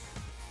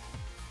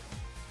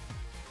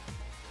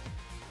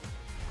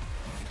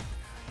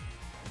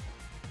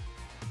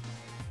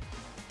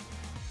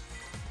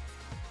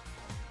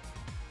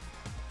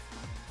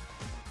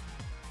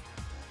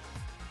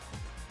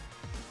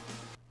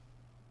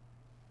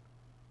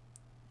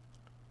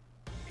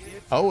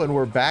 Oh, and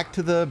we're back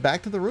to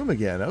the room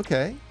again.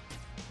 Okay.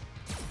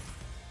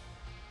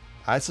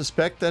 I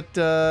suspect that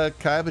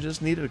Kaiba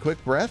just needed a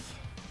quick breath.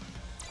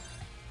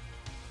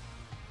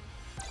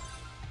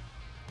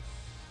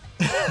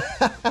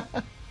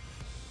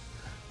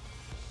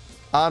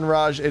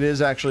 Anraj, it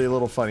is actually a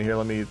little funny here.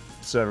 Let me,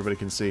 so everybody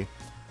can see.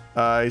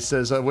 He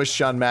says, I wish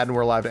Sean Madden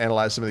were alive to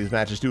analyze some of these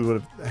matches. Dude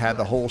would have had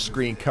the whole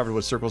screen covered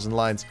with circles and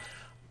lines.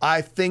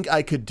 I think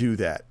I could do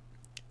that.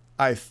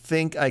 I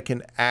think I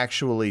can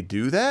actually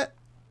do that.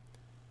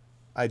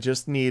 I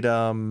just need,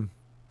 I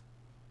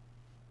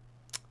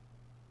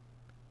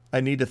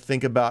need to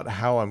think about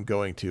how I'm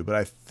going to, but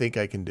I think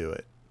I can do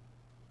it.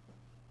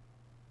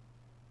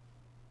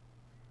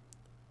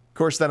 Of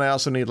course, then I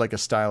also need like a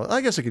style. I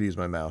guess I could use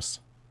my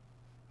mouse.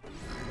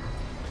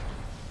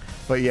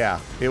 But yeah,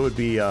 it would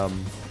be,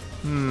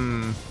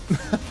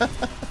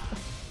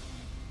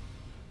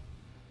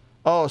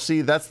 Oh,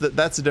 see, that's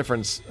the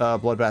difference,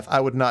 Bloodbath. I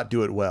would not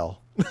do it well.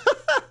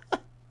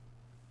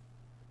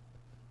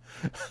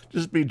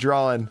 Just be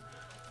drawing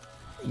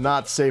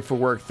not safe for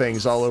work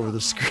things all over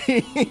the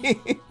screen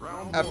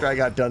after I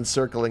got done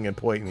circling and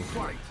pointing.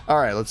 All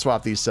right, let's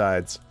swap these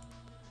sides.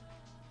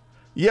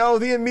 Yo,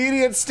 the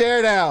immediate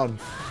stare down.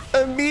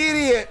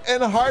 Immediate.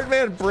 And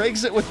Hardman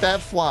breaks it with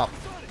that flop.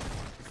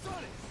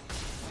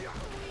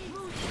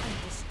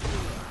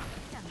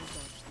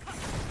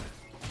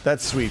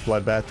 That's sweet,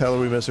 Bloodbath. Tell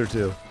her we miss her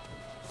too.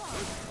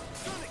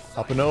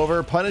 Up and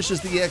over.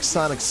 Punishes the EX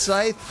Sonic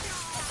Scythe.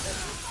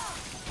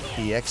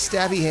 EX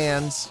Stabby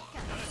Hands.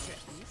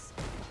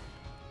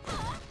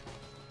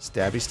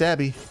 Stabby,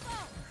 stabby.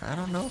 I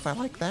don't know if I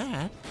like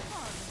that.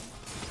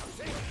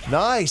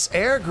 Nice!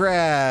 Air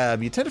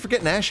grab! You tend to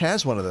forget Nash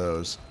has one of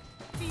those.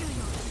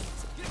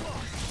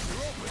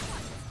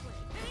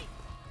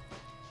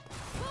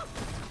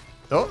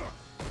 Oh!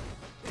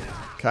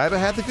 Kaiba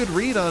had the good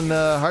read on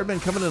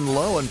HARDMAN coming in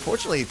low.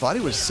 Unfortunately, he thought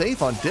he was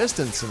safe on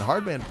distance, and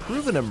HARDMAN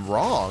proving him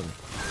wrong.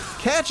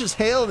 Catches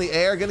Hail in the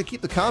air, gonna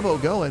keep the combo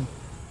going.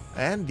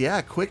 And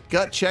yeah, quick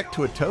gut check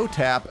to a toe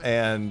tap,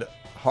 and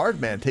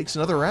HARDMAN takes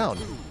another round.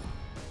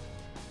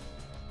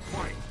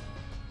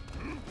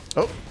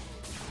 Oh.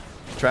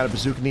 Try to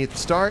bazooka knee at the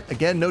start.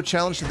 Again, no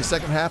challenge to the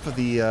second half of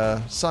the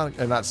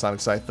not Sonic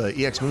Scythe,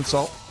 the EX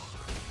Moonsault.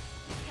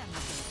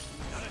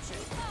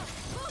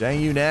 Dang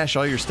you, Nash,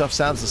 all your stuff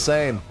sounds the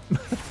same.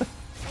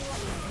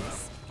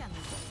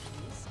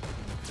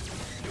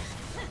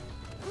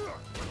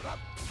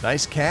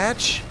 Nice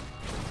catch.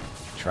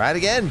 Try it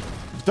again.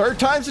 Third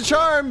time's the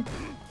charm.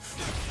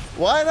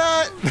 Why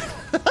not?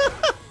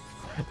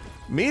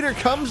 Meter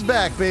comes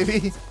back,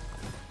 baby.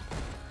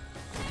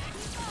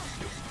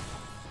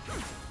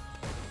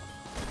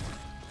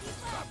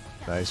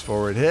 Nice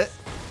forward hit.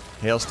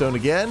 Hailstone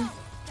again.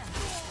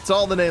 It's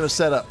all in the name of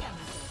setup.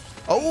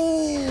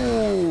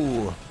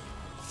 Oh!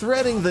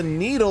 Threading the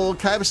needle.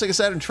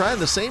 KaibaSegaSaturn trying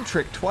the same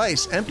trick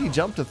twice. Empty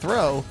jump to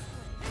throw.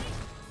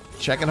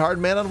 Checking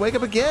HARDMAN on wake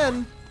up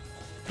again.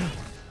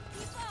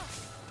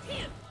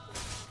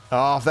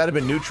 Oh, if that had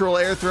been neutral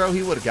air throw,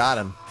 he would have got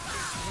him.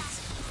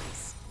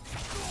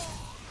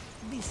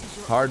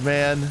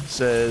 HARDMAN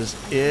says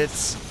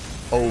it's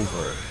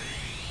over.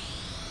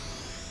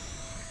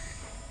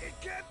 It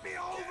can't be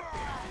over.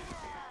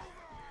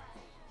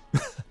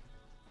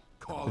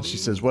 And she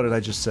says, what did I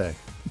just say?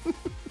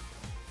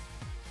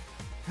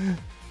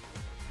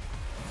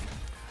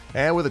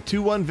 And with a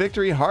 2-1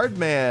 victory,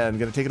 HARDMAN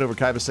going to take it over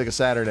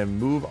KaibaSegaSaturn and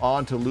move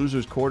on to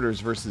losers quarters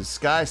versus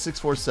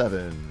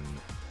Sky647.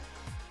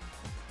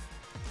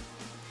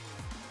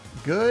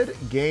 Good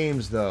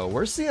games though.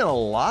 We're seeing a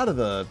lot of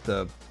the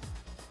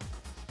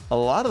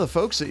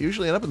folks that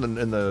usually end up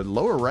in the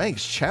lower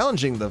ranks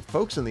challenging the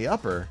folks in the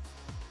upper.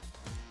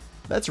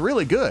 That's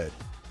really good.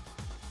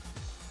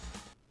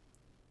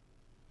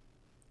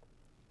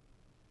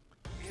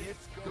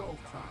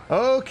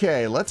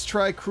 Okay, let's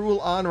try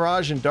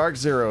CruelAnraj and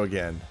DarkZero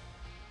again.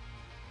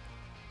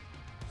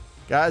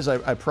 Guys,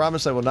 I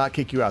promise I will not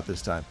kick you out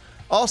this time.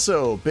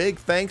 Also, big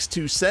thanks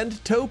to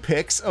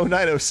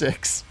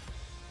SendToePix0906.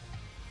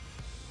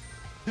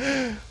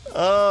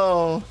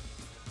 Oh,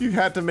 you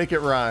had to make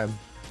it rhyme.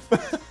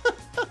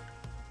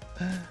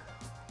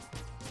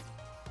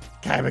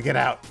 Kaiba, get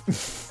out.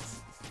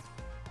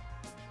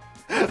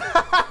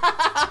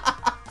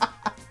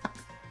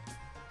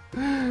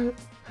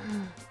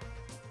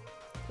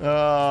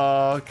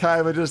 Oh,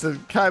 Kaiba just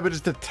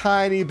a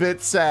tiny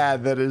bit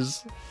sad that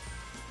his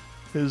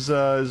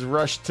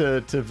rush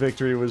to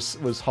victory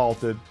was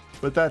halted,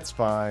 but that's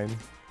fine.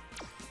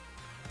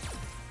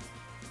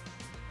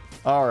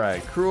 All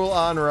right,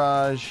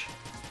 CruelAnraj,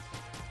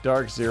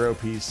 DarkZero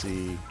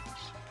PC.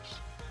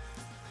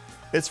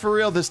 It's for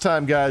real this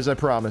time, guys. I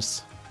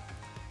promise.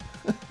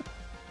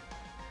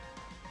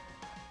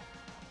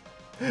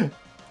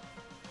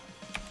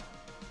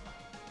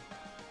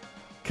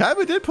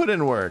 Kaiba did put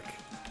in work.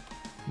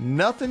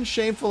 Nothing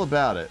shameful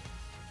about it.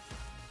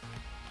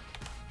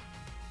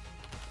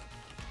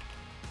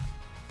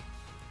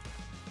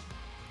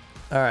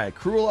 All right,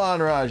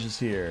 CruelAnraj is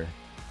here.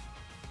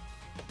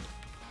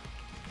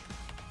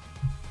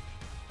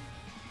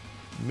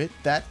 Meet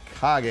that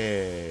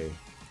Kage.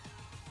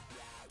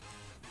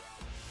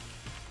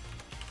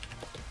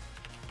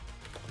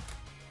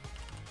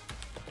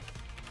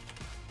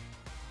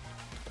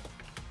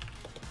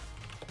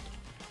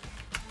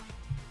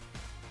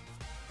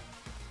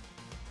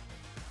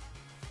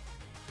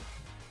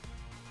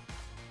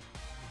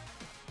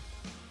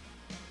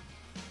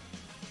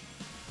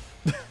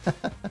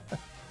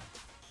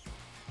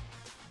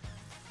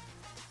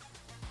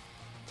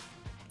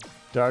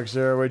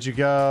 DarkZero, where'd you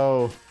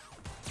go?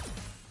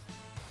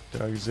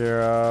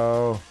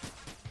 DarkZero.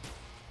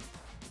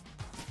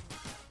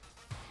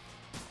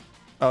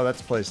 Oh,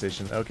 that's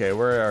PlayStation. Okay,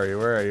 where are you?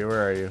 Where are you?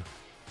 Where are you?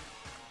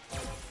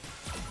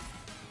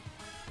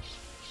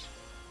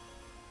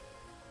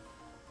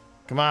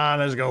 Come on,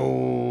 let's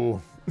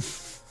go.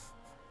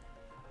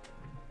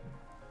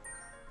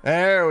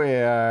 There we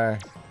are.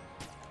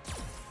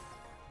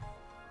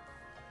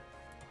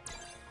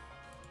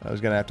 I was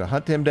gonna have to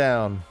hunt him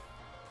down.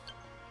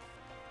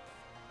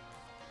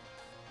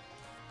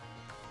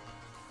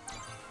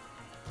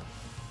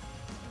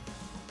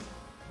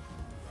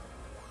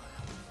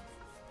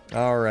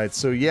 Alright,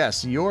 so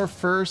yes, your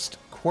first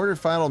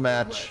quarterfinal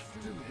match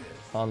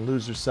on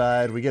loser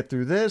side. We get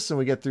through this, and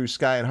we get through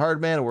Sky and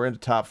HARDMAN, and we're into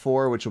top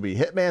 4, which will be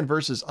Hitman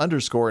versus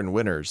Underscore in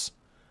winners.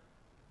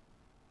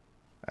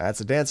 That's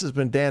a dance that's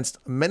been danced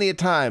many a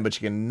time, but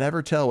you can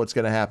never tell what's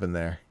going to happen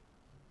there.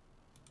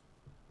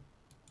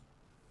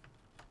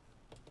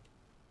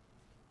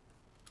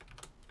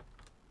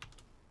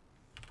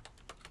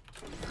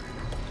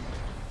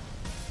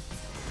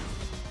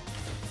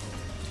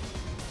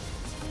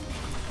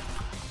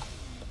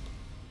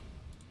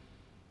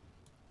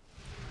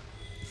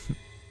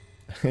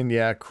 And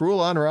yeah,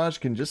 CruelAnraj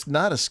can just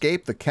not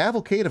escape the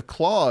cavalcade of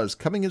claws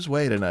coming his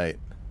way tonight.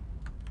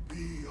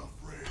 Be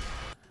afraid.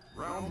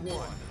 Round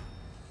 1.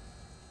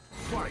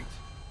 Fight.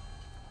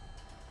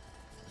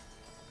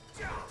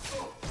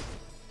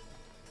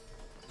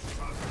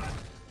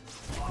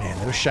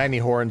 Man, those shiny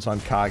horns on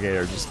Kage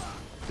are just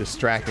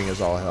distracting as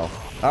all hell.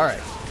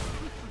 Alright.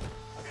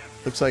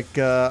 Looks like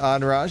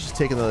Anraj is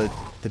taking the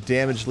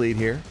damage lead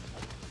here.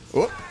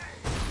 Whoop.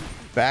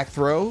 Back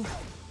throw.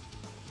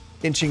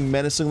 Inching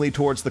menacingly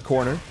towards the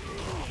corner.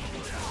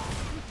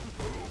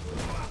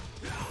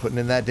 Putting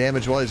in that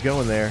damage while he's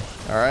going there.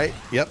 Alright.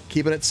 Yep.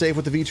 Keeping it safe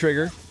with the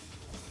V-trigger.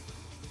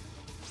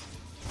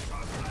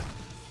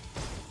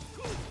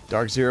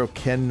 DarkZero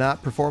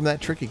cannot perform that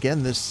trick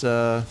again this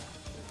round,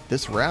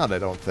 I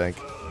don't think.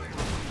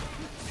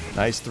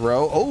 Nice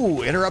throw.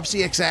 Oh, interrupts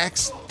the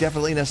X-Axe.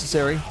 Definitely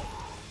necessary.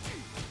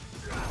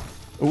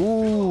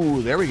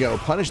 Ooh, there we go.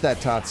 Punish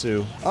that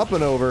Tatsu. Up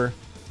and over.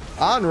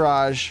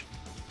 Anraj.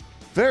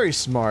 Very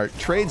smart.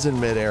 Trades in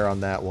midair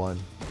on that one.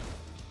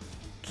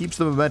 Keeps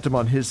the momentum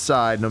on his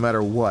side no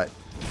matter what.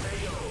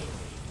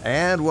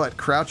 And what?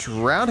 Crouch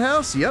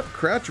roundhouse? Yep,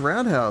 crouch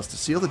roundhouse to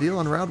seal the deal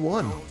on round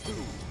 1.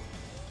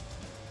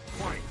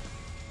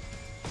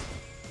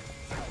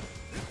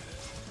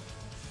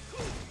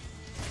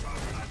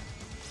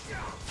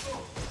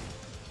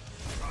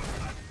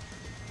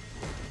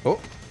 Oh.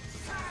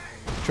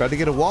 Tried to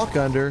get a walk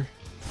under.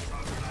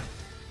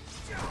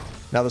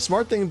 Now, the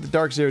smart thing that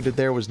DarkZero did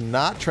there was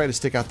not try to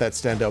stick out that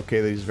stand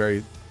LK that he's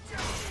very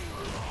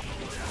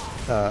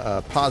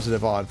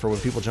positive on for when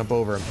people jump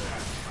over him.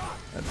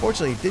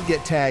 Unfortunately, he did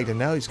get tagged, and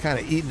now he's kind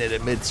of eating it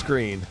at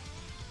mid-screen.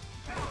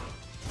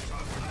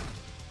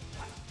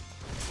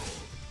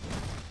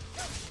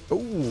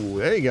 Ooh,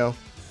 there you go.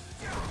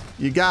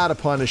 You gotta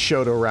punish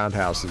Shoto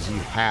roundhouses. You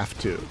have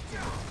to.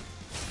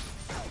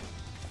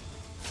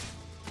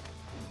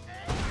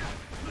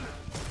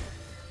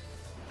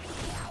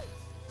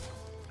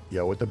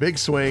 Yo, with the big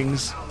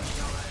swings.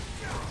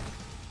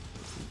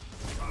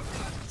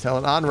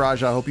 Telling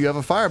Anraj, I hope you have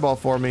a fireball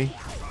for me.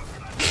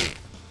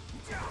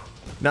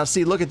 Now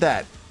see, look at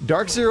that.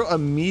 DarkZero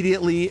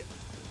immediately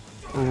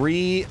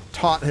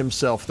re-taught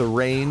himself the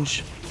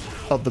range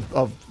of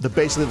the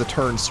basically the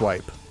turn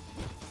swipe.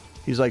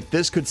 He's like,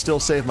 this could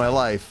still save my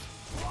life,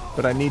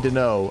 but I need to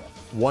know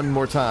one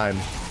more time.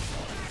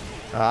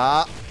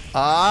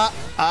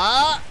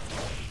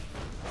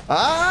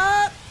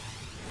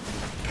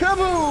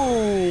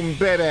 Kaboom,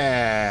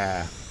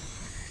 baby!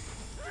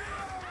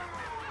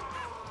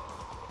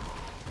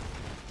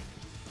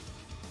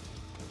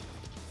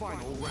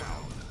 Final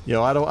round.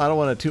 Yo, I don't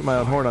want to toot my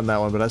own horn on that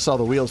one, but I saw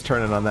the wheels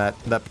turning on that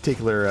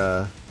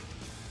particular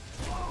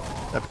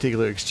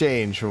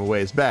exchange from a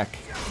ways back.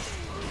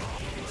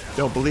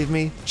 Don't believe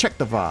me? Check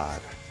the VOD.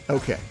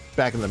 Okay,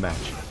 back in the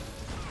match.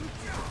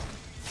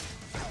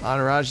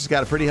 Anraj has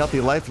got a pretty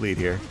healthy life lead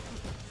here.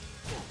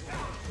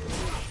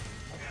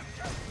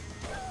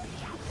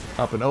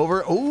 Up and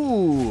over.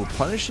 Ooh,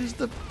 punishes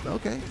the...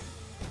 Okay.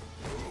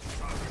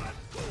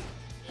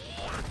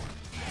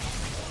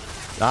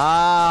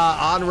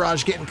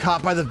 Anraj getting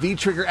caught by the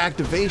V-trigger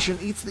activation.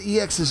 Eats the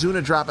EX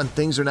Suzuna drop, and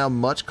things are now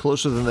much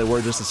closer than they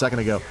were just a second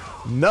ago.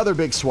 Another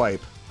big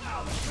swipe.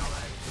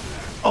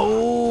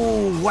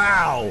 Oh,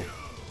 wow.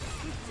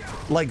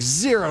 Like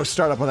zero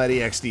startup on that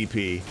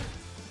EXDP.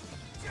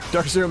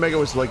 DarkZeroOmega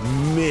was like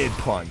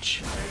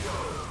mid-punch.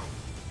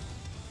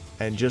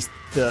 And just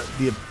the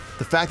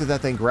fact that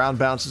that thing ground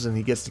bounces and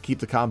he gets to keep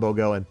the combo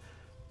going.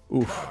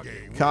 Oof.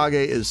 Kage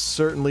is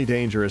certainly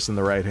dangerous in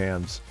the right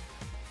hands.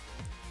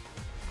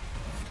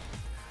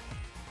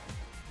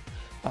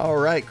 All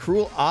right,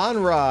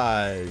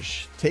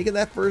 CruelAnraj taking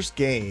that first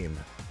game.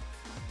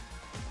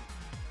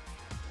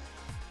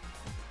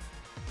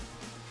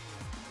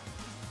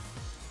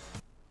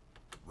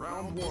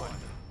 Round 1.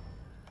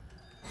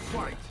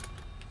 Fight.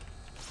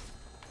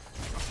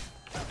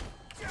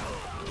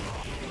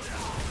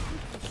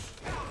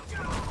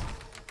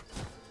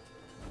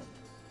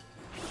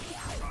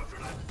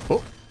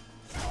 Oh.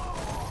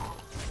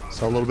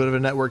 Saw a little bit of a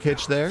network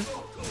hitch there.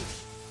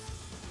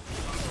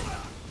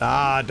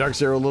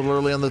 DarkZero a little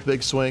early on the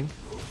big swing.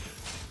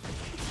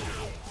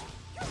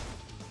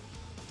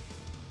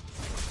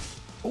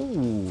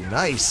 Ooh,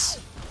 nice.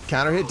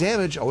 Counter hit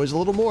damage, always a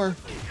little more.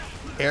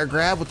 Air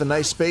grab with the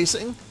nice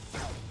spacing.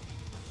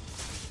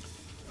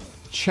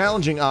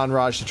 Challenging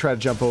Anraj to try to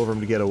jump over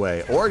him to get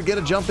away. Or get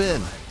a jump in.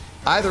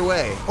 Either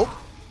way.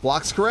 Oh,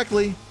 blocks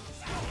correctly.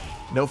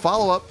 No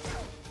follow-up.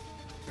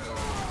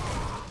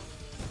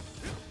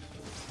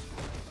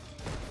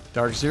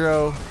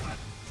 DarkZero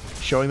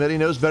showing that he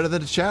knows better than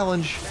to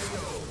challenge.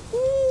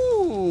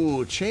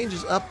 Ooh,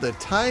 changes up the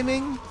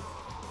timing.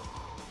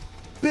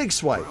 Big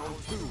swipe.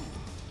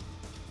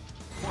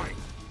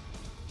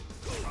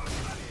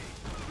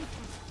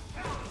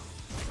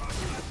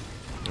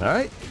 All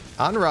right.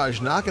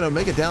 Anraj knocking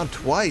Omega down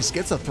twice.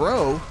 Gets a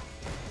throw.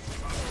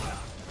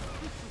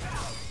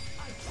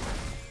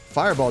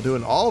 Fireball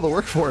doing all the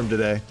work for him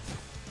today.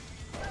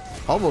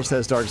 Almost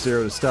has Dark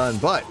Zero to stun,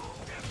 but...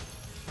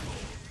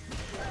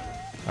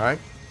 All right.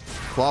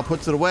 Claw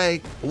puts it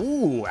away.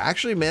 Ooh,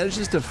 actually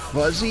manages to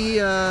fuzzy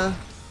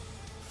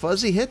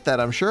hit that.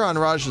 I'm sure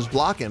Anraj is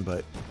blocking,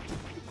 but...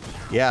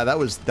 Yeah, that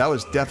was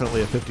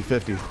definitely a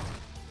 50-50.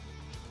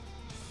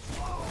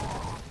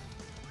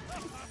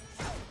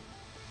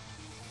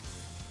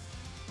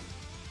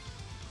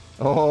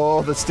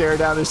 Oh, the stare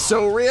down is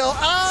so real.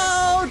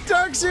 Oh,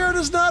 Dark Zero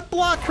does not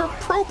block her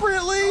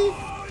appropriately.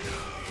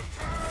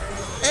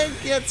 And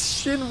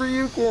gets Shin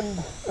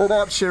Ryuken. Or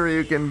not Shin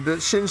Ryuken, the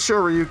Shin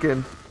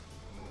Shoryuken.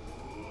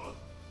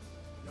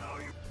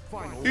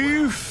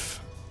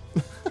 Oof.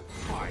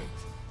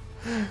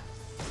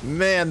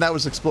 Man, that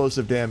was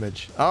explosive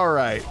damage. All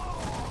right.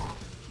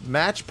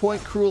 Match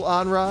point,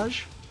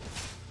 CruelAnraj.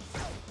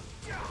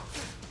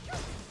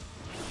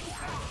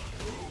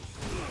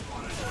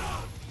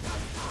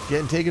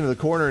 Getting taken to the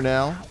corner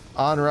now.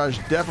 Anraj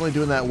definitely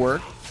doing that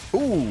work.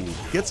 Ooh,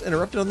 gets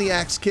interrupted on the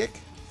axe kick.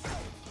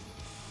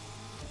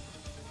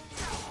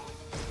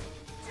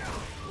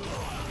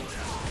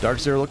 Dark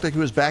Zero looked like he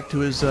was back to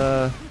his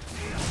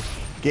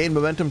gain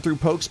momentum through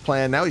pokes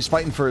plan. Now he's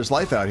fighting for his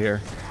life out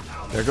here.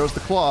 There goes the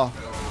claw.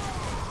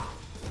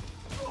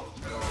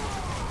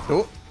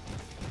 Oh.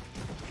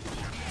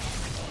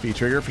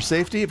 V-trigger for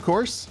safety, of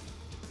course.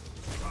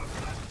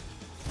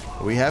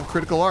 We have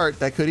critical art.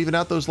 That could even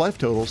out those life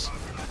totals.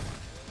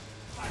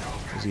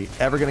 Is he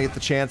ever going to get the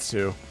chance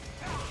to?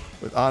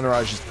 With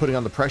Anraj just putting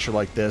on the pressure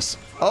like this.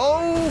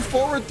 Oh,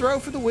 forward throw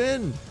for the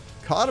win.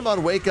 Caught him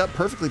on wake up,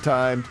 perfectly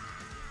timed.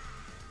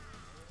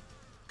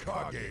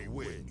 Kage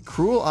wins.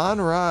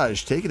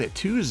 CruelAnraj taking it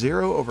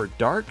 2-0 over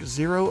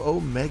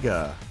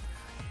DarkZeroOmega.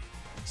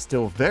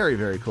 Still very,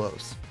 very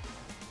close.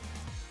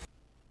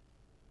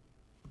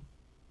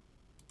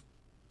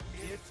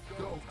 It's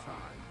go time.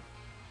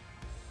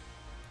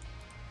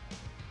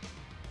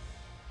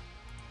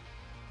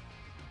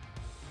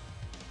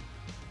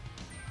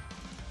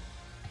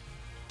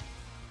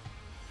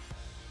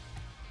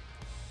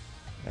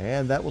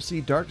 And that will see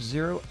Dark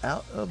Zero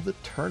out of the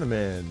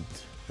tournament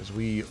as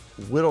we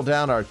whittle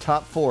down our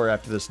top 4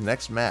 after this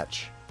next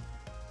match.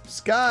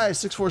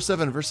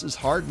 Sky647 versus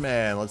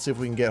HARDMAN. Let's see if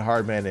we can get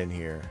HARDMAN in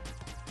here.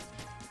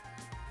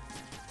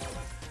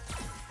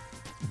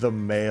 The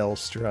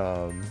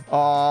Maelstrom.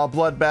 Aw,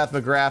 Bloodbath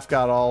McGrath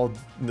got all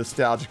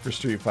nostalgic for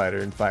Street Fighter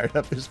and fired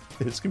up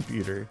his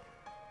computer.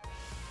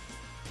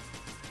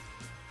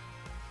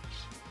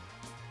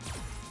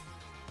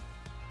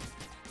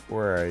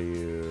 Where are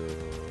you?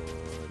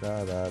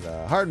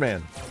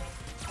 HARDMAN.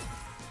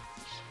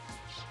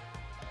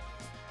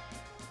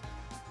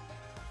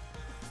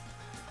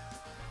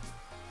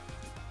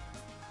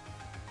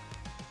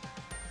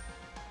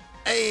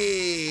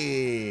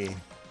 Hey!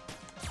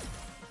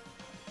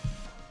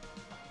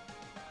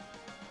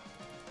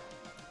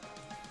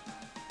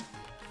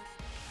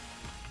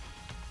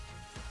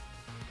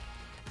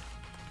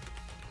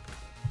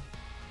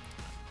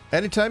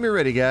 Anytime you're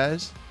ready,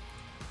 guys.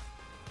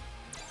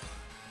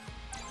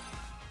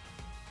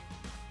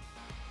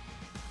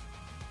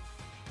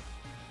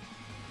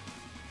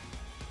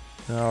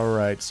 All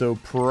right, so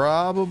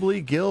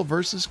probably Gill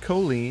versus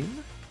Kolin.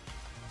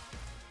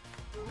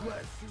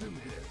 Let's do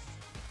this.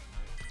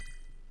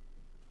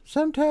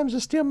 Sometimes I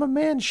steal my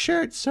man's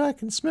shirt so I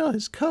can smell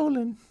his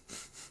colon.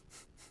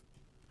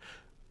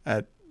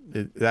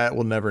 That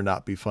will never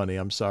not be funny.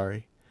 I'm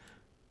sorry.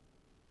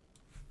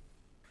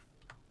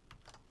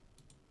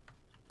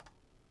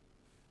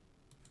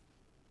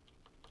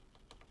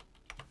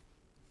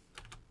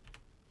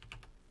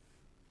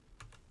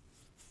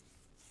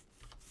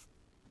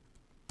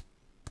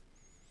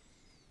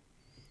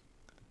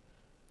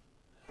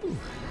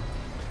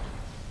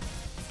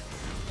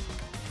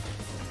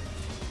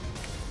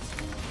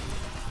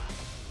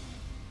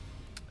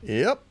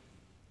 Yep.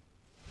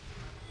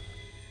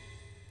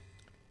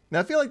 Now,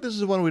 I feel like this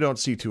is one we don't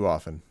see too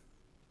often.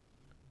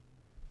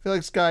 I feel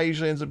like Sky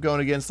usually ends up going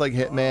against like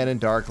Hitman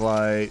and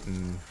Darklight,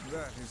 and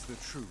That is the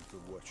truth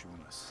of what you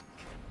must seek.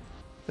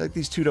 I feel like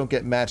these two don't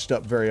get matched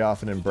up very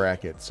often in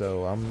bracket,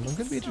 so I'm going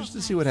to be interested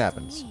to see what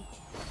happens.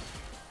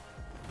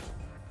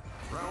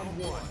 Round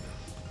 1.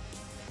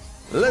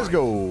 Let's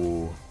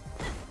go.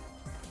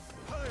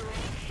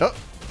 Oh.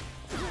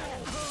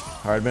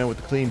 HARDMAN with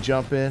the clean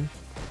jump in.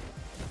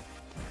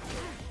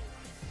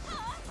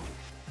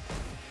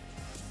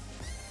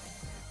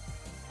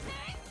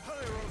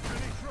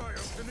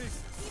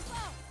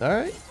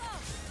 Alright.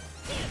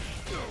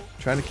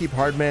 Trying to keep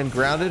HARDMAN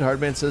grounded.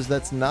 HARDMAN says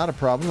that's not a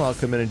problem. I'll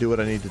come in and do what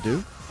I need to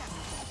do.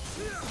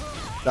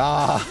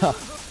 Ah!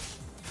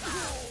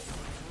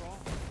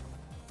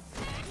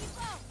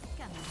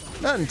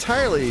 Not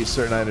entirely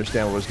certain I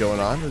understand what was going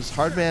on. Was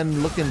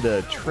HARDMAN looking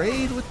to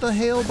trade with the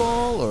hail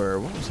ball, or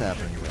what was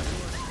happening there?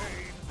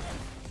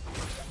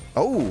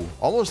 Oh,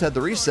 almost had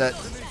the reset.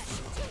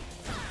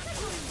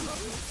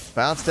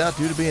 Bounced out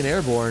due to being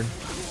airborne.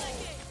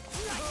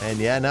 And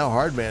yeah, now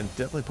HARDMAN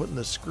definitely putting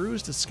the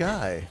screws to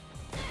Sky.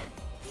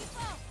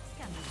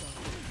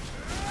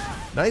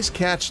 Nice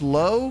catch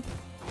low.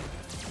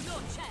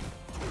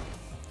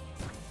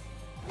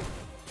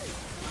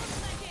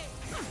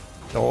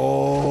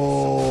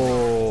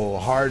 Oh,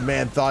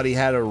 HARDMAN thought he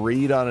had a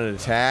read on an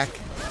attack.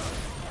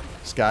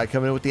 Sky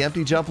coming in with the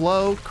empty jump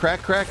low.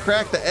 Crack, crack,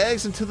 crack the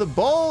eggs into the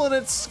bowl, and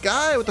it's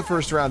Sky with the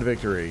first round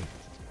victory.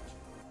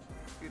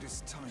 It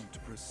is time to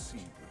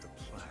proceed with the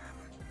plan.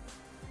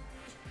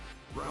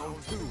 Round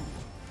 2.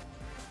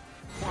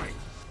 Fight.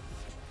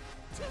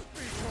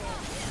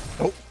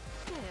 Oh.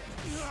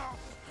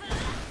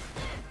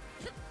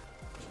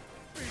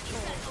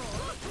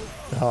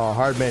 Oh,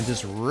 HARDMAN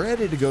just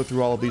ready to go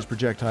through all of these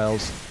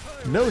projectiles.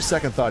 No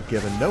second thought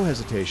given, no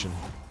hesitation.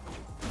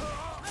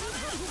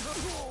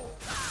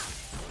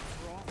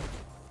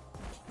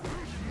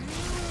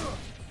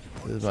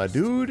 This is my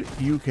dude.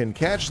 You can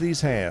catch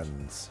these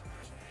hands.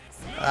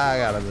 I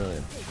got a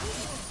million.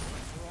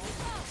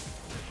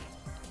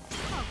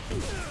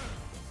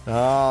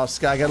 Oh,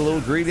 Sky got a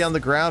little greedy on the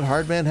ground.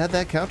 HARDMAN had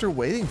that counter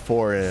waiting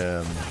for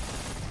him.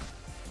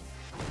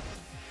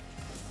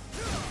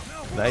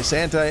 Nice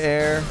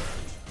anti-air.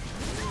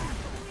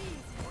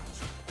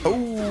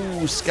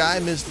 Oh, Sky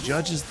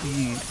misjudges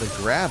the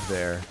grab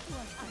there.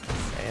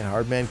 And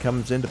HARDMAN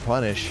comes in to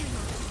punish.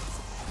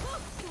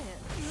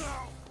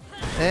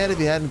 And if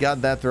he hadn't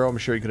gotten that throw, I'm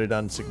sure he could have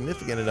done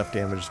significant enough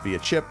damage via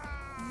chip.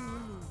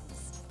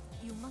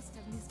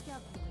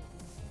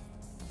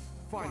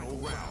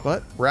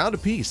 But round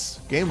apiece.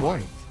 Game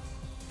 1.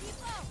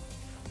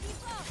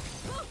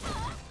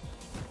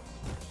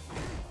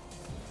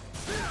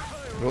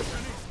 Oh.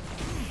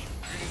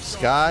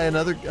 Sky,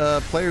 another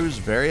player who's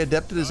very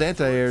adept at his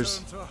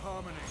anti-airs.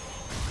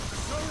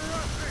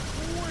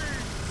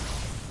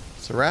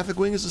 Seraphic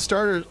Wing as a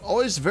starter,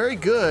 always very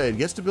good.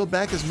 Gets to build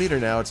back his meter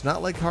now. It's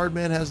not like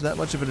HARDMAN has that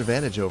much of an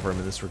advantage over him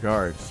in this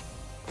regard.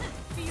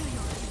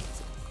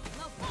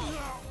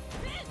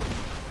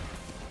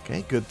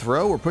 Okay, good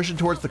throw. We're pushing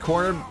towards the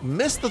corner.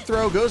 Missed the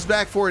throw, goes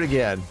back for it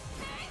again.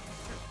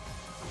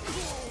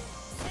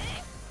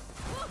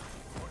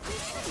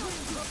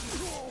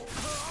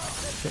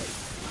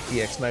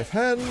 Okay. EX knife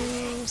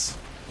hands.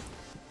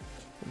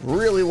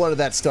 Really wanted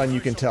that stun,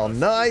 you can tell.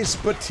 Nice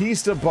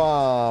Batista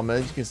bomb.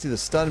 As you can see the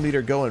stun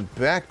meter going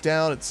back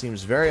down. It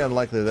seems very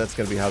unlikely that's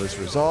going to be how this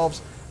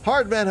resolves.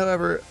 HARDMAN,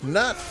 however,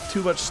 not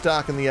too much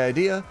stock in the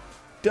idea.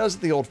 Does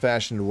it the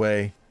old-fashioned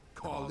way.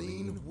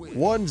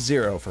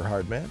 1-0 for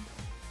HARDMAN.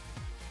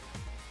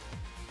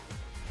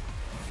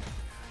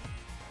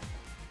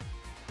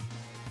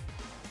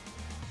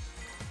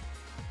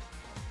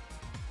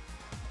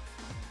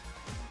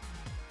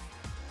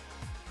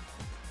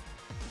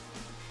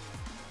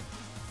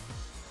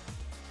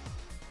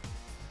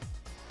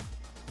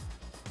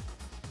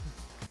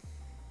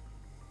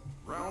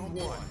 Round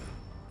 1.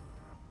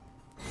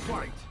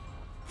 Fight.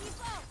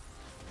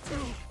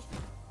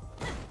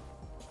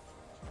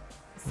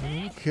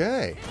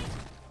 Okay.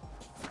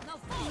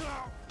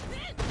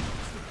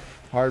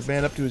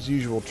 HARDMAN up to his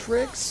usual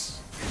tricks.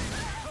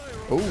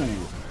 Ooh.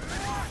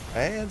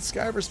 And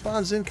Sky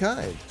responds in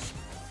kind.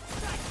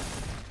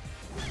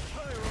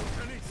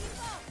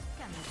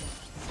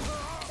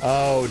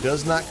 Oh,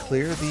 does not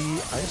clear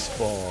the ice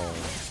ball.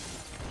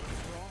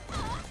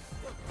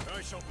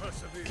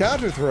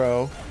 Counter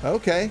throw.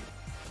 Okay.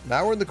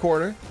 Now we're in the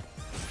corner.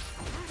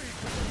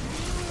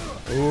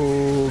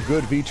 Ooh,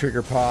 good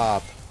V-trigger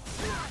pop.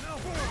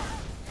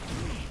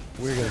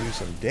 We're going to do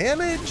some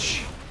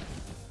damage.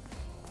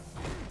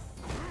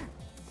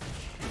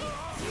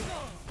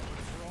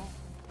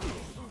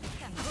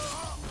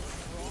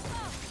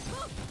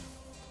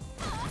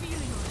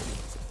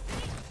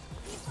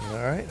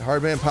 Alright,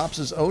 HARDMAN pops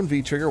his own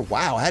V-trigger.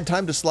 Wow, had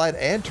time to slide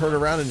and turn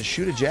around and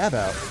shoot a jab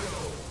out.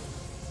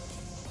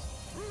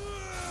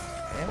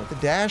 And with the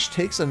dash,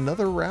 takes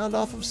another round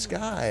off of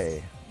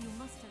Sky.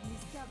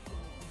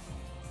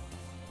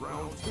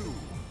 Round 2.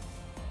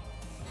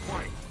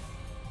 Fight.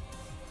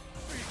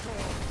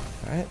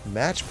 Alright,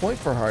 match point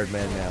for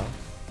HARDMAN now.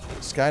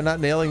 Sky not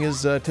nailing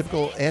his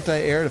typical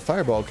anti-air to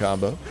fireball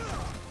combo.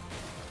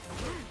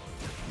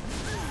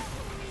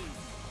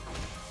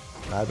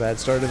 Not a bad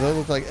start. Those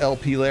look like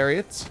LP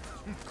lariats.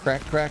 Crack,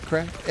 crack,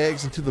 crack.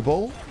 Eggs into the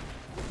bowl.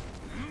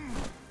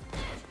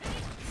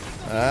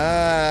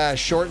 Ah,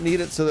 short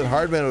needed so that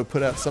HARDMAN would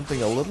put out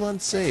something a little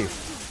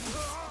unsafe.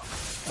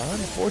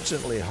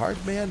 Unfortunately,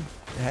 HARDMAN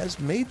has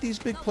made these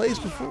big plays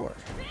before.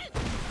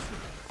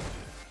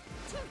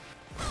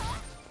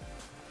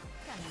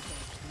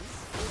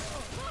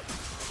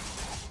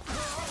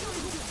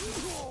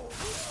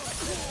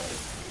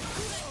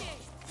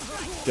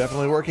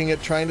 Definitely working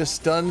at trying to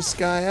stun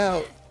Sky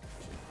out.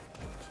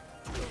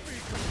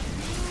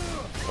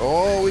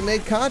 Oh, we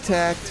made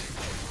contact.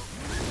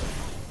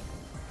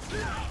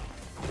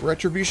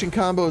 Retribution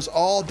combos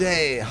all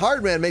day.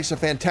 HARDMAN makes a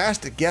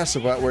fantastic guess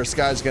about where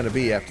Sky's going to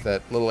be after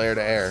that little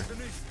air-to-air.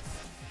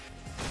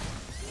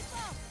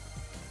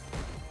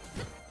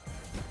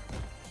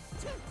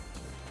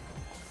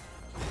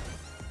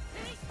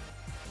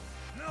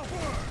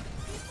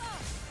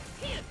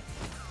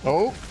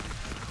 Oh.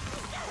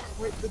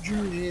 Quit the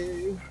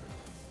journey.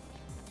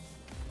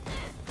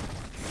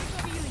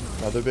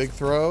 Another big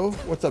throw.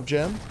 What's up,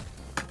 Gem?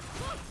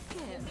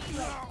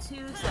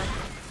 2 seconds.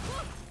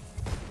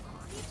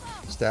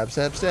 Stab,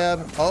 stab,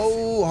 stab.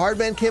 Oh,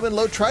 Hardman came in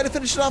low. Try to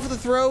finish it off with a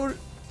throw.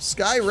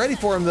 Sky ready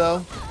for him,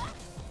 though.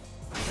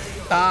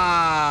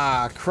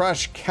 Ah,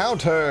 Crush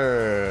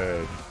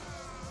countered.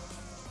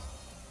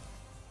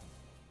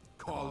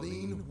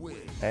 Kolin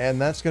wins.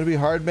 And that's going to be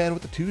Hardman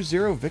with the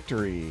 2-0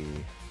 victory.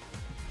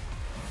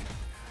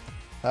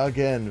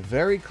 Again,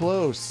 very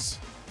close.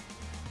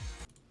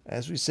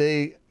 As we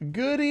say,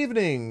 good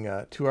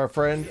evening to our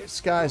friend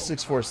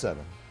Sky647.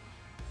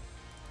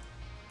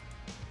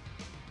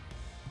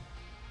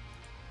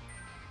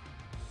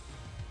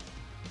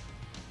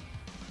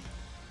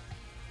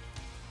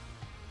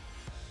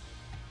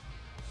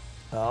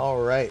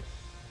 All right.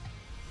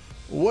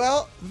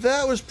 Well,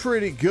 that was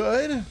pretty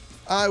good,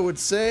 I would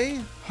say.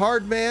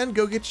 Hardman,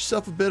 go get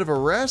yourself a bit of a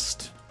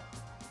rest.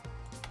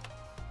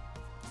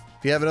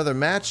 If you have another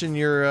match in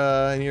your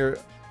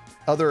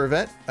other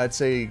event, I'd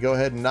say go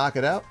ahead and knock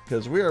it out,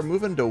 because we are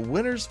moving to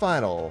winner's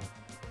final.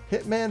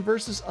 Hitman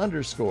versus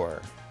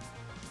Underscore.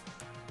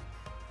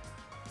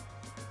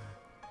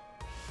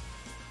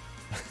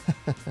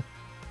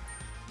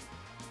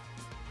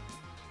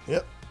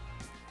 Yep.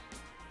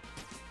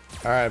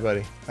 All right,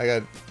 buddy.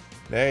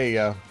 There you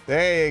go.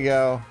 There you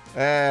go.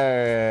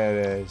 There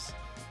it is.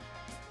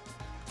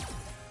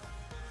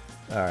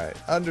 All right.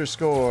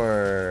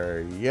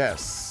 Underscore.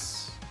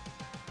 Yes.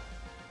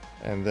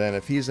 And then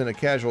if he's in a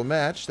casual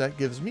match, that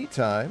gives me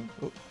time.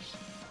 Oops.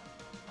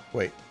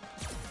 Wait.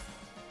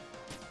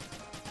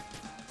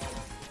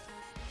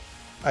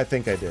 I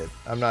think I did.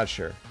 I'm not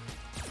sure.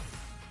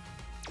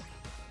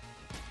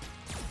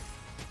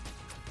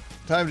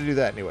 Time to do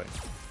that anyway.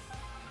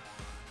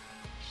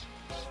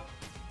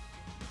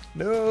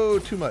 No,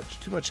 too much.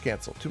 Too much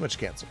cancel. Too much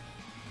cancel.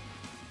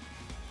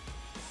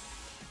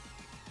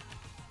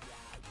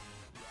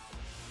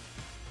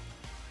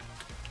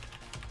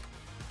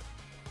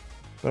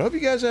 But I hope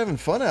you guys are having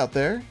fun out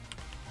there.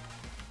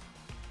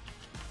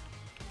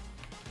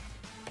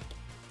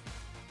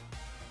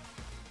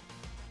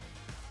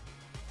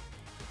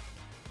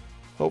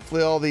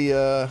 Hopefully all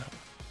the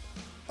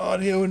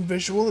audio and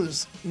visual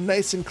is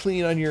nice and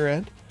clean on your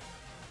end.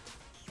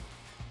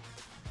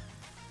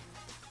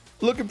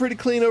 Looking pretty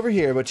clean over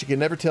here, but you can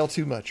never tell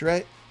too much,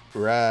 right?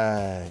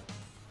 Right.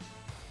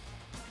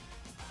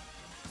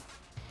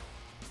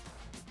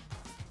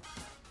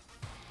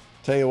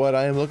 Tell you what,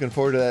 I am looking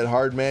forward to that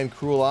Hardman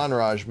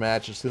CruelAnraj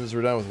match as soon as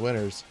we're done with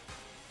Winners.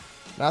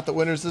 Not that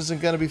Winners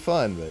isn't going to be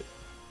fun, but...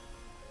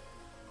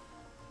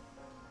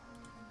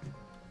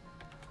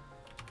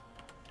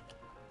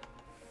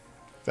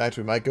 In fact,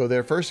 we might go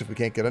there first if we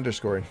can't get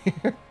Underscore in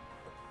here.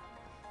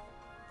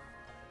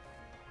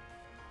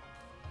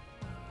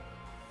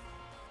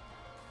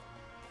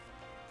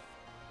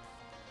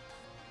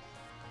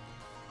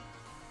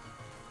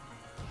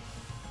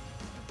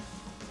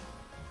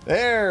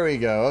 There we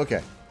go.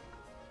 Okay.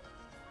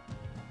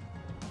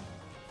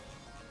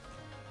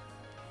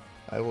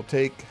 I will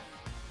take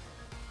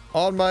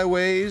On My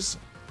Ways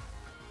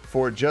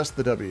for just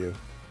the W.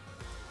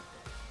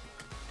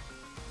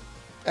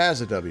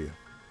 As a W.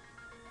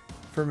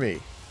 For me.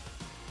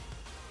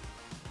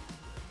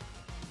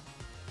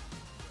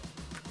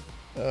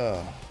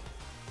 Oh.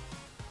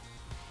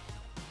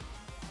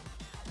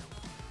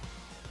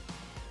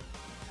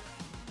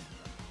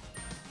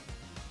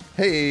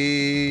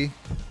 Hey.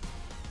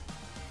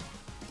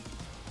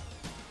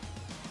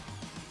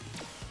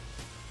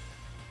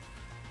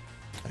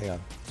 Hang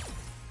on.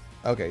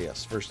 Okay,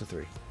 yes, first to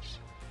 3.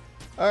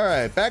 All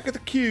right, back at the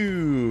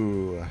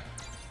queue.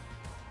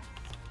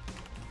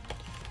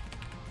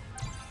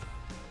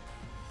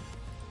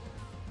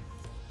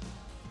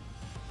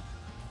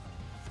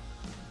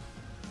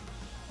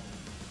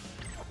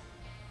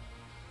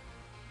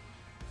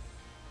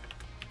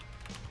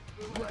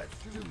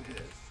 Let's do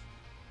this.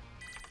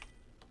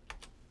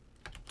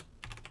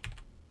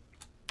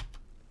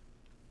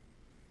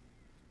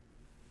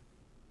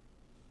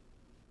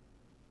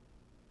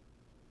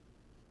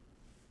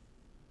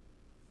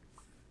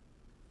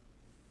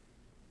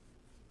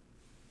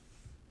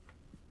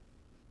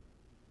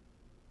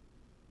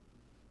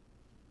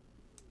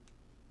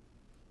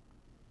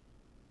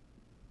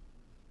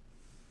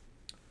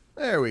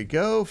 There we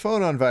go.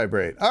 Phone on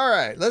vibrate. All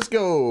right, let's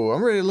go.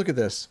 I'm ready to look at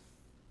this.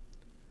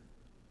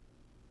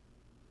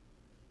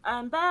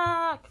 I'm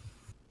back.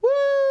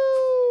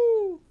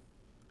 Woo!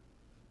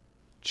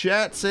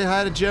 Chat, say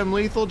hi to Gem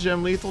Lethal.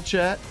 Gem Lethal,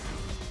 chat.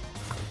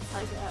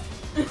 Like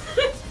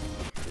that.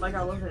 Like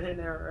I wasn't in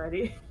there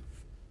already.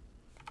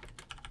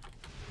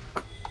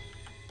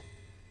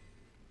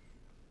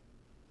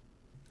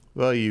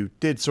 Well, you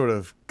did sort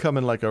of come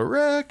in like a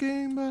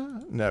wrecking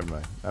ball. Never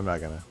mind. I'm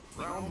not gonna.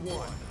 Round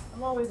 1.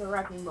 I'm always a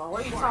wrecking ball.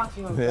 What are you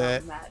talking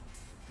about, Matt?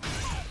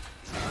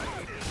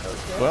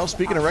 Well,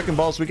 speaking of wrecking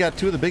balls, we got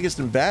two of the biggest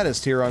and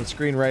baddest here on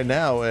screen right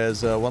now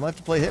as One Life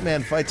to Play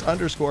Hitman fights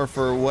Underscore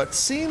for what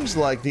seems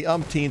like the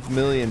umpteenth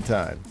million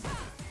time.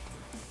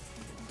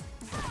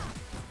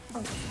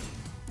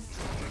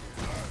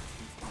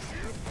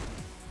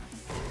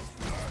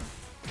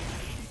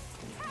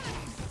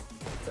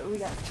 So we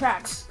got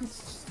tracks.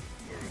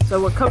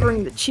 So we're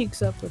covering the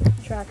cheeks up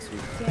with tracks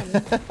we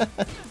can.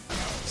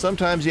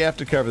 Sometimes you have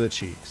to cover the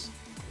cheeks.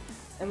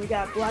 And we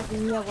got black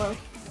and yellow.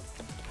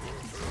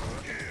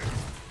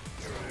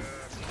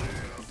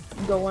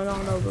 Going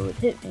on over with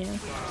Hitman.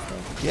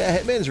 So. Yeah,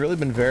 Hitman's really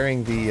been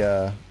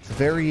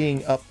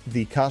varying up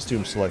the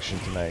costume selection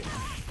tonight.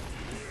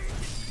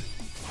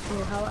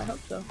 Well, how I hope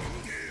so.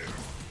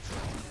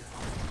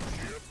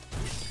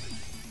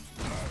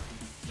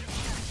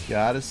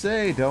 Gotta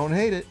say, don't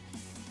hate it.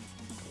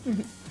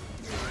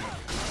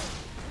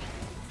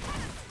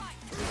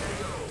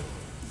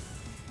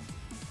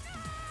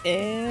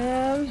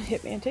 And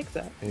Hitman takes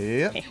that.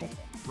 Yep.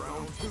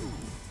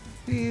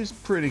 He's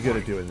pretty good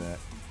at doing that.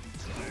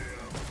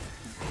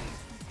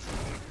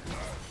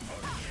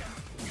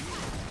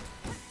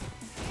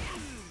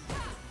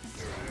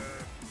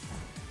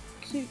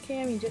 Shoot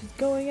Cammy just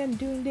going and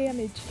doing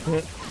damage.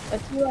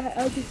 That's what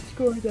I just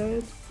scored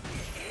that.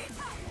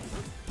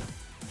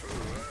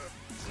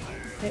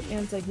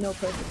 Hitman's like, no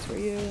perfects for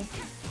you.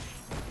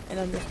 And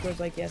Underscore's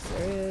like, yes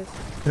there is.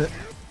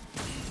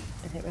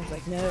 And Hitman's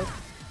like, no.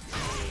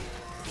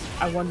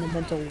 I won the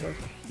mental war.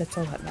 That's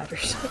all that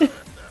matters.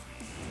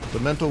 The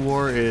mental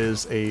war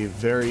is a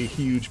very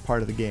huge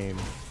part of the game.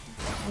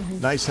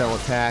 Nice hell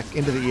attack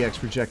into the EX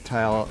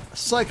projectile,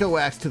 psycho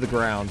axe to the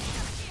ground.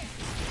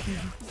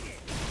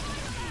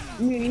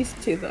 Knees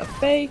to the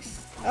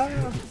face.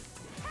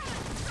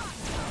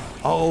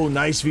 Oh,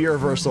 nice V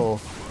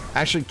reversal.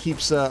 Actually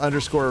keeps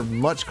Underscore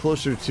much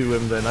closer to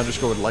him than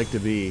Underscore would like to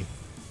be.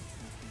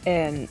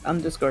 And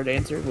Underscore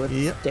answered with,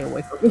 stay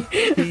away from me.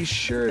 He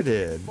sure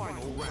did.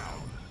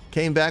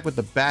 Came back with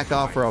the back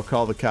off or I'll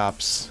call the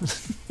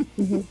cops.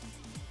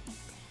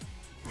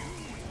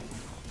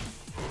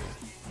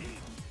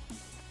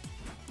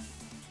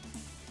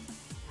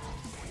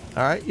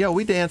 Alright, yo,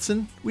 we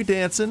dancing. We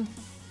dancing.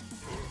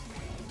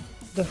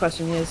 The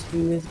question is,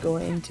 who is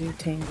going to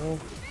tangle?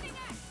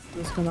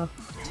 Who's gonna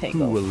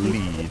tangle? Who will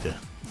lead?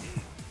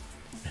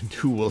 And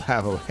who will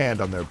have a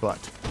hand on their butt?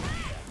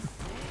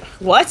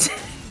 What?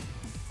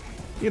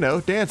 You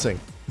know, dancing.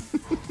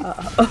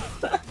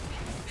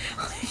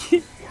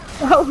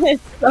 That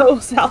went so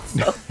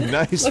south.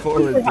 Nice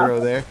forward throw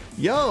there.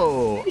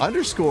 Yo,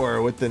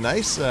 Underscore with the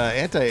nice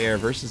anti-air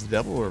versus the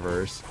double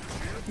reverse.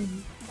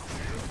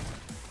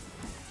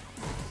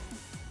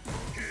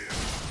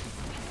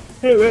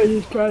 Hey man,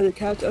 he's trying to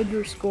catch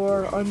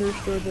Underscore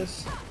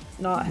just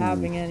not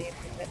having any of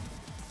it.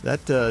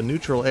 That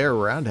neutral air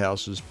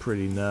roundhouse was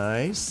pretty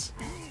nice.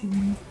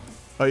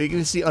 Oh, you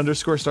can see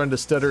Underscore starting to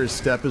stutter his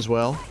step as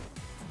well.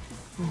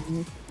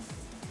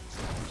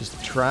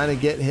 Just trying to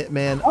get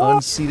Hitman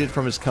unseated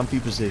from his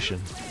comfy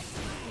position.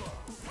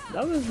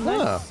 That was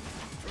nice.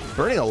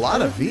 Burning a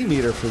lot of V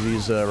meter for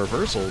these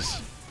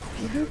reversals.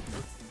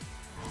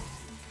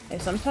 Hey,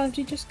 sometimes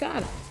you just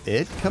got it.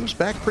 It comes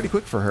back pretty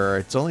quick for her.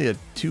 It's only a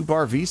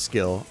 2-bar V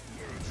skill.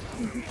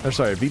 Or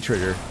sorry, a V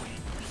trigger.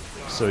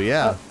 So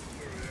yeah.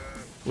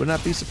 Would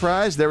not be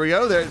surprised. There we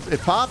go. There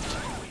it popped.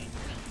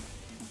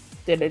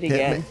 Did it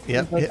again.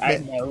 Yep. Like, I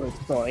know it's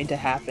going to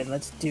happen.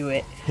 Let's do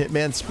it.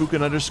 Hitman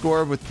spooking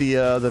Underscore with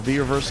the V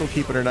reversal,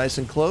 keeping her nice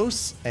and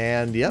close.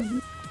 And yep.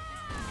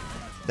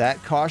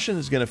 That caution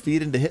is going to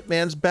feed into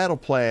Hitman's battle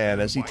plan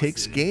as he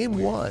takes game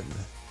 1.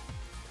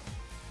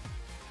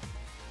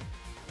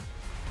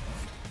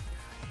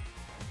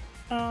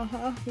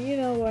 You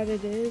know what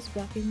it is.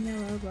 Black and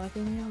yellow, black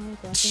and yellow,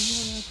 black and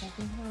yellow, black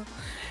and yellow.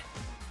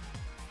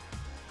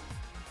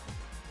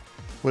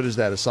 What is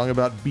that? A song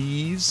about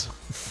bees?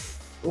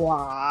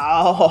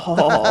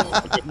 Wow.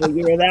 Didn't know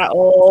you were that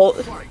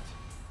old.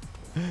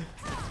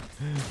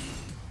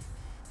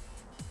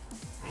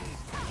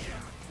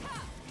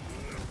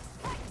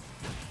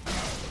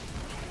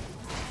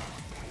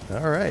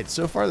 Alright,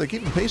 so far they're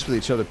keeping pace with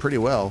each other pretty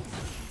well.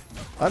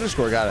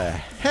 Underscore got a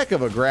heck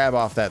of a grab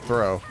off that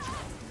throw.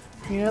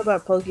 You know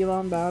that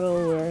Pokemon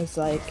battle where it's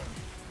like,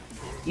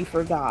 you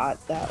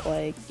forgot that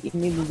like, you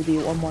needed to be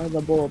one more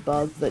level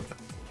above the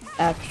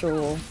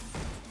actual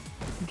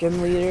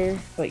gym leader,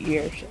 but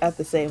you're at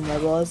the same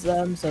level as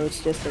them, so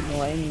it's just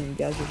annoying and you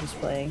guys are just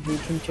playing who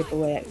can chip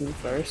away at who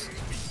first.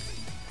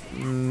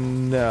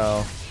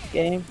 No.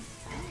 Game?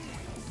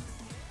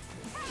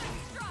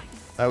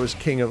 I was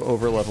king of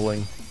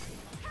over-leveling.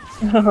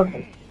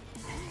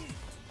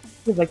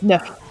 He's like, no.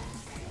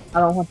 I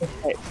don't want to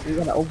fight. You're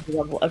gonna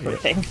over-level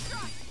everything.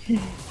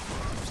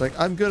 It's like,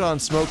 I'm good on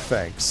smoke,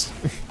 thanks.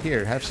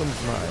 Here, have some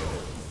of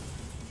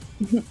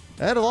mine.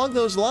 And along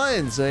those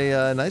lines,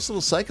 a nice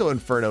little Psycho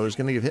Inferno is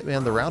going to give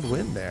Hitman the round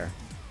win there.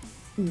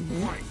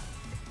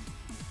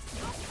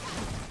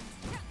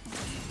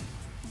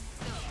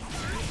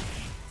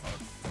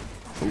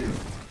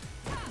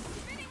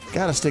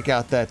 Gotta stick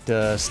out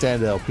that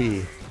stand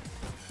LP.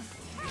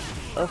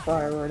 So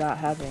far, we're not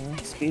having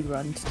speed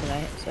runs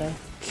tonight, so.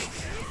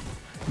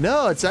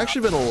 No, it's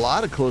actually been a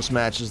lot of close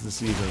matches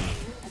this evening.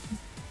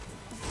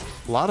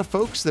 A lot of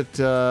folks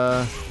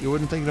that you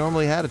wouldn't think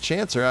normally had a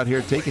chance are out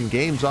here taking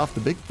games off the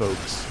big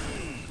folks.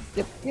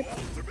 Yep, yep.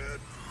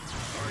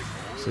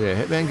 So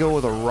yeah, Hitman go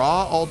with a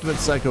raw ultimate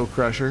Psycho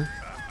Crusher.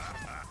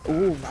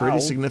 Ooh, Pretty wow.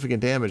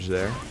 significant damage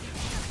there.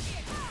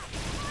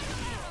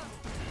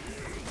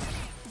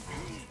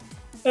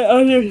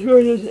 Underscore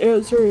is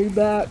answering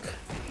back.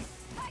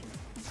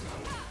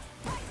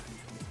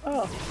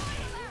 Oh.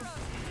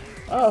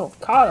 Oh,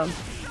 caught him.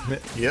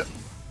 Yep.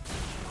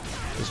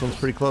 This one's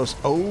pretty close.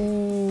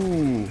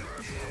 Oh.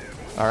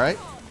 All right.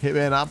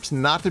 Hitman opts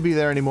not to be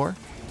there anymore.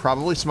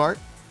 Probably smart.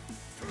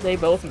 They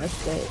both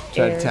missed it.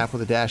 Try to tap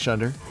with a dash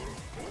under.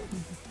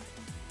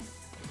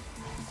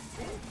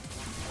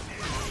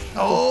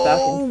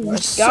 Oh,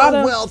 so Got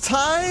him. well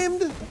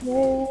timed.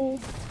 Oh.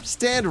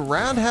 Stand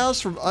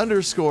roundhouse from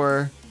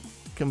underscore,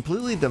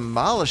 completely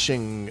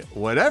demolishing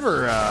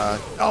whatever.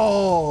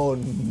 Oh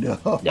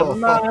no! Never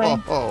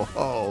mind.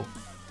 Oh.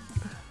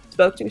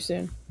 Spoke too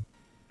soon.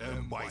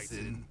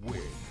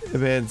 The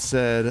man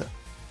said,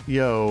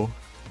 "Yo,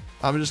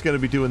 I'm just gonna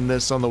be doing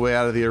this on the way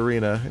out of the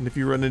arena, and if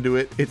you run into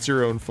it, it's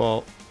your own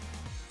fault."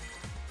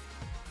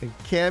 And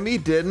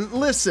Cammy didn't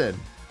listen.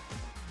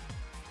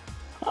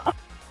 Are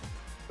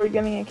we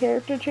getting a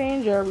character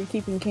change, or are we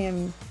keeping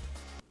Cammy?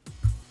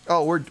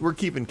 Oh, we're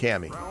keeping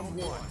Cammy.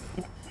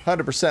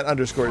 100%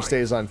 underscore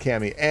stays on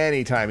Cammy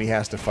anytime he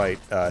has to fight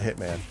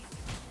Hitman.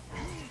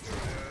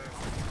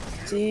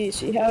 See,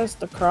 she has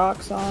the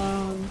Crocs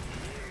on.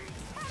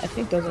 I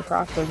think those are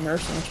Crocs with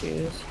nursing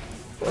shoes.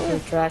 Those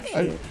are track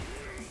shoes.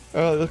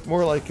 Oh, they look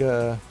more like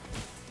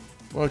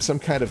some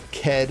kind of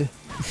ked.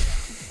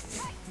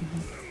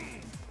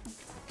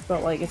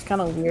 But like, it's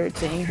kind of weird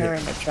seeing her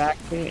in a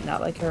tracksuit,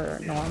 not like her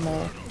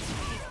normal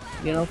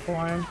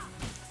uniform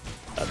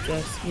of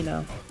just, you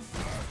know,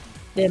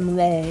 them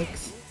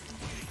legs.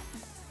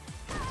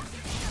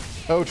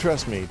 Oh,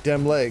 trust me,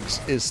 dem legs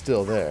is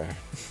still there.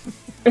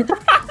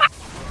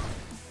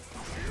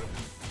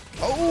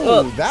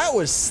 Oh, that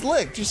was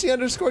slick. Did you see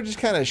underscore just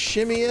kind of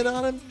shimmy in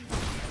on him?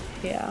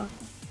 Yeah.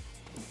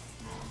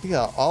 He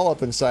got all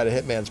up inside of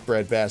Hitman's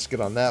breadbasket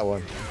on that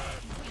one.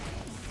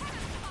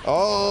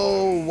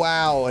 Oh,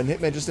 wow. And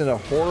Hitman just in a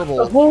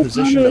horrible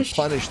position to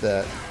punish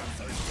that.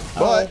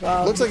 But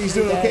wow. looks like he's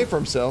doing okay for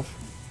himself.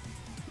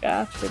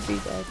 Yeah, should be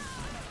dead.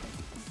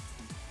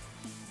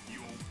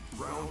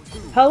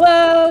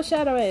 Hello,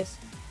 Shadow Ace.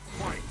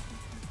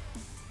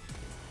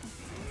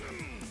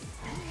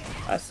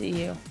 I see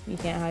you. You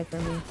can't hide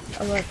from me.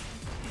 Oh look,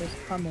 there's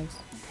pummels.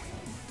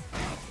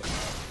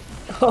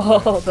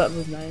 Oh, that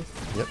was nice.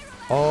 Yep.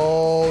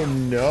 Oh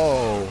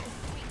no.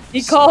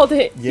 He called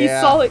it. Yeah. He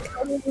saw it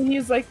coming and he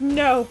was like,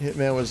 no.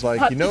 Hitman was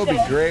like, you know what'd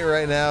be great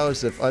right now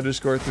is if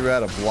underscore threw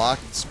out a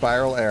blocked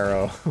spiral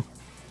arrow.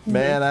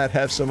 Man, I'd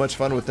have so much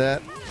fun with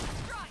that.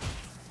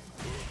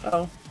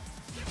 Oh.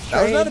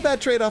 That was not a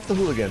bad trade off the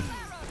hooligan.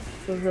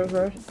 The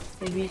reverse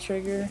V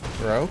trigger.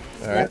 Throw.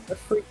 Alright. The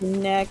freaking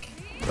neck.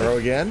 Throw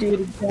again. Do it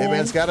again.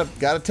 Hitman's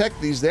gotta tech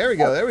these. There we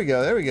go, there we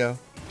go, there we go.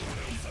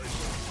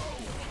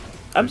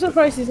 I'm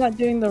surprised he's not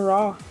doing the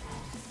raw.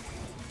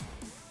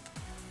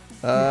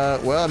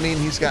 Well, I mean,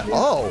 he's got...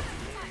 Oh!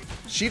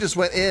 She just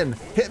went in.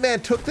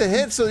 Hitman took the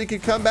hit so he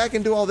could come back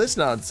and do all this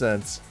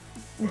nonsense.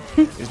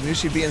 He knew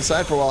she'd be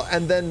inside for a while.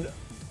 And then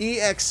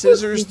EX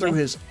scissors through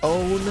his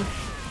own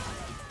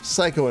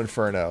Psycho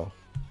Inferno.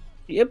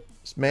 Yep.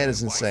 This man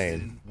is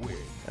insane. And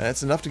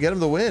that's enough to get him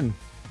the win.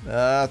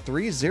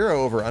 3-0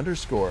 over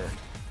underscore.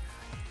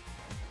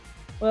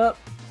 Well,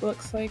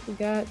 looks like we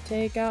got to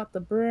take out the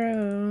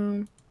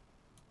broom.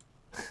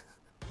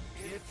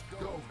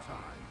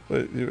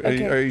 What,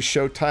 are you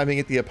show timing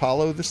at the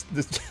Apollo? This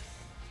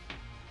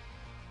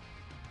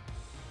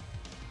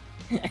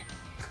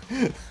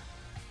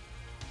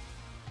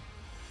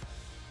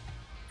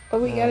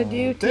What we gotta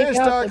do? There's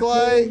Take out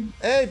Darklight.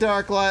 Hey,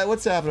 Darklight,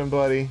 what's happening,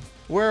 buddy?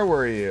 Where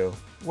were you?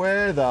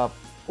 Where the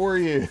were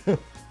you?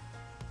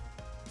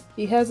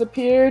 He has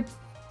appeared.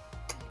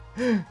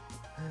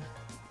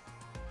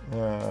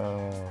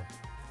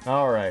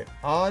 All right,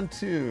 on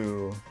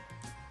to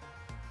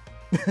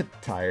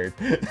tired.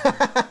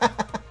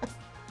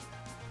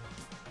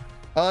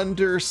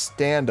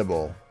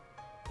 Understandable.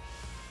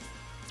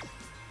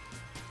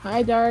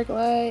 Hi,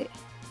 Darklight.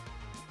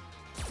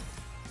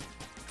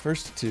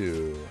 First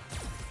two.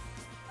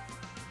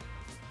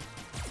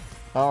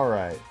 All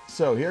right,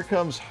 so here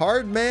comes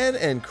HARDMAN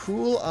and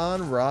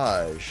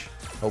CruelAnraj.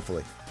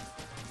 Hopefully.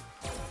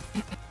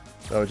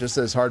 Oh, it just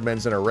says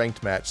HARDMAN's in a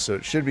ranked match, so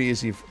it should be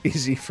easy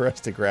for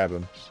us to grab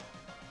him.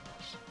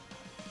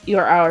 You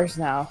are ours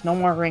now. No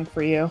more ring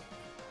for you.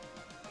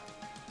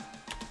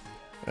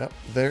 Yep,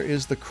 there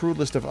is the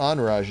cruelest of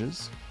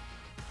Anrajes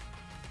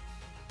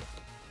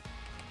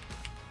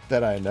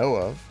that I know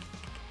of.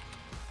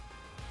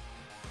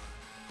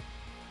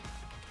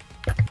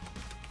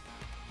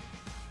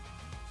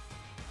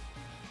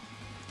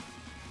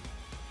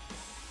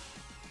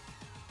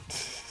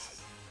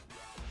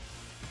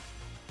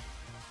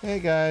 Hey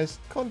guys,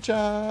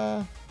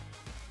 Concha.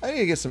 I need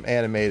to get some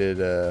animated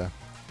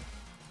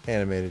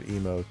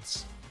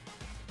emotes.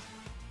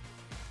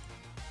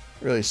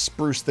 Really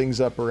spruce things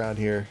up around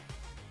here.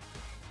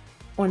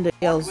 One day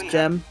yells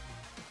Gem.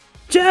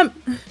 Gem!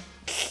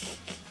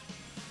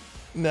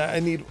 Nah,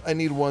 I need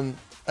one.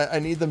 I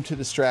need them to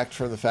distract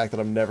from the fact that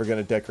I'm never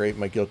gonna decorate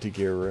my Guilty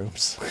Gear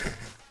rooms.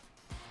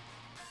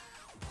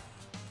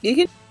 You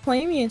can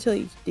play me until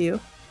you do.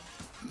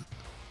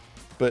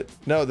 But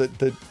no,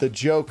 the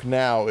joke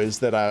now is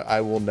that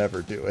I will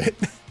never do it.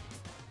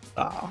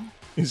 Oh.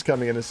 He's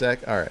coming in a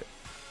sec. All right.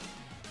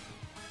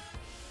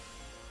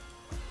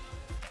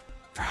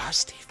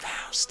 Frosty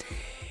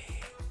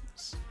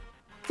Fausties.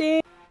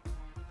 Ding.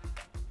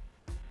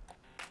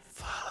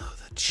 Follow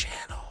the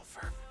channel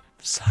for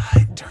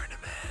side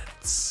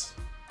tournaments.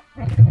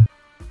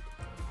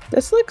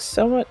 This looks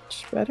so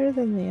much better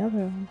than the other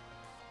one.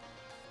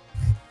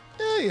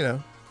 Yeah, you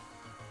know.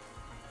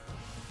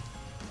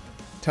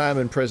 Time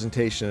and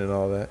presentation and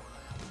all that.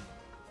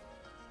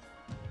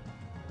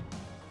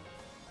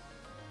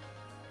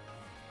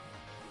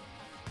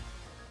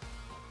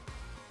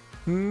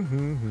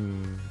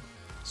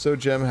 So,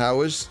 Jem, how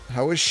was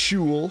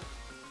Shul?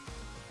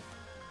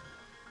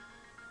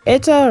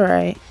 It's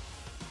alright.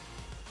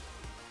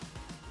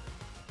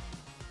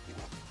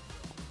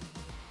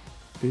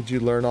 Did you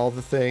learn all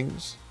the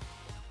things?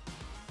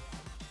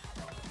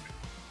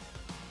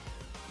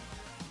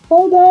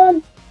 Hold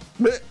on.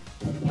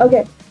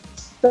 Okay.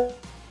 So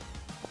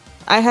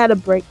I had a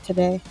break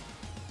today.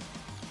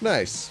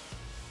 Nice.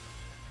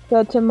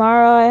 So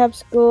tomorrow I have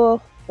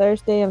school.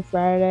 Thursday and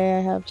Friday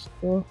I have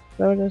school.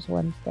 So does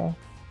Wednesday.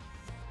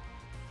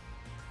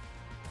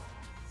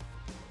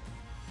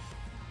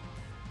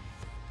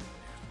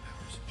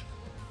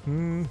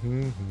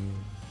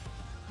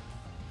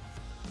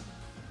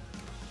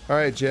 All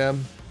right,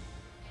 Jem.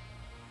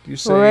 Do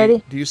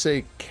you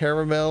say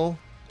caramel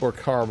or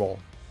caramel?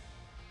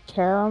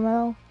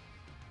 Caramel.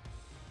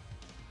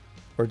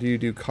 Or do you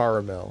do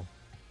caramel?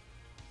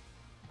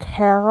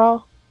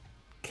 Cara.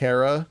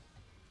 Cara?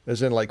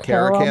 As in like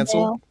Cara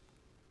cancel?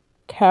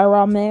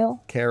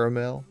 Caramel.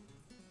 Caramel.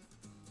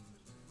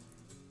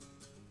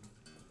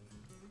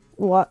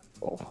 What?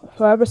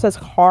 Whoever says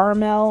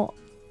caramel,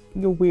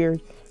 you're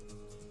weird.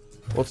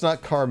 Well, it's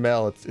not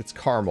caramel, it's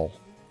caramel.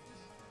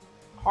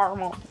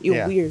 Caramel.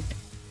 You're weird.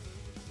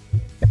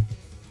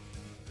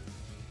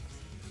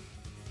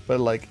 But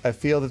like, I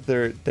feel that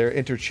they're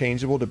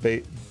interchangeable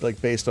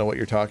based on what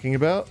you're talking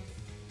about.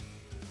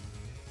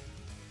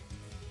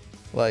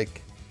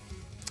 Like,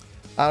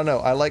 I don't know.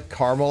 I like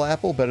caramel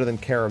apple better than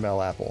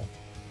caramel apple.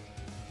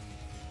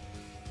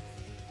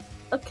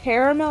 A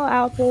caramel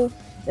apple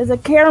is a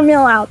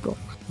caramel apple.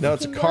 No,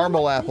 it's a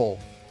caramel apple.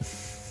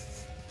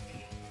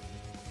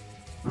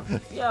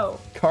 Yo.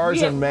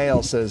 Cars and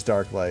mail, says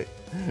Darklight.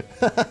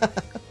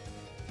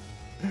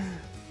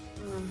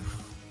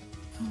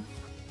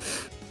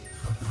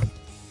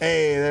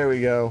 Hey, there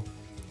we go.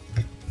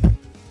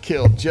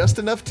 Killed just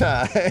enough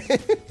time.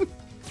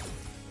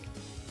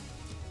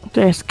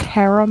 There's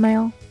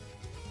caramel,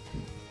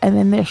 and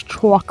then there's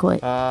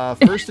chocolate.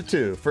 First to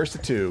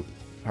two.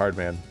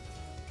 Hardman.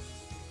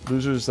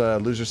 Losers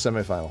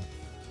semifinal.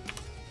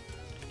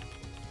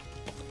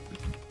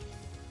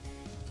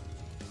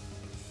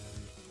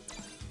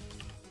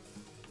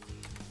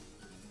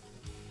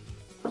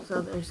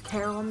 So there's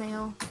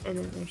caramel, and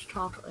then there's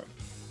chocolate.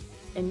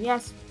 And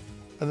yes.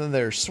 And then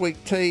there's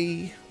sweet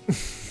tea.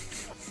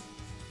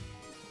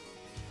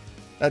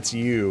 That's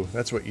you.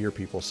 That's what your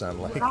people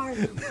sound like.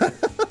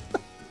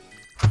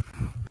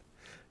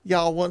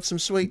 Y'all want some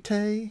sweet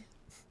tea?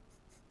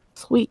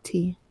 Sweet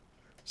tea.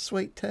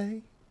 Sweet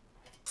tea?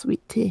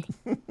 Sweet tea.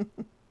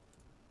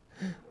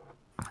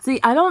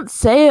 See, I don't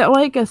say it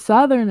like a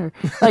southerner.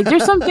 Like,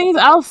 there's some things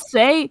I'll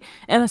say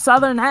in a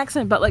southern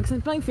accent, but like,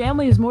 since my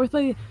family is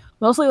mostly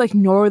like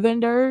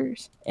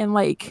northerners and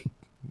like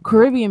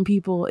Caribbean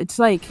people, it's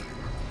like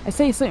I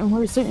say certain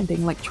words, certain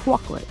thing, like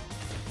chocolate.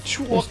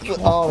 Chocolate.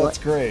 Oh, that's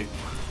great.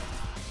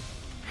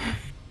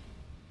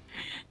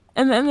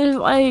 And then there's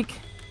like,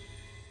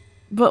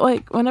 but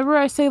like, whenever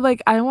I say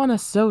like I want a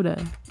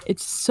soda,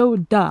 it's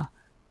soda.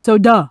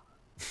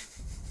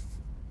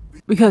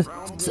 Because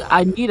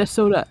I need a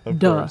soda.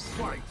 Duh.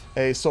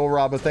 Hey, Soul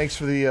Robba, thanks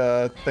for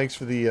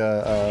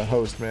the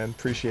host, man.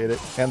 Appreciate it.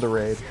 And the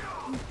raid.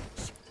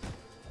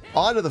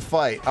 On to the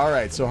fight. All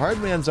right, so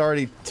Hardman's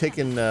already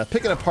picking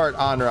apart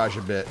Anraj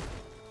a bit.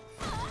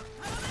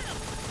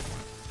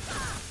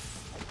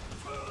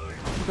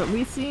 But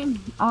we've seen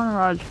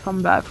Anraj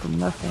come back from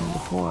nothing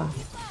before.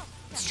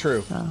 It's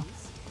true. So.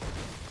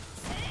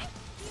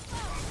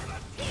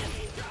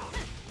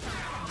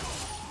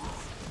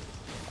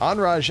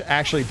 Anraj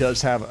actually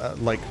does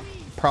have like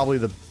probably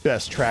the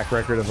best track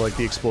record of like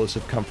the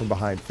explosive come from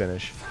behind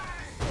finish.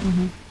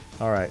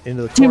 All right,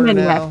 into the corner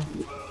now.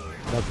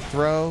 Another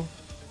throw.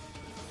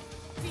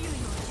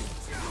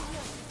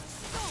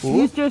 Ooh.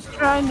 He's just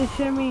trying to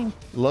shimmy.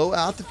 Low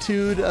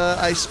altitude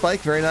ice spike,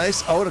 very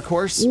nice. Oh, and of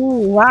course, ooh,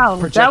 wow,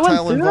 projectile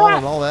that went involved that?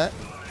 and all that.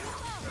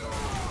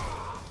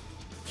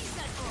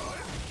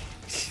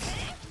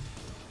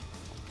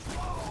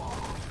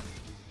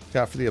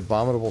 Got for the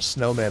abominable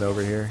snowman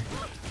over here.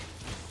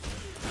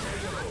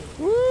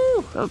 Woo!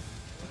 Oh,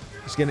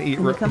 He's gonna eat.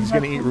 He's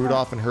gonna eat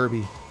Rudolph and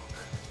Herbie.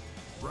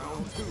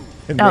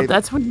 And no,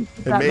 that's when you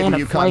put that man maybe a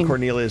Yukon flame.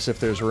 Cornelius if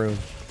there's room.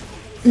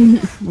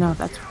 No,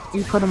 that's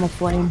you put him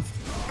aflame.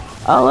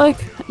 Oh look,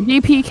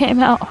 DP came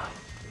out.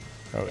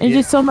 Oh, And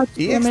just so much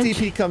damage.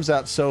 EXDP comes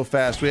out so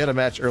fast. We had a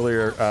match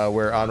earlier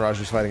where Anraj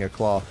was fighting a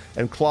Claw,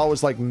 and Claw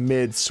was like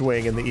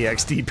mid-swing, and the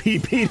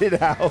EXDP beat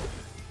it out.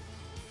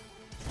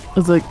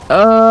 It's like, Like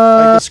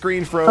the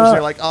screen froze. And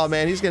you're like, oh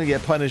man, he's gonna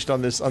get punished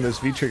on this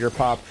V-trigger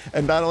pop.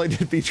 And not only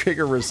did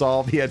V-trigger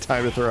resolve, he had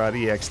time to throw out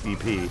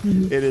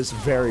EXDP. It is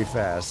very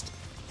fast.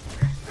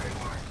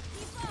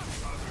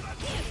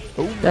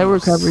 Ooh, that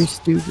recovery's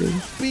stupid.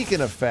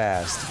 Speaking of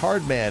fast,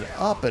 Hardman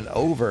up and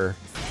over.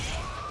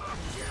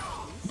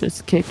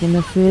 Just kick in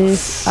the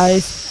face.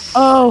 Ice.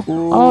 Oh,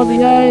 all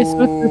the ice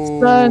with the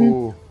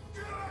sun.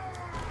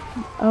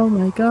 Oh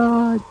my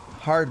god.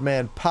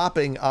 Hardman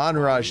popping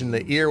Anraj in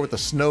the ear with a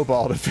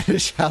snowball to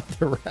finish out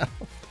the round.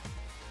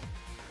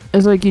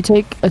 It's like you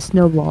take a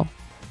snowball,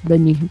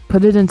 then you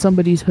put it in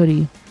somebody's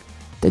hoodie,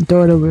 then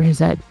throw it over his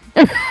head.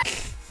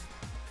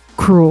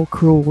 Cruel,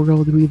 cruel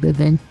world we live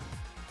in.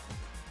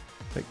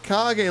 Like,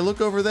 Kage, look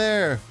over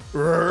there.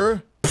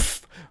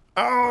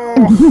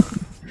 Oh!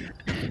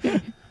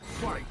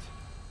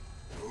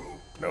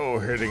 No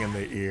hitting in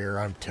the ear,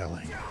 I'm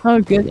telling.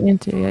 Oh, good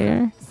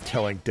anti-air.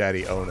 Telling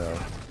Daddy Ono.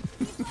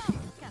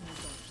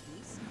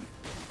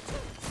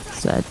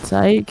 Sad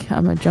psych.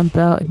 I'm gonna jump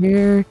out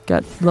here.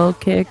 Got low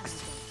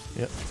kicks.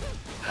 Yep.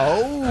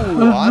 Oh,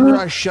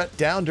 Anraj shut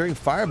down during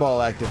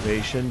fireball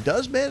activation.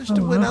 Does manage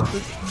to win out the...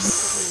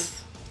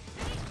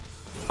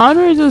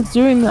 Anraj was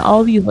doing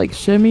all these like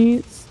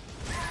shimmies.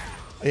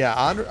 Yeah,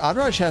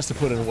 Anraj has to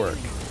put in work.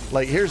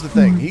 Like, here's the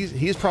thing.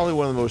 He's probably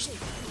one of the most...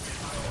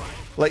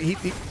 Like,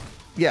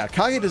 yeah,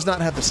 Kage does not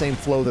have the same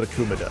flow that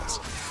Akuma does.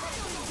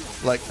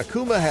 Like,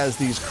 Akuma has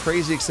these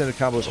crazy extended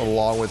combos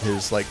along with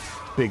his, like,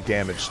 big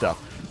damage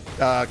stuff.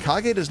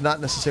 Kage does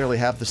not necessarily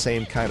have the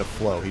same kind of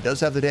flow. He does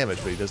have the damage,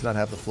 but he does not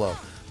have the flow.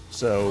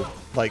 So,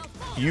 like,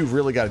 you've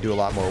really got to do a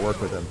lot more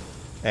work with him.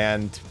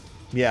 And,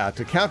 yeah,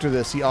 to counter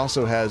this, he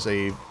also has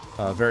a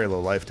very low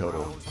life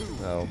total.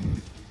 So,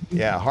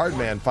 yeah,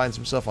 Hardman finds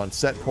himself on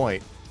set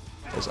point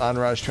as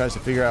Anraj tries to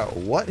figure out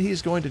what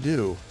he's going to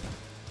do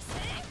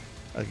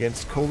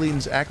against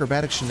Kolin's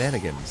acrobatic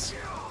shenanigans.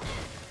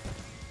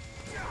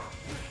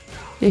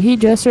 Did he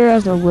dress her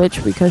as a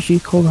witch because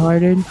she's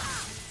cold-hearted?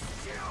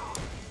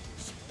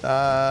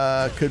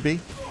 Could be.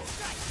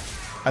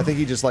 I think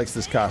he just likes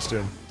this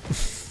costume.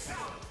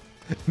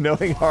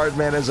 Knowing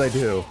Hardman as I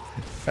do,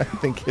 I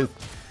think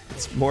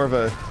it's more of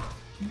a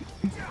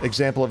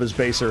example of his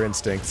baser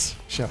instincts,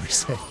 shall we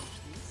say.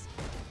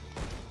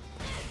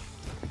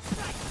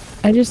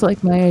 I just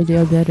like my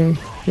idea better.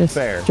 Just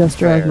Fair, dress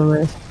her as a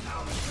witch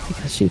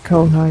because she's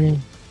cold-hearted.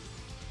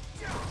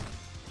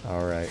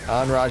 All right,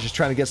 Anraj is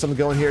trying to get something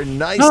going here.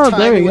 Nice Oh, there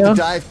timing we with go. the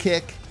dive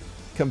kick.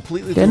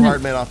 Completely threw Didn't it?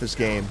 Hardman off his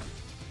game.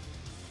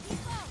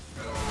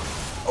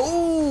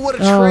 Oh, what a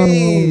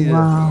trade! Oh,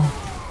 wow.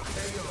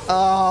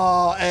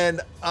 Oh,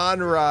 and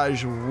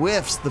Anraj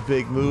whiffs the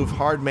big move.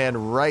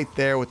 Hardman right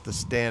there with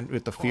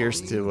the fierce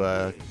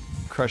to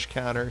crush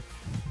counter.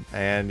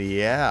 And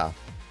yeah.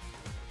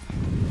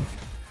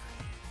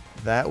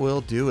 That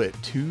will do it.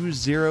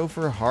 2-0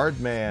 for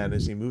Hardman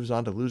as he moves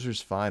on to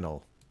loser's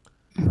final.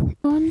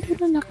 On to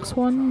the next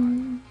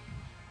one.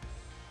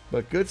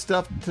 But good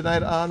stuff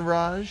tonight,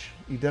 Anraj.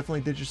 You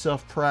definitely did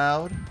yourself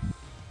proud.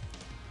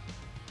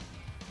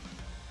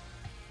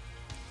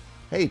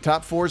 Hey,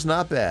 top 4's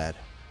not bad.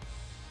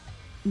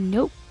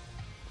 Nope.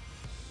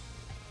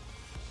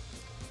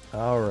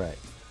 All right.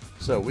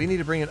 So we need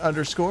to bring an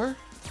underscore.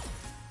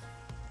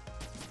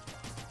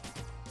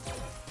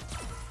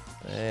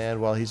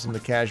 And while he's in the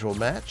casual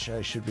match,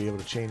 I should be able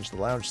to change the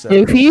lounge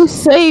settings. If you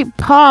say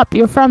pop,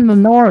 you're from the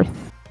north.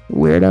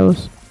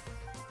 Weirdos.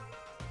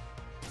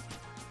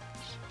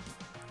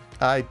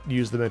 I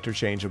use them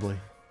interchangeably.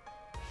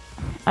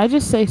 I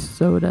just say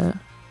soda.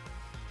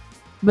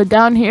 But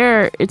down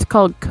here, it's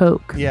called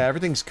Coke. Yeah,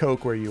 everything's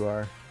Coke where you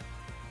are.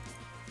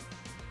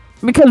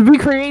 Because we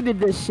created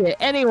this shit.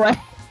 Anyway.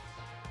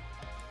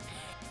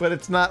 But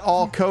it's not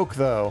all Coke,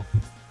 though.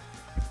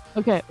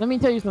 Okay, let me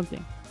tell you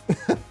something.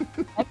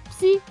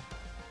 Pepsi?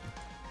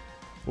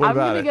 What I'm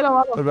about gonna it? get a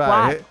lot of What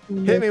about it?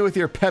 flack. Hit me with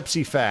your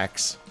Pepsi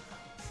facts.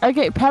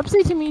 Okay,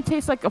 Pepsi to me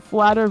tastes like a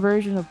flatter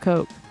version of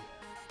Coke.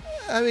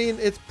 I mean,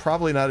 it's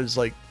probably not as,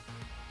 like,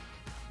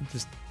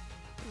 just,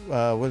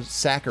 what's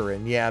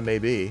saccharin? Yeah,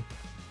 maybe.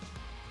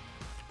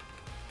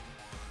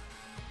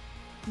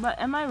 But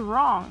am I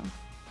wrong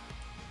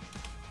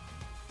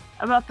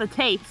about the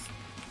taste?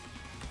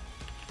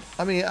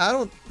 I mean,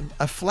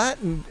 a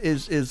flatten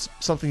is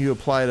something you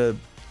apply to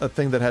a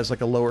thing that has,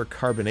 like, a lower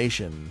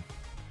carbonation.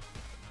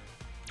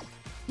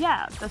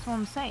 Yeah, that's what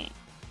I'm saying.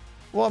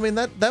 Well, I mean,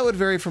 that would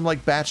vary from,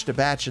 like, batch to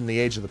batch in the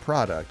age of the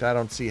product. I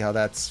don't see how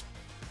that's...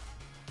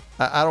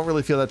 I don't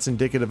really feel that's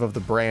indicative of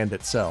the brand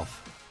itself.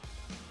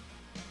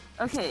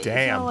 Okay.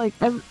 Damn. So, like,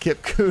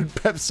 Kip Coon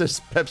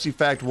Pepsi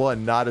Fact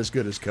 1, not as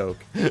good as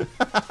Coke.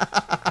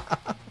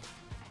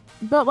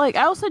 but like,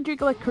 I also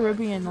drink like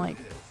Caribbean like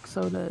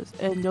sodas,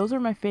 and those are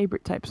my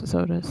favorite types of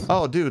sodas.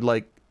 Oh, dude,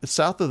 like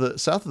south of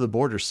the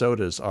border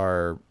sodas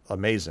are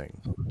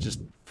amazing, just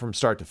from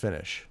start to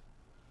finish.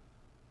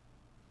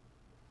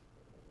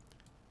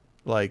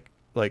 Like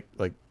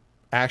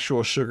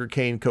actual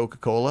sugarcane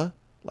Coca-Cola,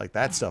 like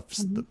that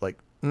stuff's like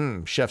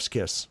chef's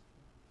kiss.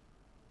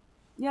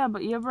 Yeah,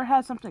 but you ever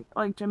had something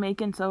like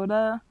Jamaican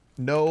soda?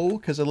 No,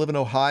 because I live in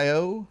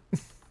Ohio.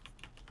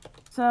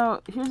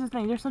 So here's the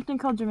thing: there's something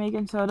called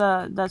Jamaican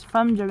soda that's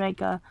from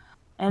Jamaica,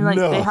 and like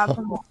they have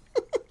some.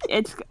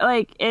 It's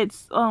like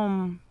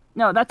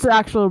no, that's the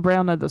actual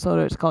brand of the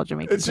soda. It's called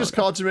Jamaican. It's just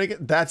called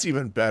Jamaican. That's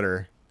even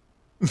better.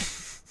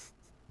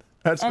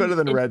 That's better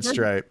than Red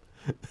Stripe.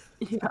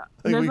 Yeah,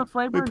 Like there's a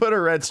flavor. we put a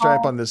red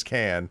stripe on this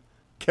can.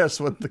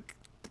 Guess what the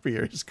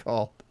beer is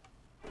called?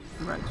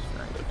 Red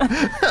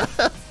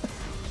Stripe.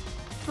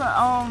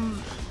 But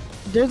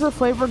there's a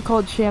flavor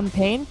called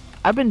champagne.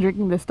 I've been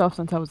drinking this stuff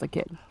since I was a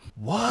kid.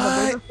 What? But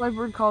there's a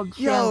flavor called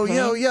champagne.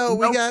 Yo, Nope.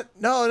 we got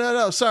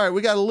no. Sorry,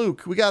 we got a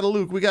Luke.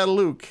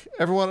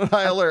 Everyone on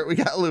high alert. We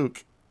got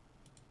Luke.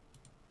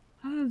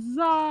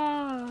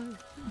 Huzzah!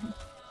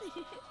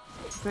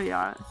 But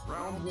yeah,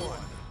 Round 1.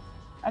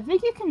 I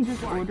think you can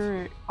just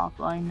order it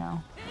offline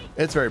now.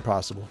 It's very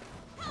possible.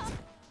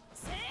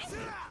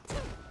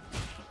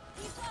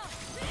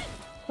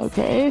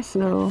 Okay,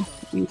 so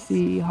we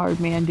see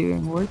Hardman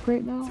doing work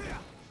right now.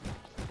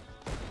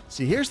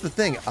 See, here's the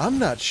thing. I'm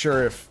not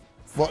sure if...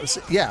 Well,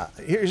 yeah,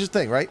 here's the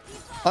thing, right?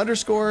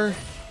 Underscore,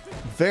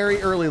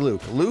 very early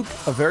Luke. Luke,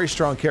 a very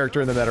strong character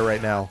in the meta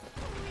right now.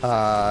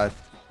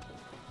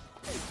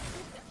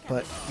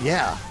 But,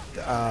 yeah.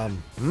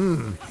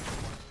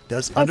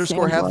 Does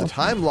Underscore have the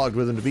time logged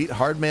with him to beat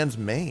Hardman's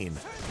main?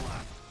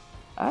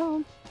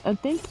 I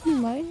think he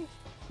might.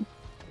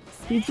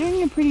 He's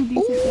doing a pretty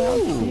decent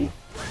job, see?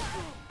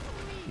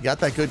 You got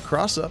that good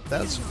cross-up.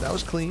 That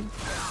was clean.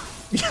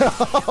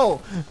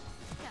 Yo!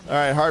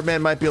 Alright,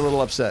 Hardman might be a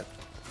little upset.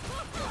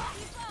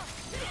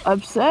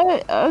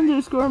 Upset?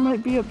 Underscore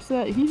might be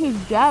upset. He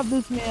just jabbed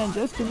this man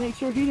just to make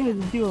sure he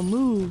doesn't do a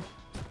move.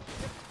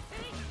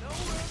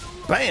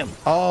 Bam!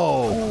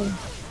 Oh!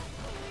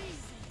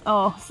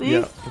 Oh, see?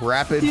 Yeah,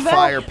 rapid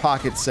fire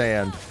pocket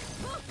sand.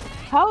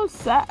 How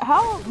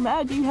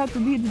mad do you have to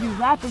be to do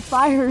rapid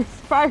fire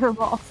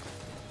fireballs?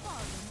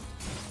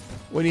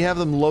 When you have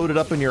them loaded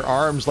up in your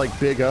arms like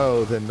Big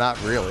O, then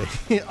not really.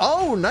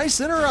 Oh,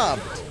 nice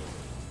interrupt!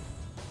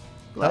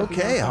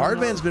 Okay,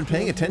 Hardman's been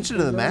paying attention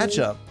to the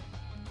matchup.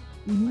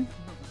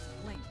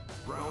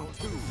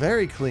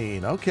 Very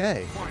clean,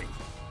 okay.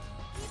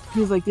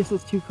 He's like, this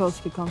is too close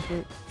to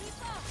comfort.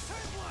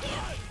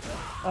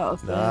 Oh,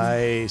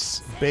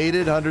 nice.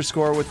 Baited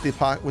Underscore with the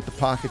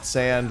pocket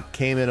sand,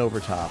 came in over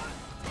top.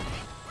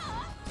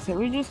 Can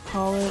we just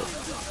call it,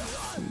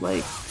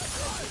 like,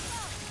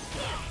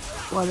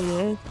 what it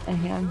is? A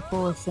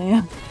handful of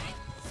sand?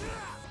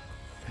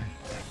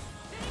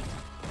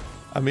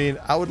 I mean,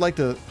 I would like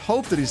to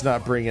hope that he's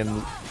not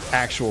bringing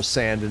actual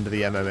sand into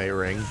the MMA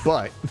ring,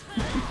 but...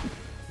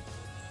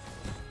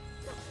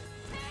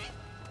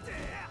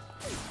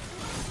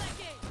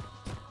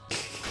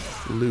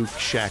 Luke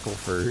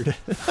Shackelford.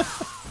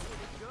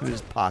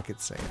 His pocket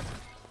sand.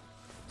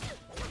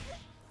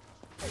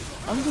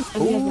 I'm just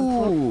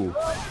ooh!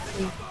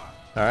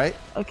 Alright.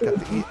 Okay,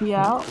 TP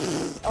out.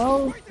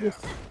 Oh,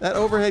 yes. That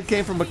overhead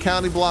came from a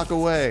county block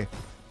away.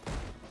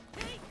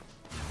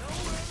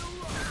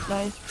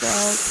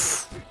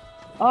 Nice back.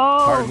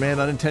 Oh! Hardman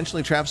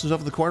unintentionally traps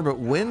himself in the corner, but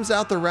wins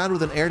out the round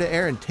with an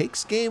air-to-air and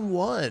takes game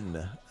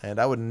 1. And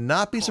I would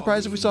not be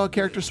surprised if we saw a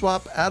character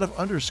swap out of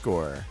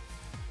Underscore.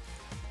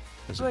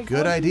 It's a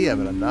good idea,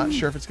 but I'm not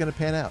sure if it's going to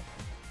pan out.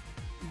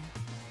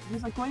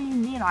 He's like, what do you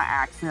mean I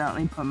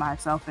accidentally put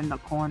myself in the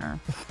corner?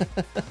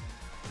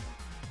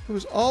 It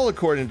was all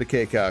according to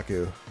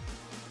Keikaku.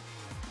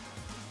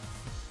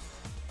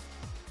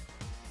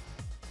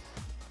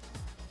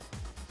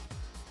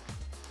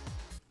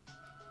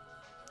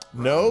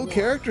 No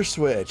character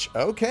switch.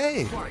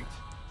 Okay.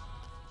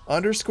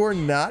 Underscore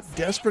not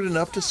desperate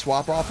enough to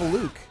swap off a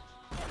Luke.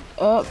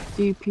 Up,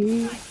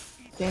 DP,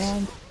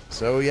 sand.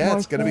 So yeah,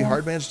 it's going to be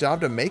Hardman's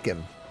job to make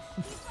him.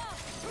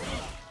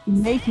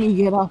 Make me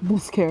get off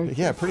this character.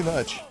 Yeah, pretty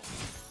much.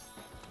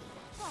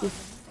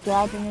 Just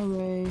jabbing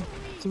away.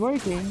 It's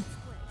working.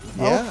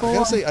 Yeah, I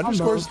gotta say,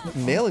 Underscore's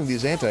nailing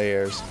these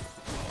anti-airs.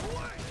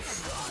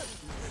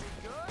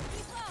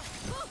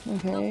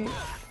 Okay.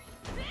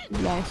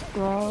 Nice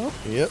throw.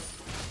 Yep.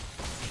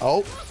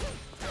 Oh.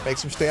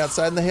 Makes him stay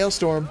outside in the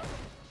hailstorm.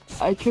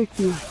 I tricked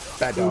you.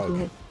 Bad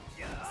dog.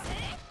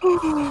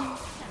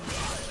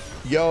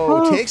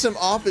 Yo, takes him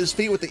off his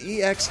feet with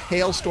the EX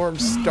Hailstorm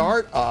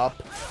start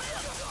up.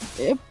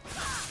 Yep.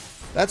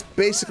 That's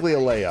basically a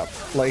layup.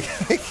 Like,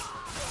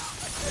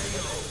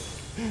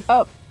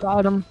 up,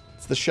 got him.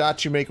 It's the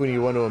shot you make when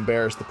you want to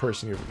embarrass the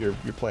person you're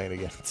playing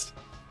against.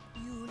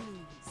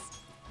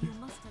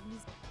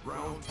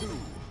 Round 2.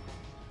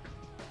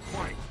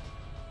 Fight.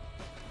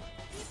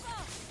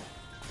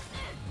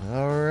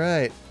 All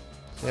right.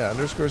 Yeah,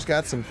 Underscore's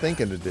got some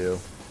thinking to do.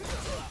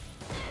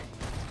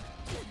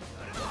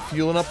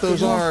 Fueling up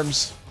those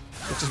arms.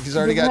 He's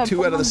already got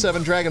 2 out of the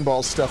 7 Dragon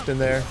Balls stuffed in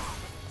there.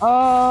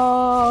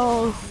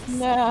 Oh,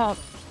 snap.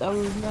 That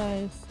was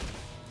nice.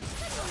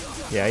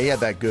 Yeah, he had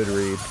that good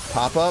read.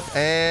 Pop up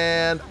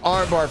and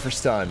armbar for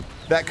stun.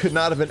 That could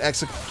not have been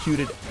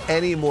executed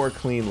any more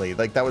cleanly.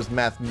 Like, that was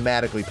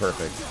mathematically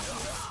perfect.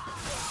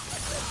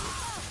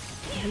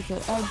 He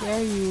said, I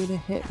dare you to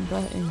hit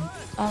buttons.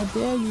 I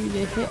dare you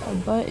to hit a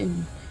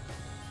button.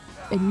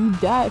 And you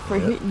died for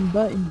hitting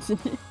buttons.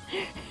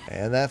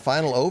 And that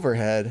final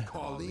overhead.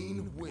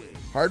 Kolin wins.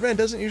 Hardman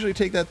doesn't usually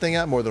take that thing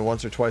out more than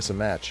once or twice a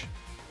match.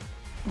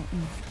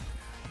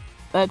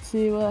 Let's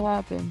see what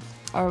happens.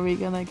 Are we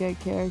gonna get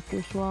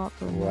character swap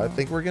or Well, no? I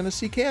think we're gonna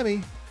see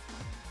Cammy.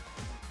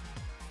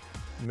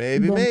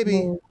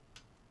 Maybe.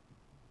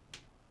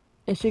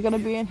 Is she gonna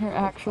be in her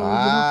actual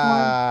uniform?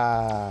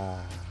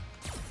 Ah.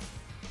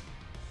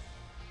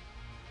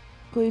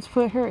 Please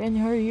put her in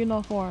her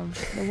uniform.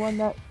 The one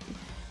that...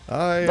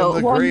 I am The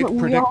the one great that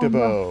we all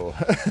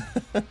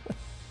Predictabo.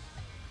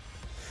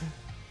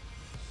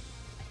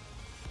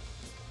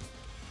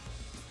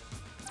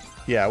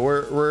 Yeah,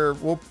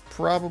 we'll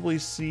probably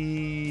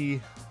see.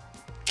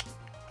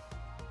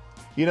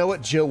 You know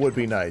what? Gill would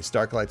be nice.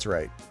 Darklight's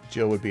right.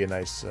 Gill would be a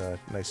nice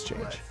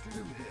change.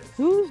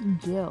 Who's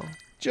Gill?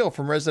 Gill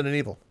from Resident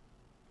Evil.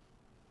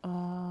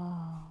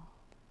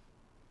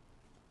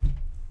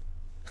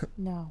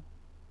 No.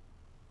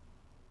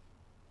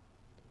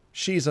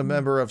 She's a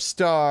member of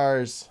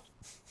Stars.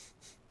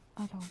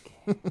 I don't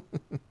care.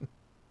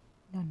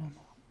 No.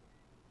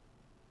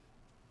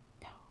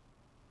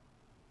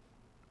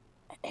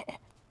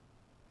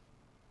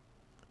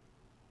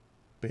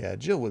 But yeah,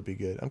 Gill would be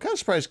good. I'm kind of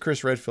surprised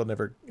Chris Redfield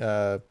never...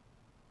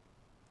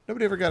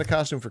 nobody ever got a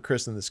costume for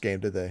Chris in this game,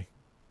 did they?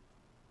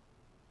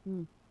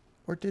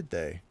 Or did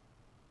they?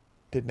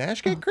 Did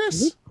Nash get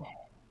Chris? I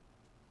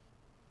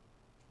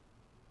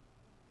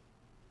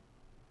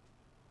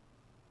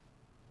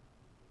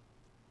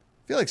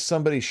feel like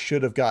somebody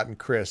should have gotten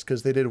Chris,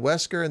 because they did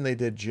Wesker and they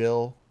did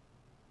Gill.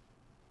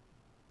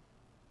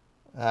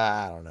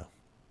 I don't know.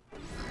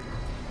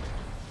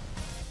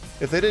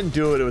 If they didn't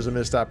do it, it was a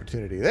missed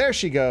opportunity. There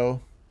she go.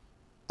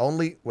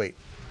 Wait.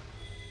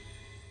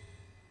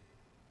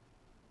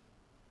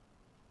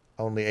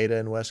 Only Ada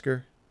and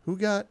Wesker? Who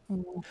got?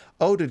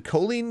 Oh, did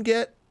Kolin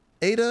get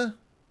Ada?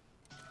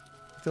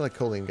 I feel like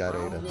Kolin got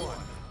Ada.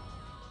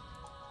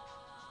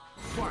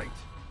 Fight.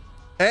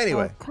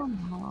 Anyway. Oh,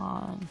 come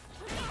on.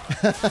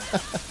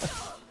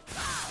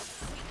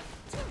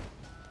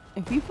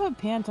 If you put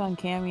pants on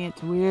Cammy,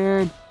 it's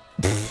weird.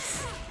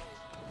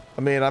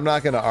 I mean, I'm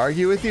not going to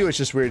argue with you. It's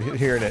just weird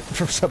hearing it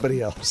from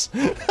somebody else.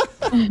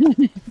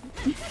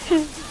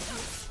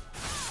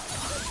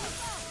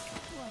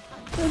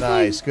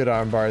 Nice. Good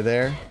armbar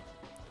there.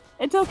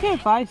 It's okay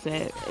if I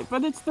say it,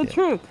 but it's the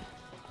truth.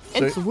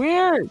 So- It's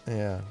weird.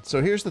 Yeah.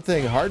 So here's the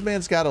thing.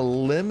 Hardman's got a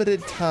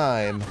limited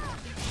time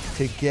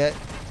to get...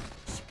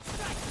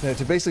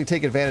 to basically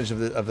take advantage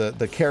of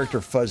the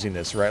character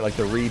fuzziness, right? Like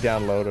the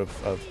re-download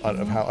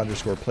of how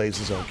Underscore plays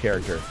his own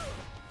character.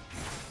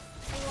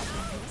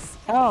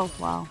 Oh,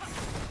 wow.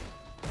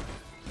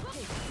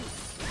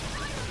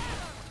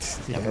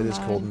 Yeah, it is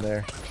cold in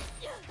there.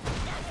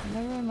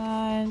 Never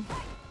mind.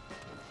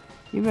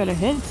 You better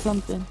hit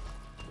something.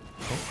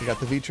 Oh, you got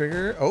the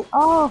V-trigger. Oh,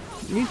 Oh,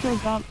 retro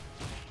jump.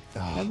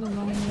 Never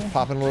mind.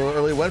 popping a little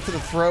early. Went for the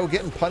throw,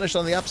 getting punished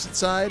on the opposite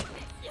side.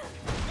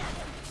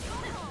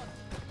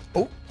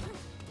 Oh.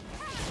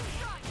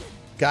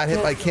 Got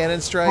hit by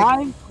cannon strike.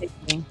 I'm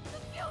kicking.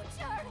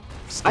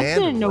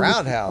 Stand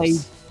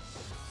roundhouse.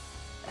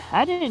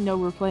 I didn't know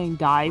we're playing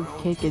dive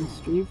kick in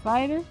Street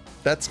Fighter.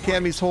 That's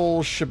Cammy's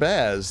whole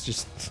shabazz.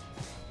 Just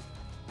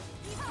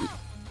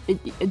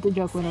The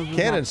joke went over.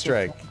 cannon that.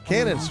 strike.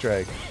 Cannon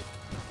strike.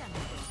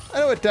 I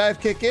know what dive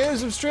kick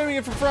is. I'm streaming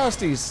it for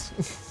Frosties.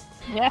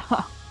 Yeah.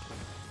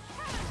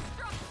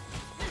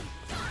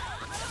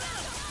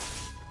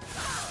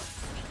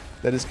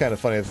 That is kind of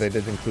funny that they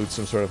did include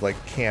some sort of like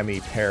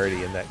Cammy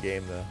parody in that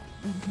game, though.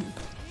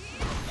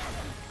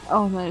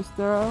 Oh, nice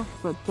throw,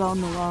 but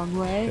thrown the wrong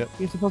way. Yep.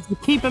 You're supposed to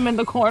keep him in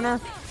the corner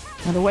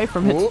and away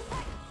from it. Whoop.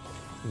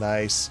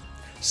 Nice.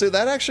 So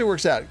that actually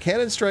works out.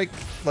 Cannon strike,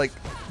 like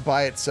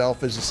by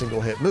itself, is a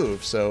single hit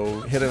move.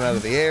 So hit him out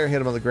of the air,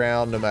 hit him on the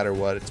ground, no matter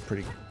what, it's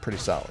pretty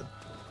solid.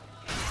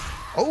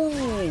 Oh.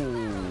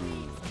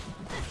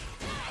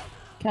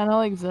 Kind of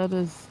like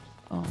Zeta's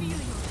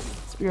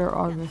Spirit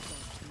Harvest.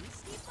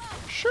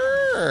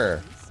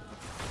 Sure.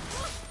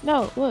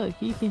 No, look,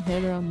 you can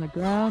hit her on the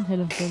ground, hit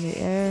him from the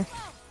air.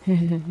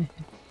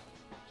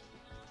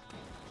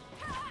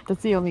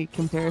 That's the only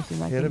comparison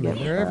I Hit can him get. in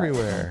with there that.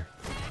 everywhere.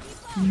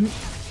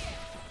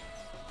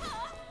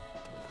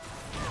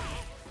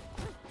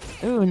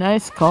 Ooh,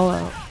 nice call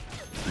out.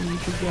 You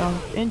could go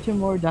into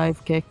more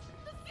dive kick.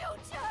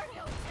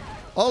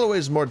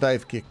 Always more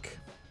dive kick.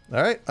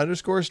 All right,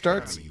 Underscore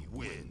starts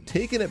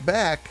taking it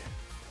back.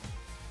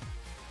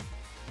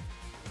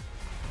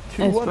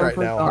 2-1 right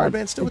now.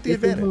 Hardman still with the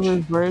advantage. Is this a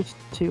reverse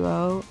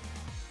 2-0?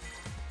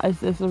 Is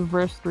this a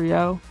reverse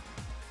 3-0?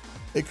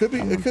 It could be.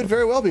 It could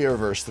very well be a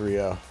reverse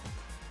 3-0.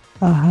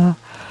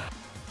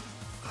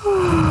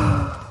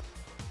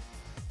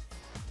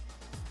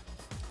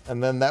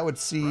 And then that would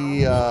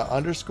see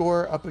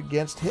Underscore up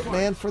against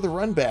Hitman for the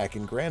run back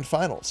in grand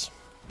finals.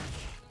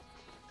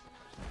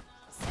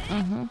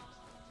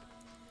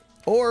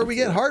 Or we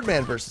get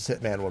Hardman versus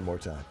Hitman one more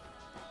time.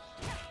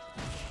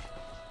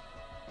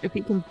 If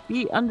he can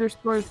beat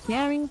Underscore's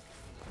Cammy.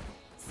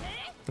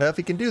 Now, if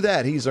he can do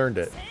that, he's earned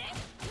it.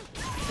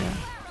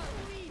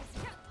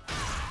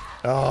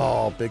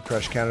 Oh, big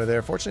crush counter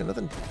there. Fortunately,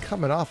 nothing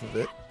coming off of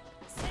it.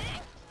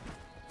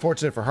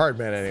 Fortunate for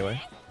Hardman,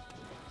 anyway.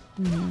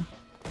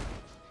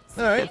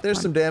 All right, there's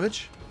some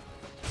damage.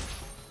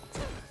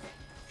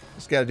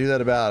 Just got to do that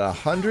about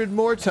 100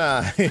 more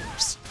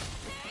times.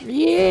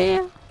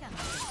 Yeah.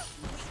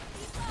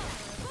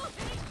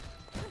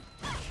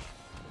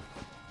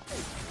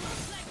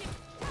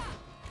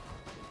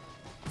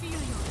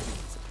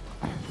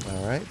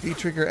 All right,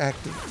 V-trigger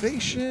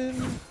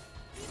activation.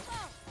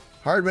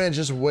 Hardman's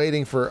just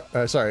waiting for,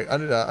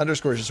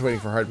 Underscore is just waiting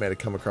for Hardman to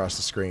come across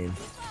the screen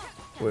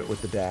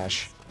with the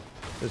dash.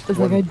 It's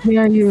like, I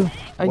dare you.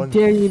 I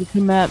dare you to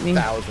come at me.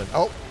 1,000.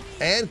 Oh,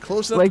 and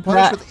close enough like to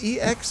punish that. with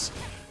EX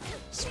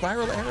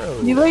spiral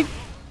arrow. You like...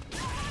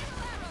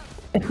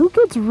 Who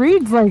gets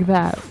reads like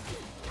that?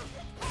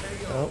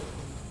 Oh.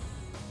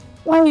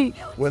 Like...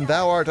 When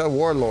thou art a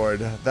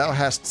warlord, thou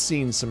hast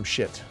seen some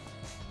shit.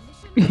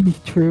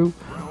 True.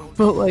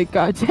 But like,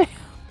 goddamn.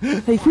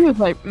 Like, he was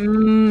like,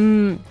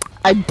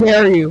 I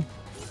dare you.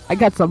 I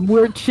got some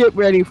weird shit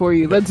ready for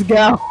you. Let's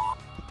go.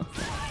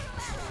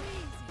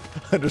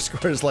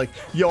 Underscore is like,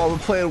 yo, I've been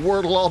playing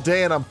Wordle all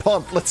day and I'm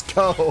pumped. Let's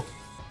go.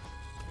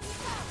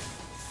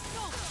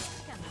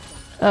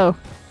 Oh.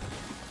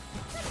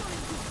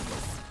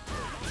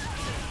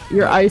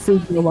 Your ice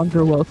is no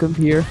longer welcome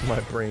here. My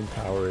brain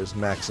power is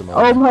maximum.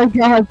 Oh my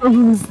god,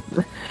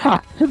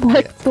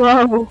 like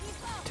throw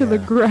to the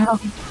ground.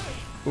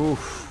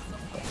 Oof.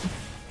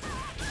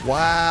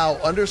 Wow,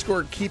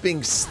 Underscore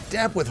keeping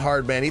step with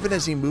Hardman even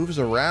as he moves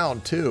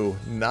around too.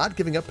 Not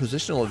giving up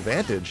positional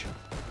advantage.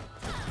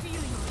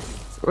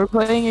 We're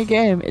playing a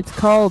game. It's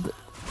called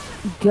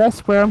Guess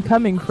Where I'm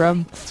Coming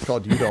From. It's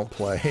called You Don't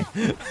Play.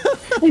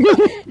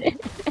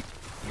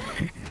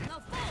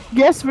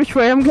 Guess which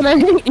way I'm gonna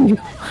hit you.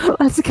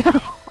 Let's go.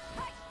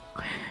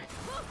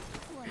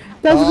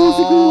 That's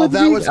basically what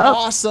that was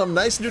awesome.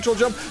 Nice neutral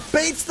jump.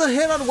 Baits the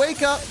hit on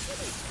Wake Up.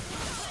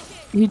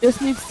 He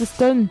just needs to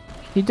stun.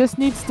 He just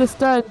needs to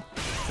stun.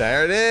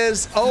 There it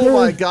is. Oh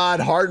my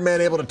god,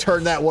 Hardman able to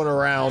turn that one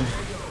around.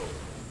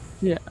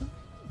 Yeah.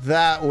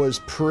 That was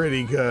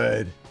pretty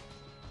good.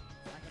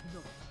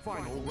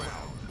 Final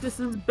round.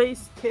 This is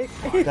base kick.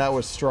 That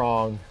was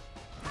strong.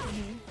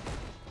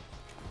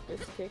 Base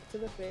kick to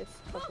the face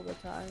a couple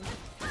of times.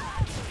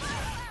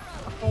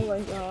 Oh my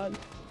god.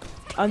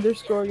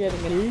 Underscore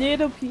getting a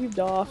little peeved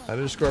off.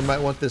 Underscore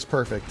might want this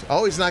perfect.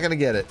 Oh, he's not going to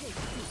get it.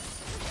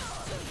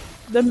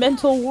 The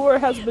mental war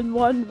has been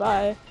won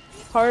by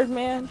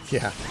Hardman.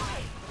 Yeah.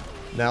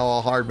 Now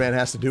all Hardman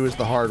has to do is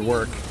the hard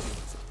work.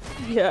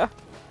 Yeah.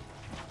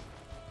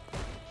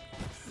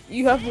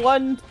 You have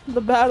won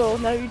the battle.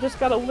 Now you just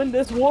gotta win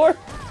this war.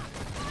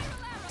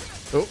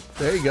 Oh,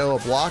 there you go. A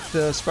blocked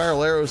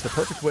spiral arrow is the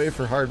perfect way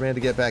for Hardman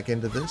to get back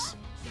into this.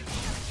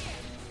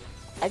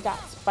 I got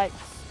spikes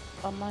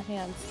on my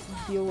hands.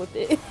 Deal with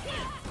it.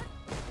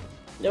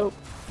 Nope.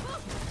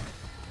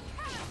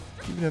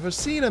 You've never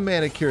seen a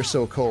manicure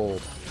so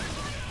cold.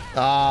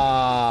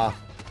 Ah.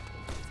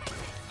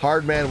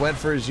 Hardman went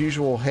for his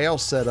usual hail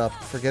setup,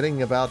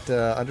 forgetting about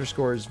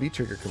Underscore's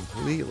V-trigger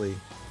completely.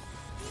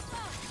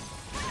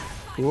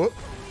 Whoop.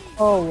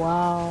 Oh,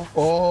 wow.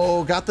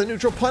 Oh, got the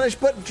neutral punish,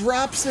 but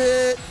drops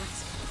it.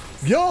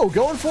 Yo,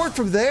 going for it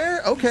from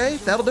there? Okay,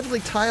 that'll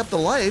definitely tie up the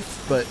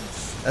life, but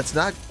that's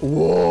not...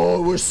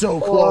 Whoa, we're so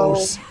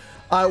close. Whoa.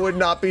 I would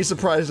not be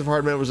surprised if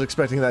Hardman was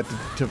expecting that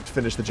to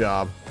finish the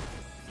job.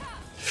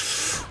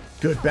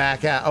 Good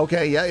back out.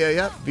 Okay,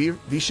 yeah.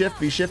 V shift,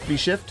 V shift, V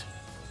shift.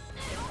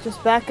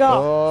 Just back up.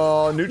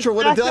 Oh, neutral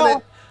would have done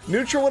it.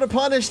 Neutral would have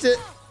punished it.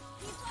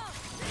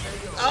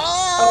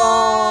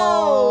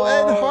 Oh!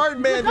 And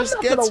Hardman just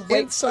gets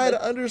inside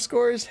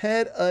Underscore's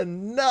head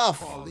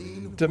enough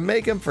to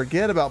make him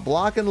forget about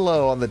blocking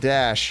low on the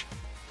dash.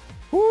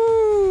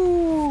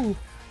 Woo!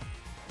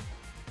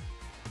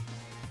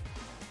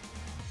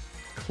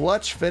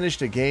 Clutch finished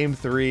to game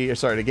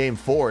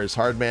 4 as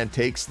Hardman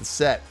takes the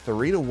set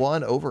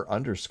 3-1 over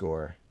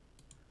Underscore.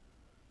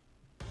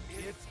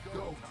 It's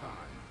go time.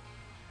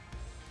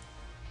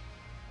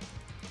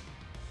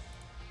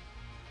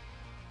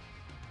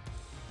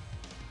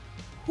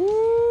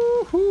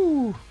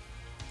 Woo-hoo!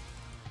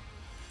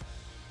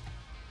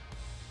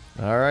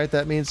 All right,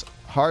 that means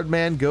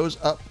Hardman goes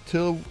up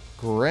to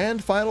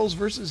Grand Finals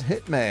versus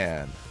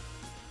Hitman.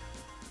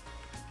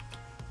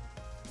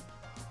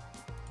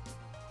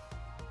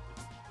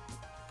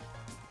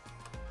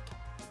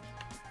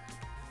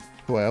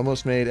 Boy, I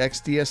almost made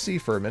xDSC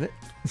for a minute.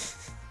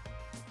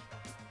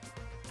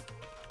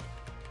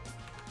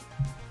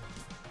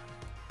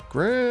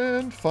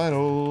 Grand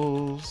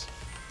Finals.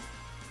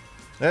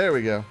 There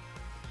we go.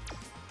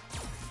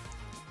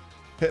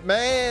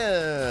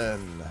 Hitman.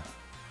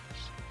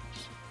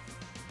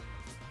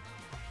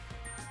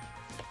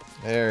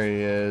 There he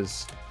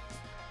is.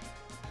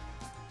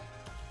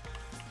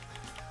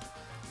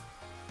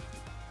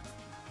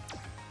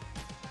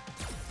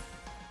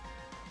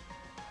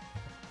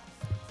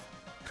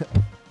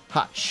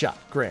 Hot Shot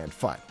Grand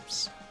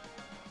Finals.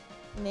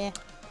 Nah.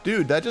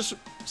 Dude, that just...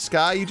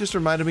 Sky, you just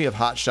reminded me of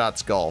Hot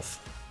Shots Golf.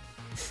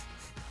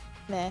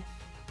 Nah.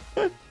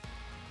 That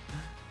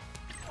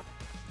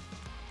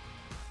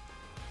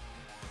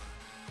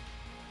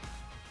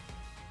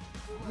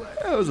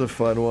was a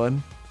fun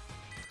one.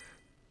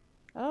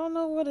 I don't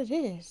know what it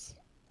is.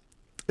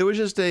 It was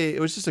just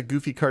a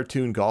goofy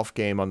cartoon golf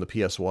game on the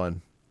PS1.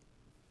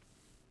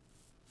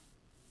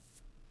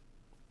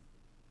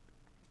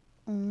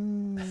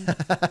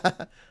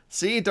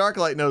 See,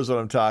 Darklight knows what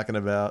I'm talking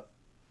about.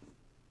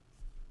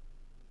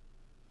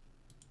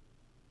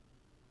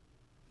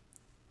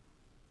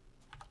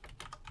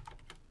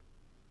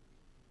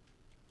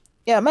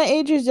 Yeah, my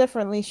age is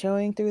definitely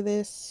showing through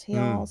this,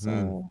 y'all.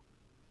 So,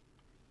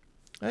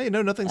 Hey,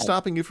 no, nothing's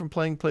stopping you from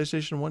playing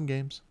PlayStation 1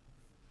 games.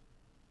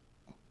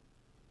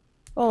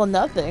 well,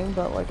 nothing,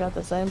 but like at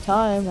the same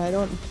time, I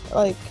don't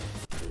like.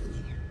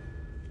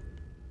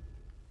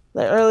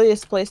 The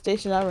earliest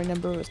PlayStation I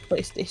remember was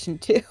PlayStation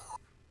 2.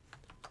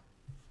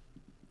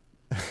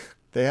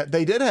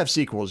 They did have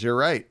sequels. You're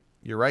right.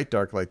 You're right,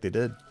 Darklight. They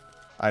did.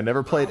 I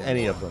never played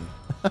any of them.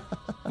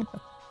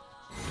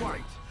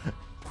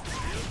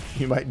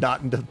 You might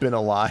not have been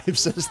alive,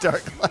 says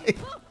Darklight.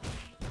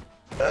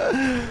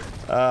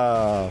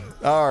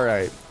 All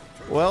right.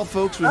 Well,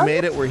 folks, we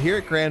made it. We're here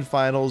at Grand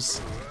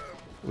Finals.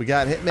 We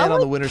got Hitman on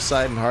the winner's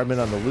side and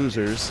HARDMAN on the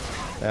losers.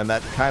 And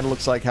that kind of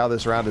looks like how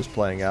this round is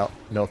playing out.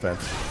 No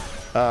offense.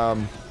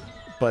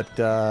 But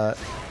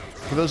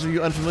for those of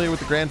you unfamiliar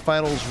with the Grand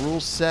Finals rule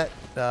set,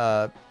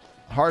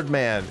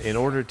 HARDMAN, in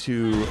order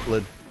to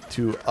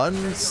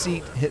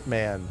unseat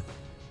Hitman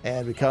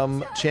and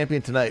become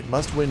champion tonight,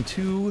 must win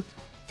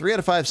 3 out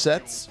of 5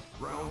 sets.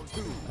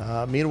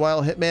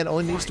 Meanwhile, Hitman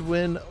only needs to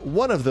win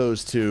 1 of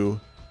those 2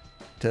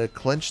 to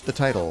clinch the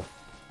title.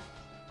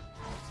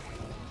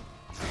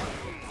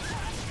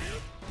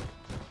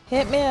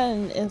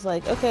 Hitman is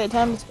like, okay,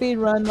 time to speed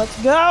run. Let's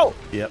go.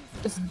 Yep.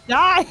 Just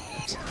die.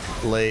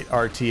 Late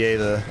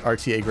the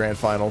RTA Grand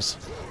Finals.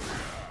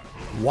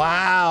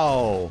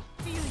 Wow.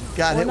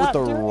 Got hit with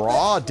the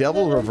raw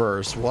devil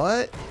reverse.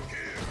 What?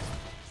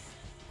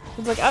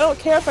 He's like, I don't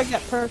care if I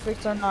get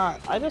perfect or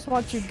not. I just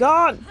want you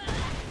gone.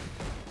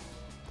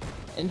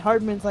 And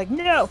HARDMAN's like,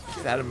 no.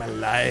 Get out of my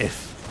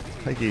life.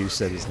 I think you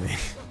said his name.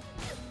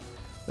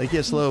 Like,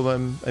 yes, hello.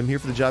 I'm here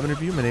for the job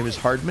interview. My name is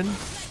HARDMAN.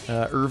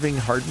 Irving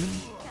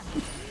HARDMAN.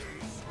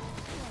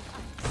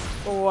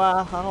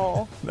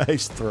 Wow.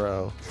 Nice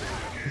throw.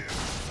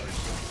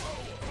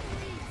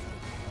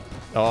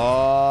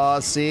 Oh,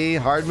 see?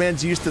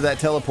 HARDMAN's used to that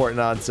teleport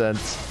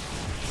nonsense.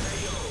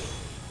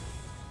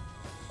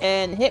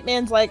 And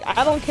Hitman's like,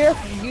 I don't care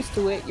if you're used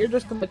to it. You're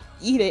just gonna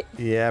eat it.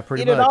 Yeah,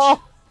 pretty eat much. It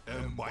all.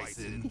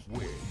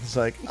 It's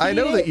like, I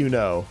know that you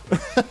know.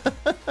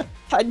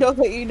 I know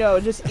that you know.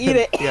 Just eat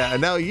it. Yeah,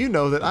 and now you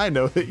know that I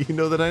know that you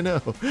know that I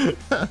know.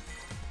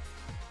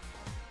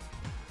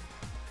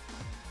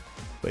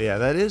 But yeah,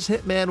 that is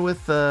Hitman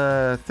with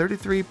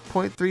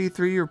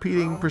 33.33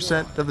 repeating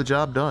 % of the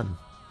job done.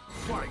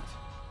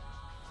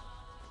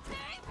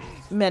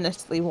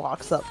 Menacingly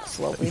walks up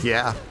slowly.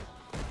 Yeah.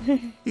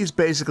 He's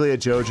basically a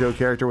JoJo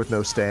character with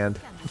no stand.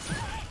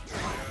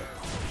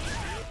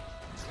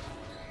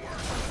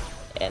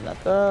 And the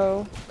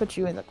throw. Put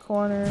you in the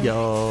corner.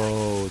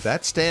 Yo,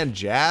 that stand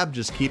jab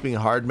just keeping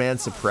HARDMAN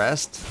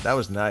suppressed. That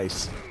was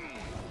nice.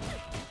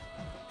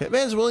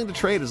 Hitman's willing to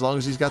trade as long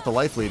as he's got the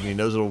life lead and he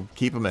knows it'll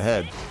keep him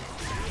ahead.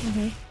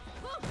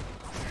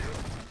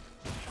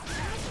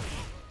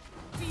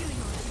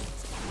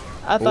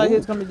 I thought he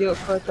was going to do it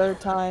for a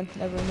 3rd time.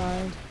 Never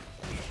mind.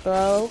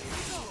 Throw.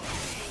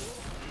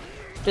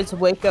 Just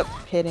wake up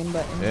hitting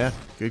button. Yeah,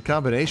 good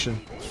combination.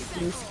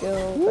 New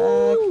skill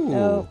back.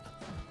 Nope.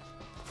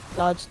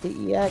 Dodge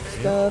the EX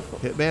stuff.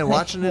 Hitman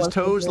watching his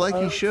toes like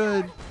he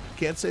should.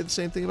 Can't say the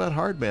same thing about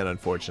HARDMAN,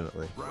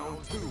 unfortunately.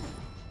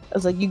 I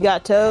was like, you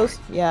got toes?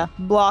 Yeah,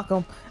 block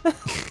them.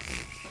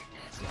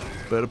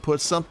 Better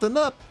put something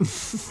up.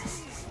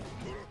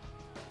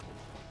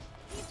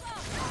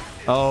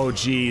 Oh,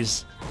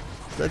 jeez.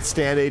 That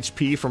stand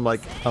HP from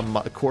like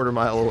a quarter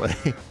mile away.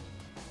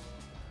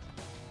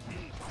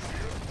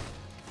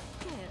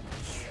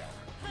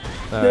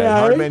 Alright,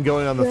 HARDMAN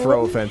going on the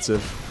throw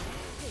offensive.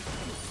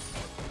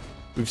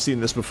 We've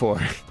seen this before.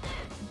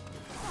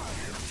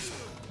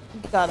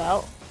 Got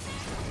out.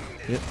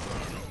 Yep.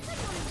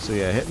 So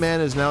yeah, Hitman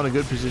is now in a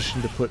good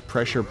position to put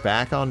pressure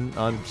back on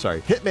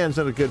Hitman's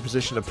in a good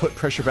position to put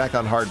pressure back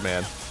on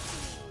HARDMAN.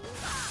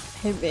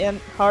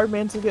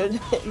 HARDMAN's a good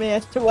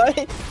Hitman to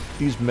what?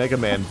 these Mega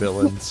Man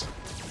villains.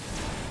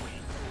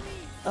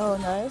 Oh,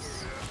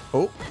 nice.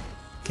 Oh,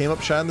 came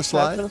up shy on the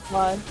slide. Back to the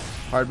slide.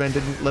 HARDMAN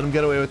didn't let him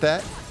get away with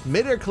that.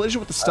 Mid-air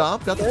collision with the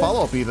stomp. Got the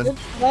follow-up even.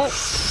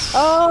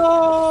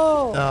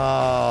 Oh!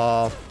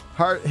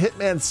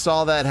 Hitman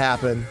saw that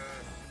happen.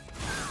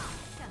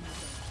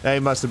 He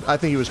must have. I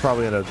think he was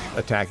probably in an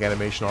attack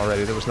animation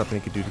already. There was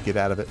nothing he could do to get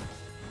out of it.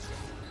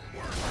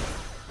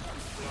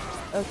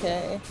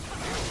 Okay.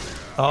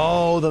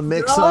 Oh, the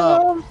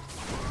mix-up.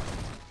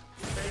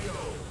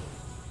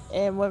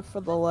 And went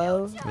for the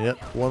low. Yep.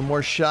 One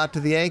more shot to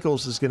the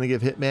ankles is going to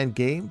give Hitman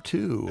game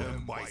 2.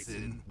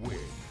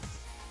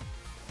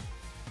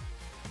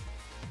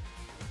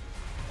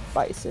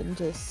 Bison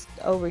just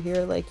over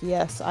here like,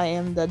 yes, I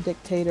am the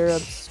dictator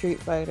of Street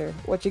Fighter.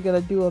 What you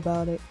gonna do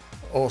about it?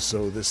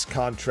 Also, this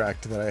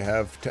contract that I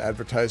have to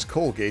advertise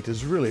Colgate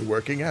is really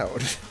working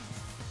out.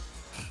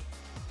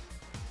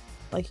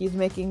 Like he's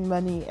making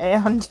money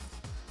and...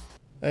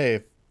 Hey,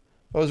 if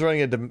I was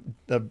running an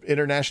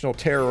international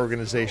terror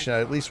organization, I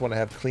at least want to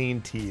have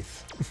clean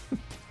teeth.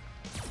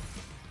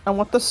 I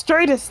want the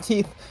straightest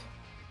teeth.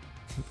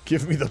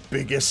 Give me the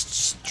biggest,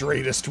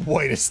 straightest,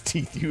 whitest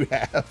teeth you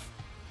have.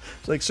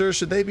 It's like, sir,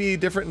 should they be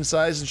different in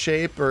size and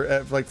shape,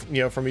 or like,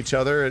 you know, from each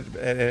other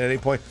at any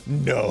point?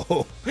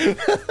 No.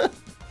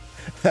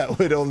 That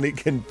would only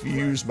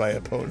confuse my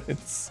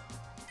opponents.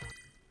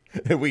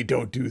 We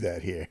don't do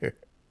that here.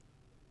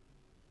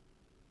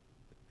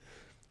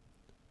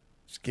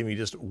 Just give me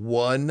just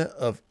one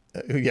of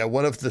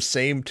the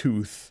same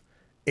tooth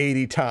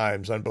 80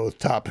 times on both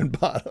top and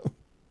bottom.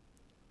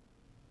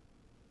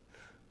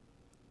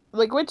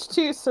 Like which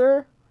two,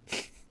 sir?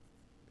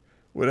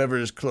 Whatever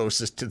is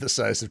closest to the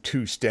size of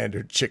 2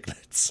 standard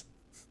chiclets.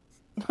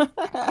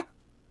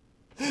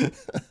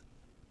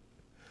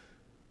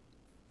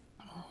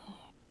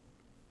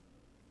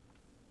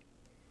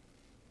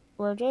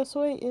 We're just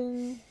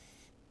waiting.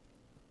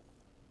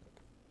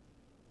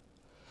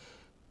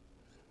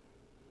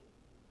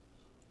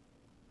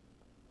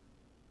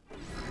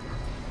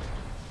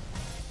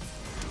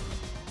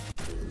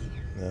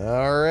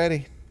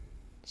 Alrighty.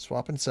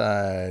 Swapping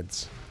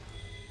sides.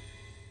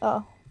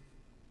 Oh.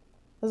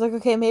 I was like,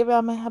 okay, maybe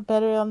I might have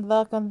better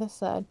luck on this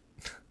side.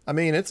 I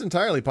mean, it's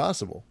entirely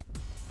possible.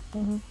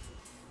 Mm-hmm.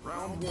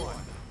 Round 1.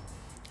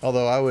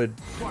 Although I would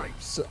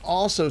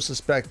also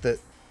suspect that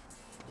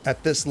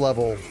at this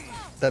level,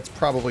 that's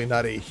probably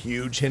not a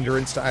huge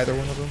hindrance to either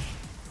one of them.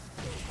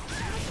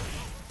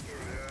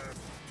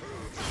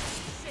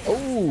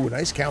 Oh,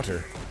 nice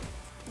counter.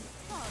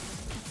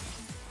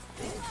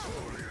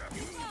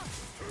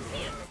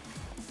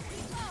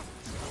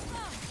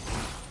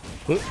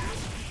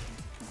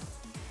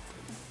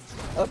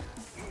 Oh.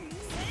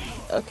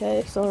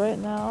 Okay, so right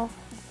now,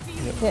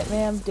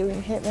 Hitman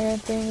doing Hitman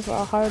things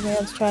while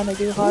HARDMAN's trying to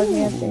do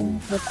HARDMAN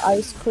things with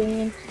Ice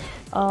Queen.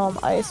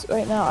 Ice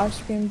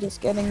Cream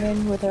just getting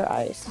in with her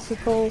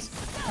icicles.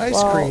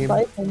 Ice Cream.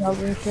 Bison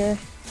over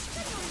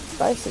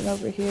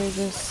here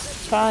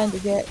just trying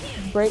to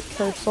break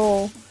her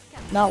soul.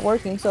 Not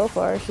working so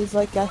far. She's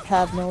like, I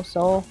have no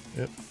soul.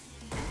 Yep.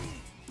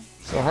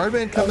 So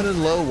HARDMAN coming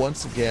in low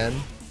once again.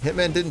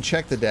 Hitman didn't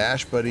check the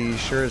dash, but he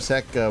sure as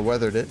heck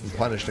weathered it and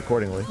punished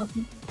accordingly.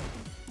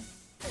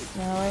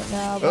 Now, right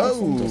now,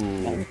 Bison just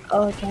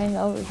trying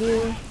over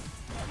here.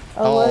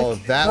 Oh,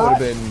 that would have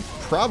been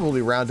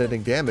probably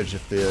round-ending damage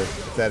if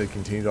that had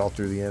continued all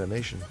through the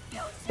animation.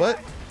 But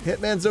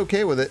Hitman's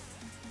okay with it,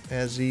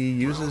 as he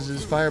uses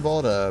his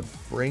fireball to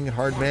bring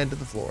HARDMAN to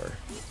the floor.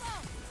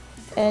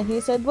 And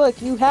he said,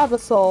 look, you have a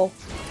soul.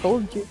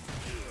 Told you.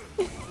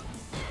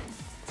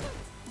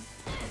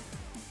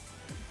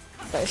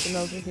 Bison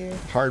over here.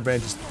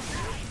 HARDMAN just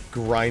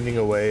grinding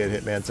away at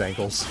Hitman's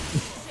ankles.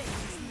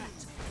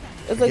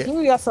 It's like,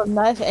 you got some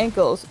nice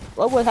ankles.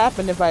 What would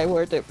happen if I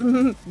were to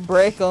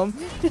break them?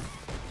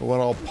 The one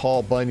all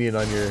Paul Bunyan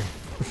on your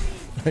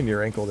on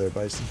your ankle there,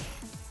 Bison.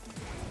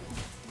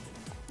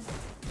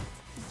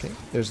 Okay,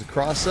 there's the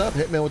cross up.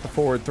 Hitman with the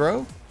forward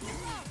throw.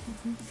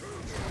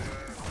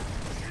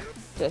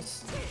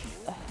 Just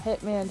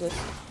Hitman just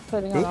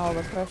putting on all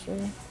the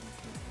pressure.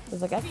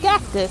 It's like, I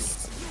got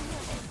this.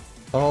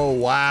 Oh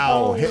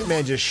wow!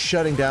 Hitman just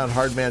shutting down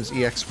HARDMAN's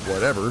EX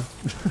whatever.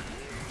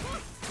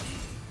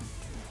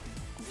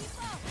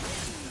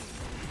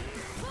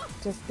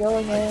 Just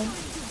going in.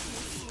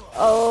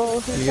 Oh,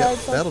 he tried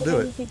something. That'll do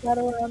it. He got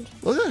around.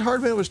 Looks like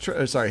HARDMAN was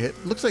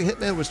looks like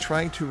Hitman was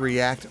trying to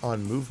react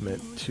on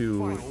movement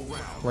to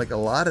like a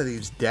lot of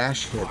these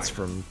dash hits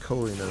from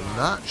Kolin. I'm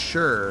not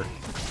sure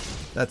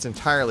that's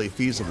entirely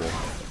feasible.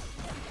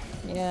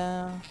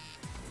 Yeah.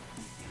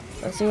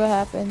 Let's see what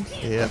happens.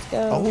 Yeah. Let's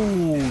go.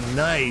 Oh,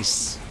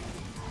 nice.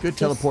 Good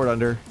teleport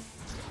under.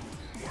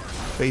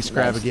 Face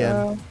grab Nice again.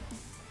 throw.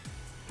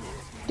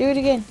 Do it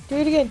again. Do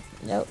it again.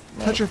 Nope.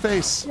 Touch her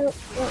face. Nope.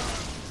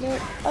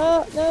 Nope.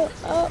 Oh, no.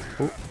 Oh.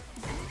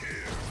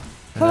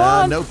 Come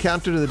on. No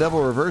counter to the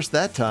double reverse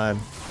that time.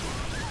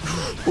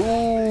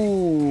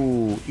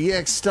 Ooh.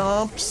 EX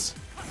stomps.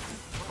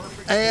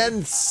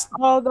 And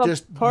Oh, the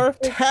just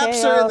perfect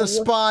taps her in KO. the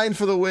spine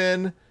for the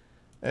win.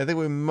 I think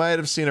we might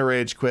have seen a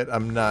rage quit.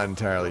 I'm not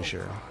entirely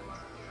sure.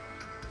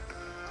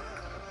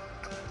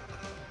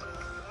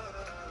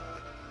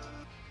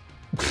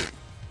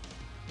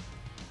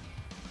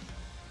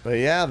 But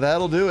yeah,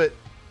 that'll do it.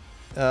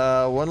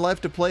 One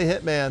life to play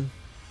Hitman.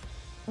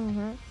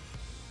 Mm-hmm.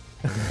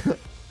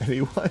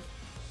 Anyone?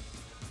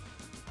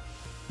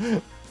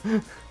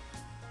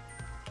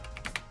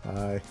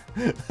 Hi.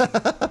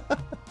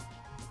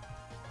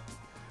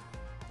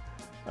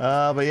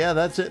 But yeah,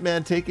 that's it,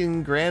 man.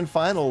 Taking grand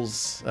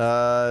finals.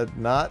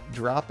 Not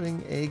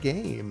dropping a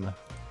game.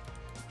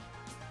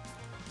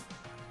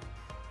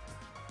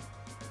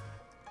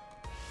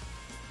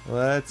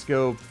 Let's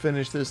go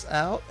finish this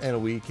out,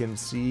 and we can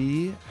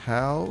see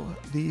how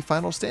the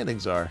final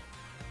standings are.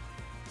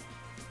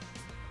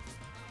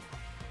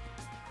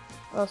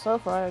 Well, so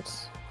far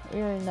it's,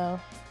 we already know.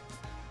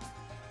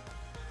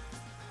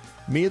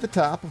 Me at the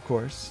top, of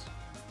course.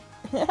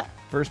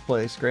 First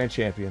place, grand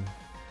champion.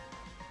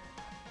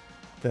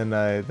 Then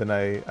I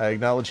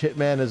acknowledge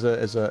Hitman as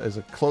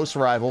a close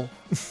rival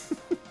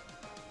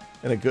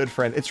and a good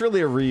friend. It's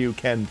really a Ryu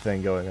Ken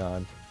thing going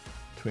on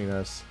between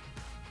us.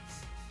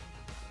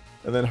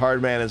 And then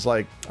Hardman is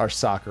like our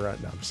Sakura.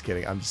 No, I'm just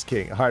kidding. I'm just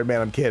kidding.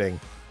 Hardman, I'm kidding.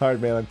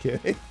 Hardman, I'm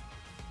kidding.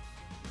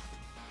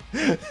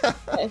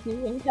 If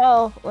you can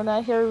tell, when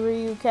I hear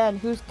Ryu Ken,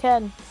 who's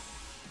Ken?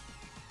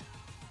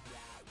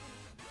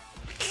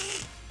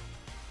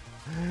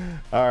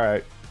 All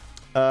right.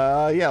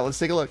 Yeah, let's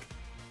take a look.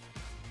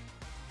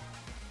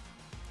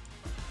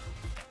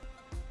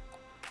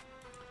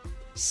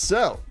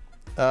 So,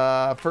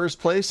 first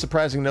place,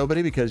 surprising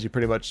nobody because you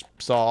pretty much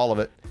saw all of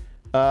it.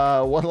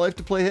 One life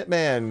to play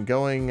Hitman,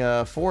 going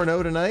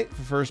 4-0 tonight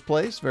for first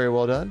place. Very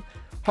well done.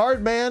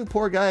 Hardman,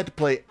 poor guy, had to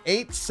play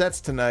 8 sets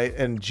tonight,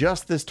 and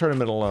just this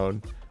tournament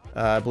alone.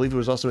 I believe it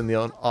was also in the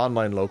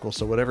online local,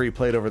 so whatever he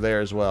played over there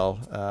as well.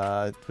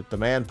 But the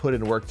man put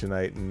in work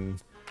tonight,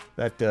 and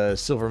that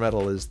silver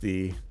medal is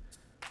the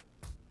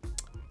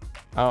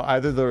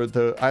either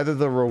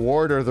the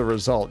reward or the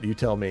result. You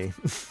tell me.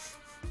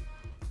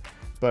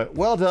 But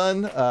well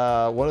done.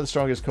 One of the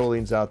strongest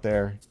Kolins out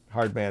there.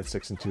 Hardman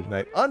 6-2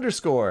 tonight.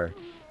 Underscore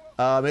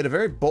made a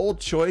very bold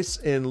choice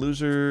in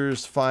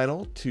losers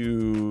final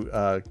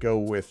to go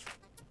with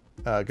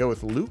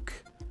Luke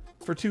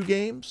for 2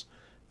 games,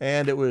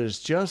 and it was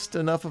just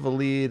enough of a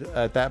lead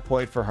at that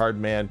point for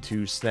Hardman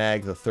to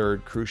snag the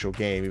 3rd crucial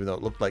game, even though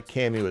it looked like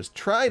Cammy was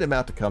trying to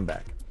mount a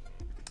comeback.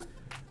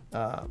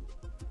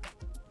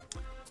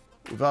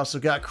 We've also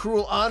got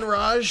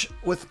CruelAnraj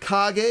with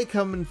Kage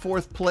coming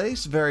 4th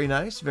place. Very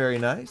nice, very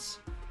nice.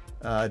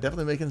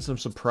 Definitely making some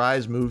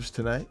surprise moves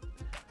tonight.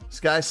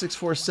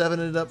 Sky647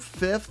 ended up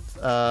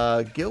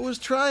 5th. Gill was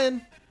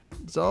trying.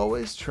 He's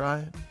always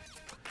trying.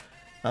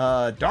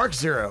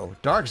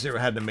 DarkZero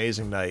had an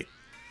amazing night.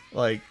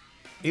 Like,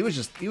 he was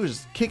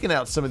just kicking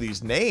out some of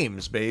these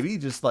names, baby.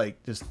 Just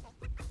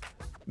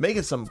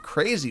making some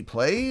crazy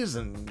plays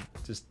and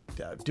just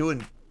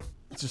doing.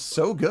 It's just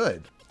so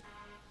good.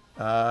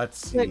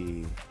 Let's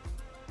see.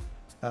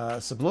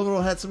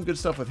 Subliminal had some good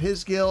stuff with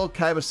his Gill.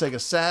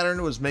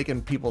 KaibaSegaSaturn was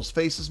making people's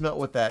faces melt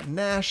with that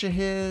Nash of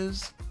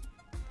his.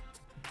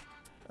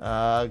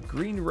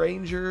 Green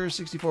Ranger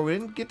 64. We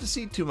didn't get to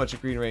see too much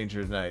of Green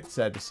Ranger tonight,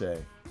 sad to say.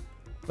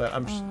 But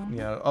I'm just,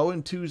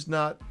 0-2's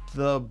not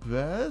the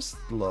best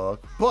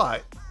look,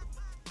 but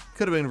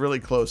could have been really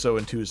close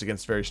 0-2s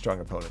against very strong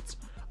opponents.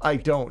 I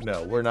don't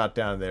know. We're not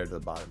down there to the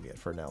bottom yet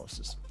for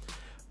analysis.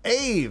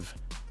 Ave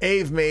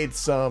made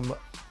some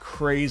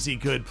crazy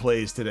good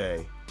plays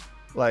today.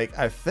 Like,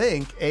 I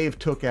think Ave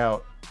took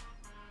out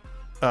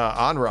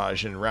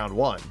Anraj in round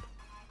 1.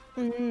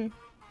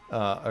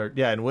 Mm-hmm.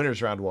 In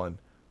winners round 1.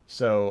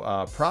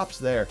 So props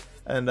there.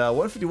 And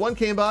 151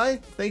 came by.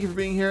 Thank you for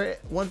being here,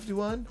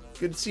 151.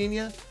 Good seeing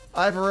you.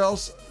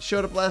 Ivorels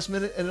showed up last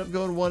minute, ended up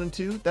going 1 and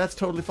 2. That's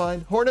totally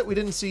fine. Hornet, we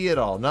didn't see you at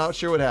all. Not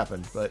sure what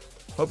happened, but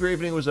hope your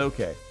evening was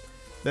okay.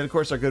 Then, of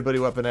course, our good buddy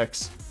Weapon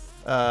X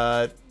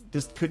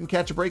just couldn't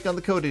catch a break on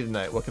the Cody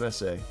tonight. What can I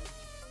say?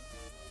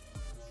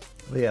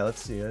 But yeah,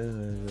 let's see.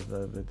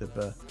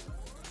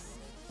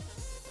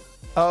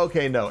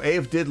 Okay, no.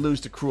 Ave did lose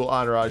to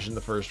CruelAnraj in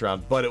the first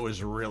round, but it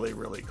was really,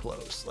 really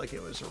close. Like,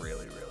 it was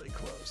really, really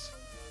close.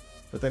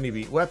 But then he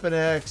beat Weapon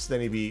X,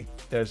 then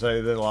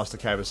lost to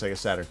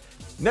KaibaSegaSaturn.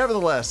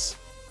 Nevertheless,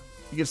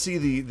 you can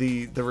see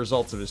the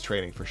results of his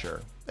training for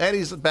sure. And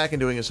he's back and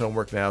doing his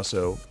homework now,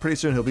 so pretty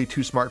soon he'll be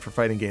too smart for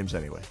fighting games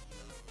anyway.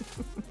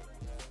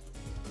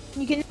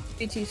 You can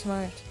be too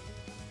smart.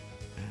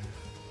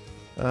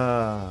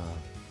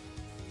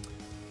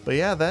 But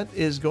yeah, that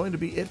is going to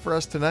be it for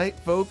us tonight,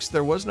 folks.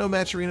 There was no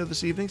match arena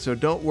this evening, so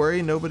don't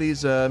worry.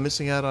 Nobody's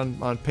missing out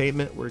on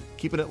payment. We're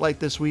keeping it light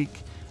this week.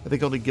 I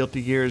think only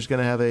Guilty Gear is going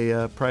to have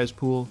a prize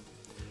pool.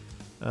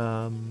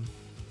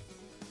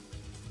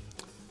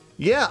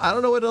 Yeah, I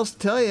don't know what else to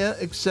tell you,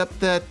 except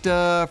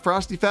that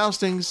Frosty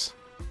Faustings,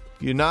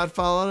 if you're not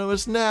following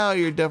us now,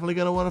 you're definitely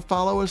going to want to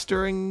follow us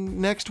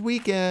during next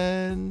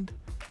weekend.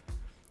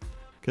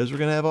 because we're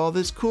gonna have all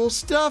this cool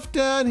stuff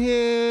down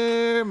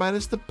here,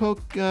 minus the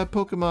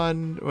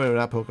Pokemon. Wait,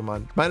 not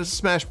Pokemon. Minus the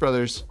Smash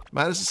Brothers.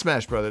 Minus the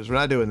Smash Brothers. We're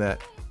not doing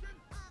that.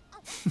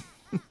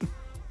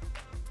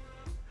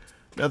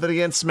 Nothing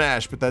against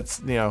Smash, but that's,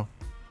 you know,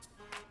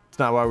 it's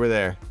not why we're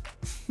there.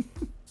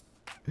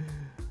 But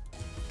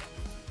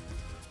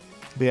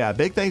yeah,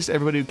 big thanks to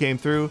everybody who came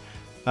through.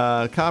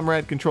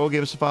 Comrade Control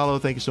gave us a follow.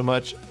 Thank you so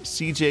much.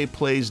 CJ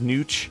Plays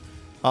Nooch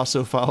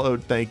also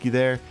followed. Thank you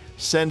there.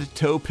 Send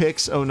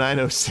Topix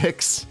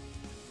 0906.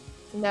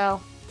 No,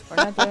 we're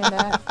not doing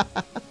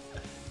that.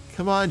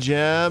 Come on,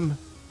 Gem.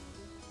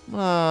 Come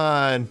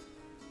on.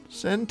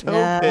 Send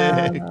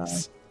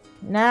Topix.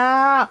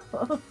 No.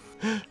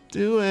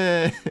 Do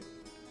it.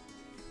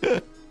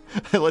 I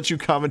let you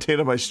commentate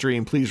on my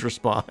stream. Please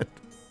respond.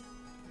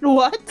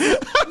 What?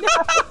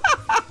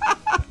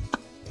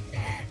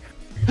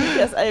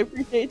 Yes, I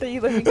appreciate that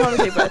you let me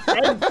commentate, but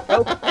I'm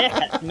so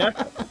bad. No.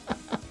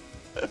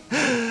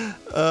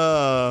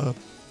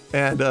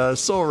 And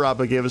Soul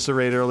Rappa gave us a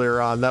raid earlier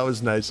on. That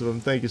was nice of him.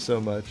 Thank you so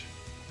much.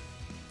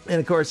 And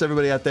of course,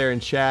 everybody out there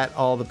in chat,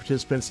 all the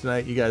participants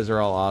tonight, you guys are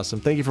all awesome.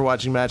 Thank you for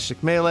watching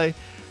Matchstick Melee.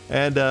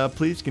 And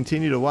please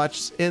continue to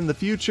watch in the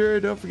future.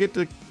 Don't forget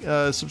to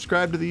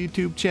subscribe to the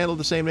YouTube channel,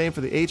 the same name,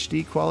 for the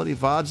HD quality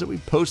VODs that we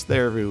post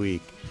there every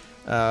week.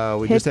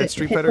 We just had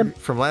Street Fighter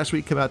from last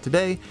week come out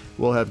today.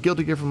 We'll have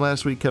Guilty Gear from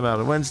last week come out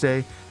on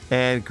Wednesday.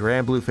 And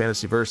Grand Blue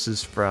Fantasy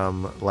Versus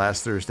from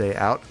last Thursday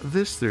out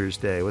this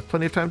Thursday, with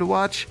plenty of time to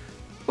watch,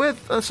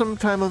 with some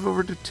time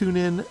over to tune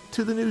in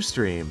to the new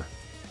stream.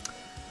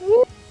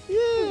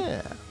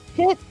 Yeah.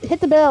 Hit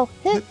the bell.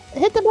 Hit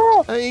the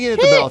bell. You can hit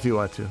the bell if you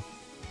want to.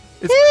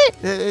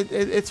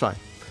 It's fine.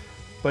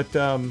 But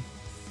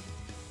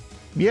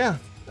yeah.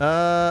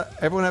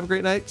 Everyone have a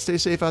great night. Stay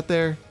safe out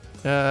there.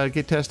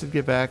 Get tested.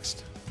 Get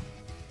vaxxed.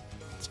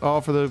 It's all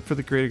for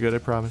the greater good, I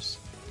promise.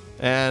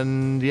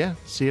 And yeah,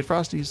 see you at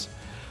Frosty's.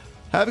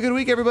 Have a good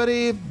week,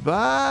 everybody.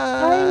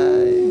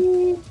 Bye.